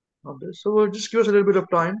 on this. So just give us a little bit of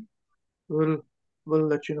time. We'll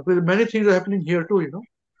let you know. Because many things are happening here too, you know.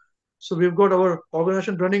 So we've got our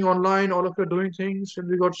organization running online, all of you are doing things, and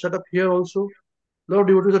we got set up here also. A lot of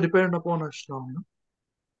devotees are dependent upon us now, you know.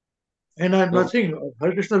 And I think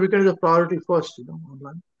Hare Krishna weekend is a priority first, you know,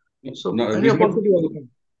 online. So No, any opportunity welcome.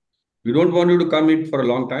 we don't want you to come in for a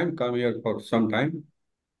long time. Come here for some time,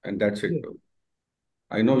 and that's it. Yeah.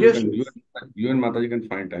 I know Yes, you and Mataji can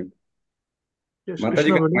find time. Yes, Mataji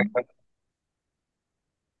Krishna can willing. find time.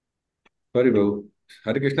 Sorry, Babu.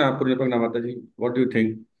 Hare Krishna, Purnapagna Mataji. What do you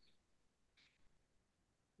think?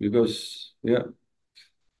 Because, yeah.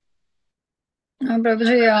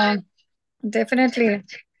 Prabhuji, definitely.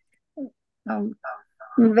 I'm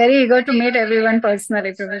very eager to meet everyone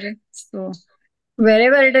personally, Prabhuji. So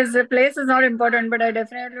wherever it is, the place is not important, but I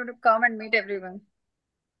definitely want to come and meet everyone.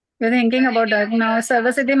 We're thinking about that now.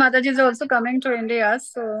 Sarvasiddhi Mataji is also coming to India,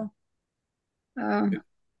 so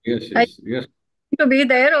Yes. to be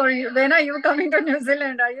there, or when are you coming to New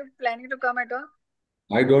Zealand? Are you planning to come at all?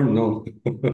 I don't know.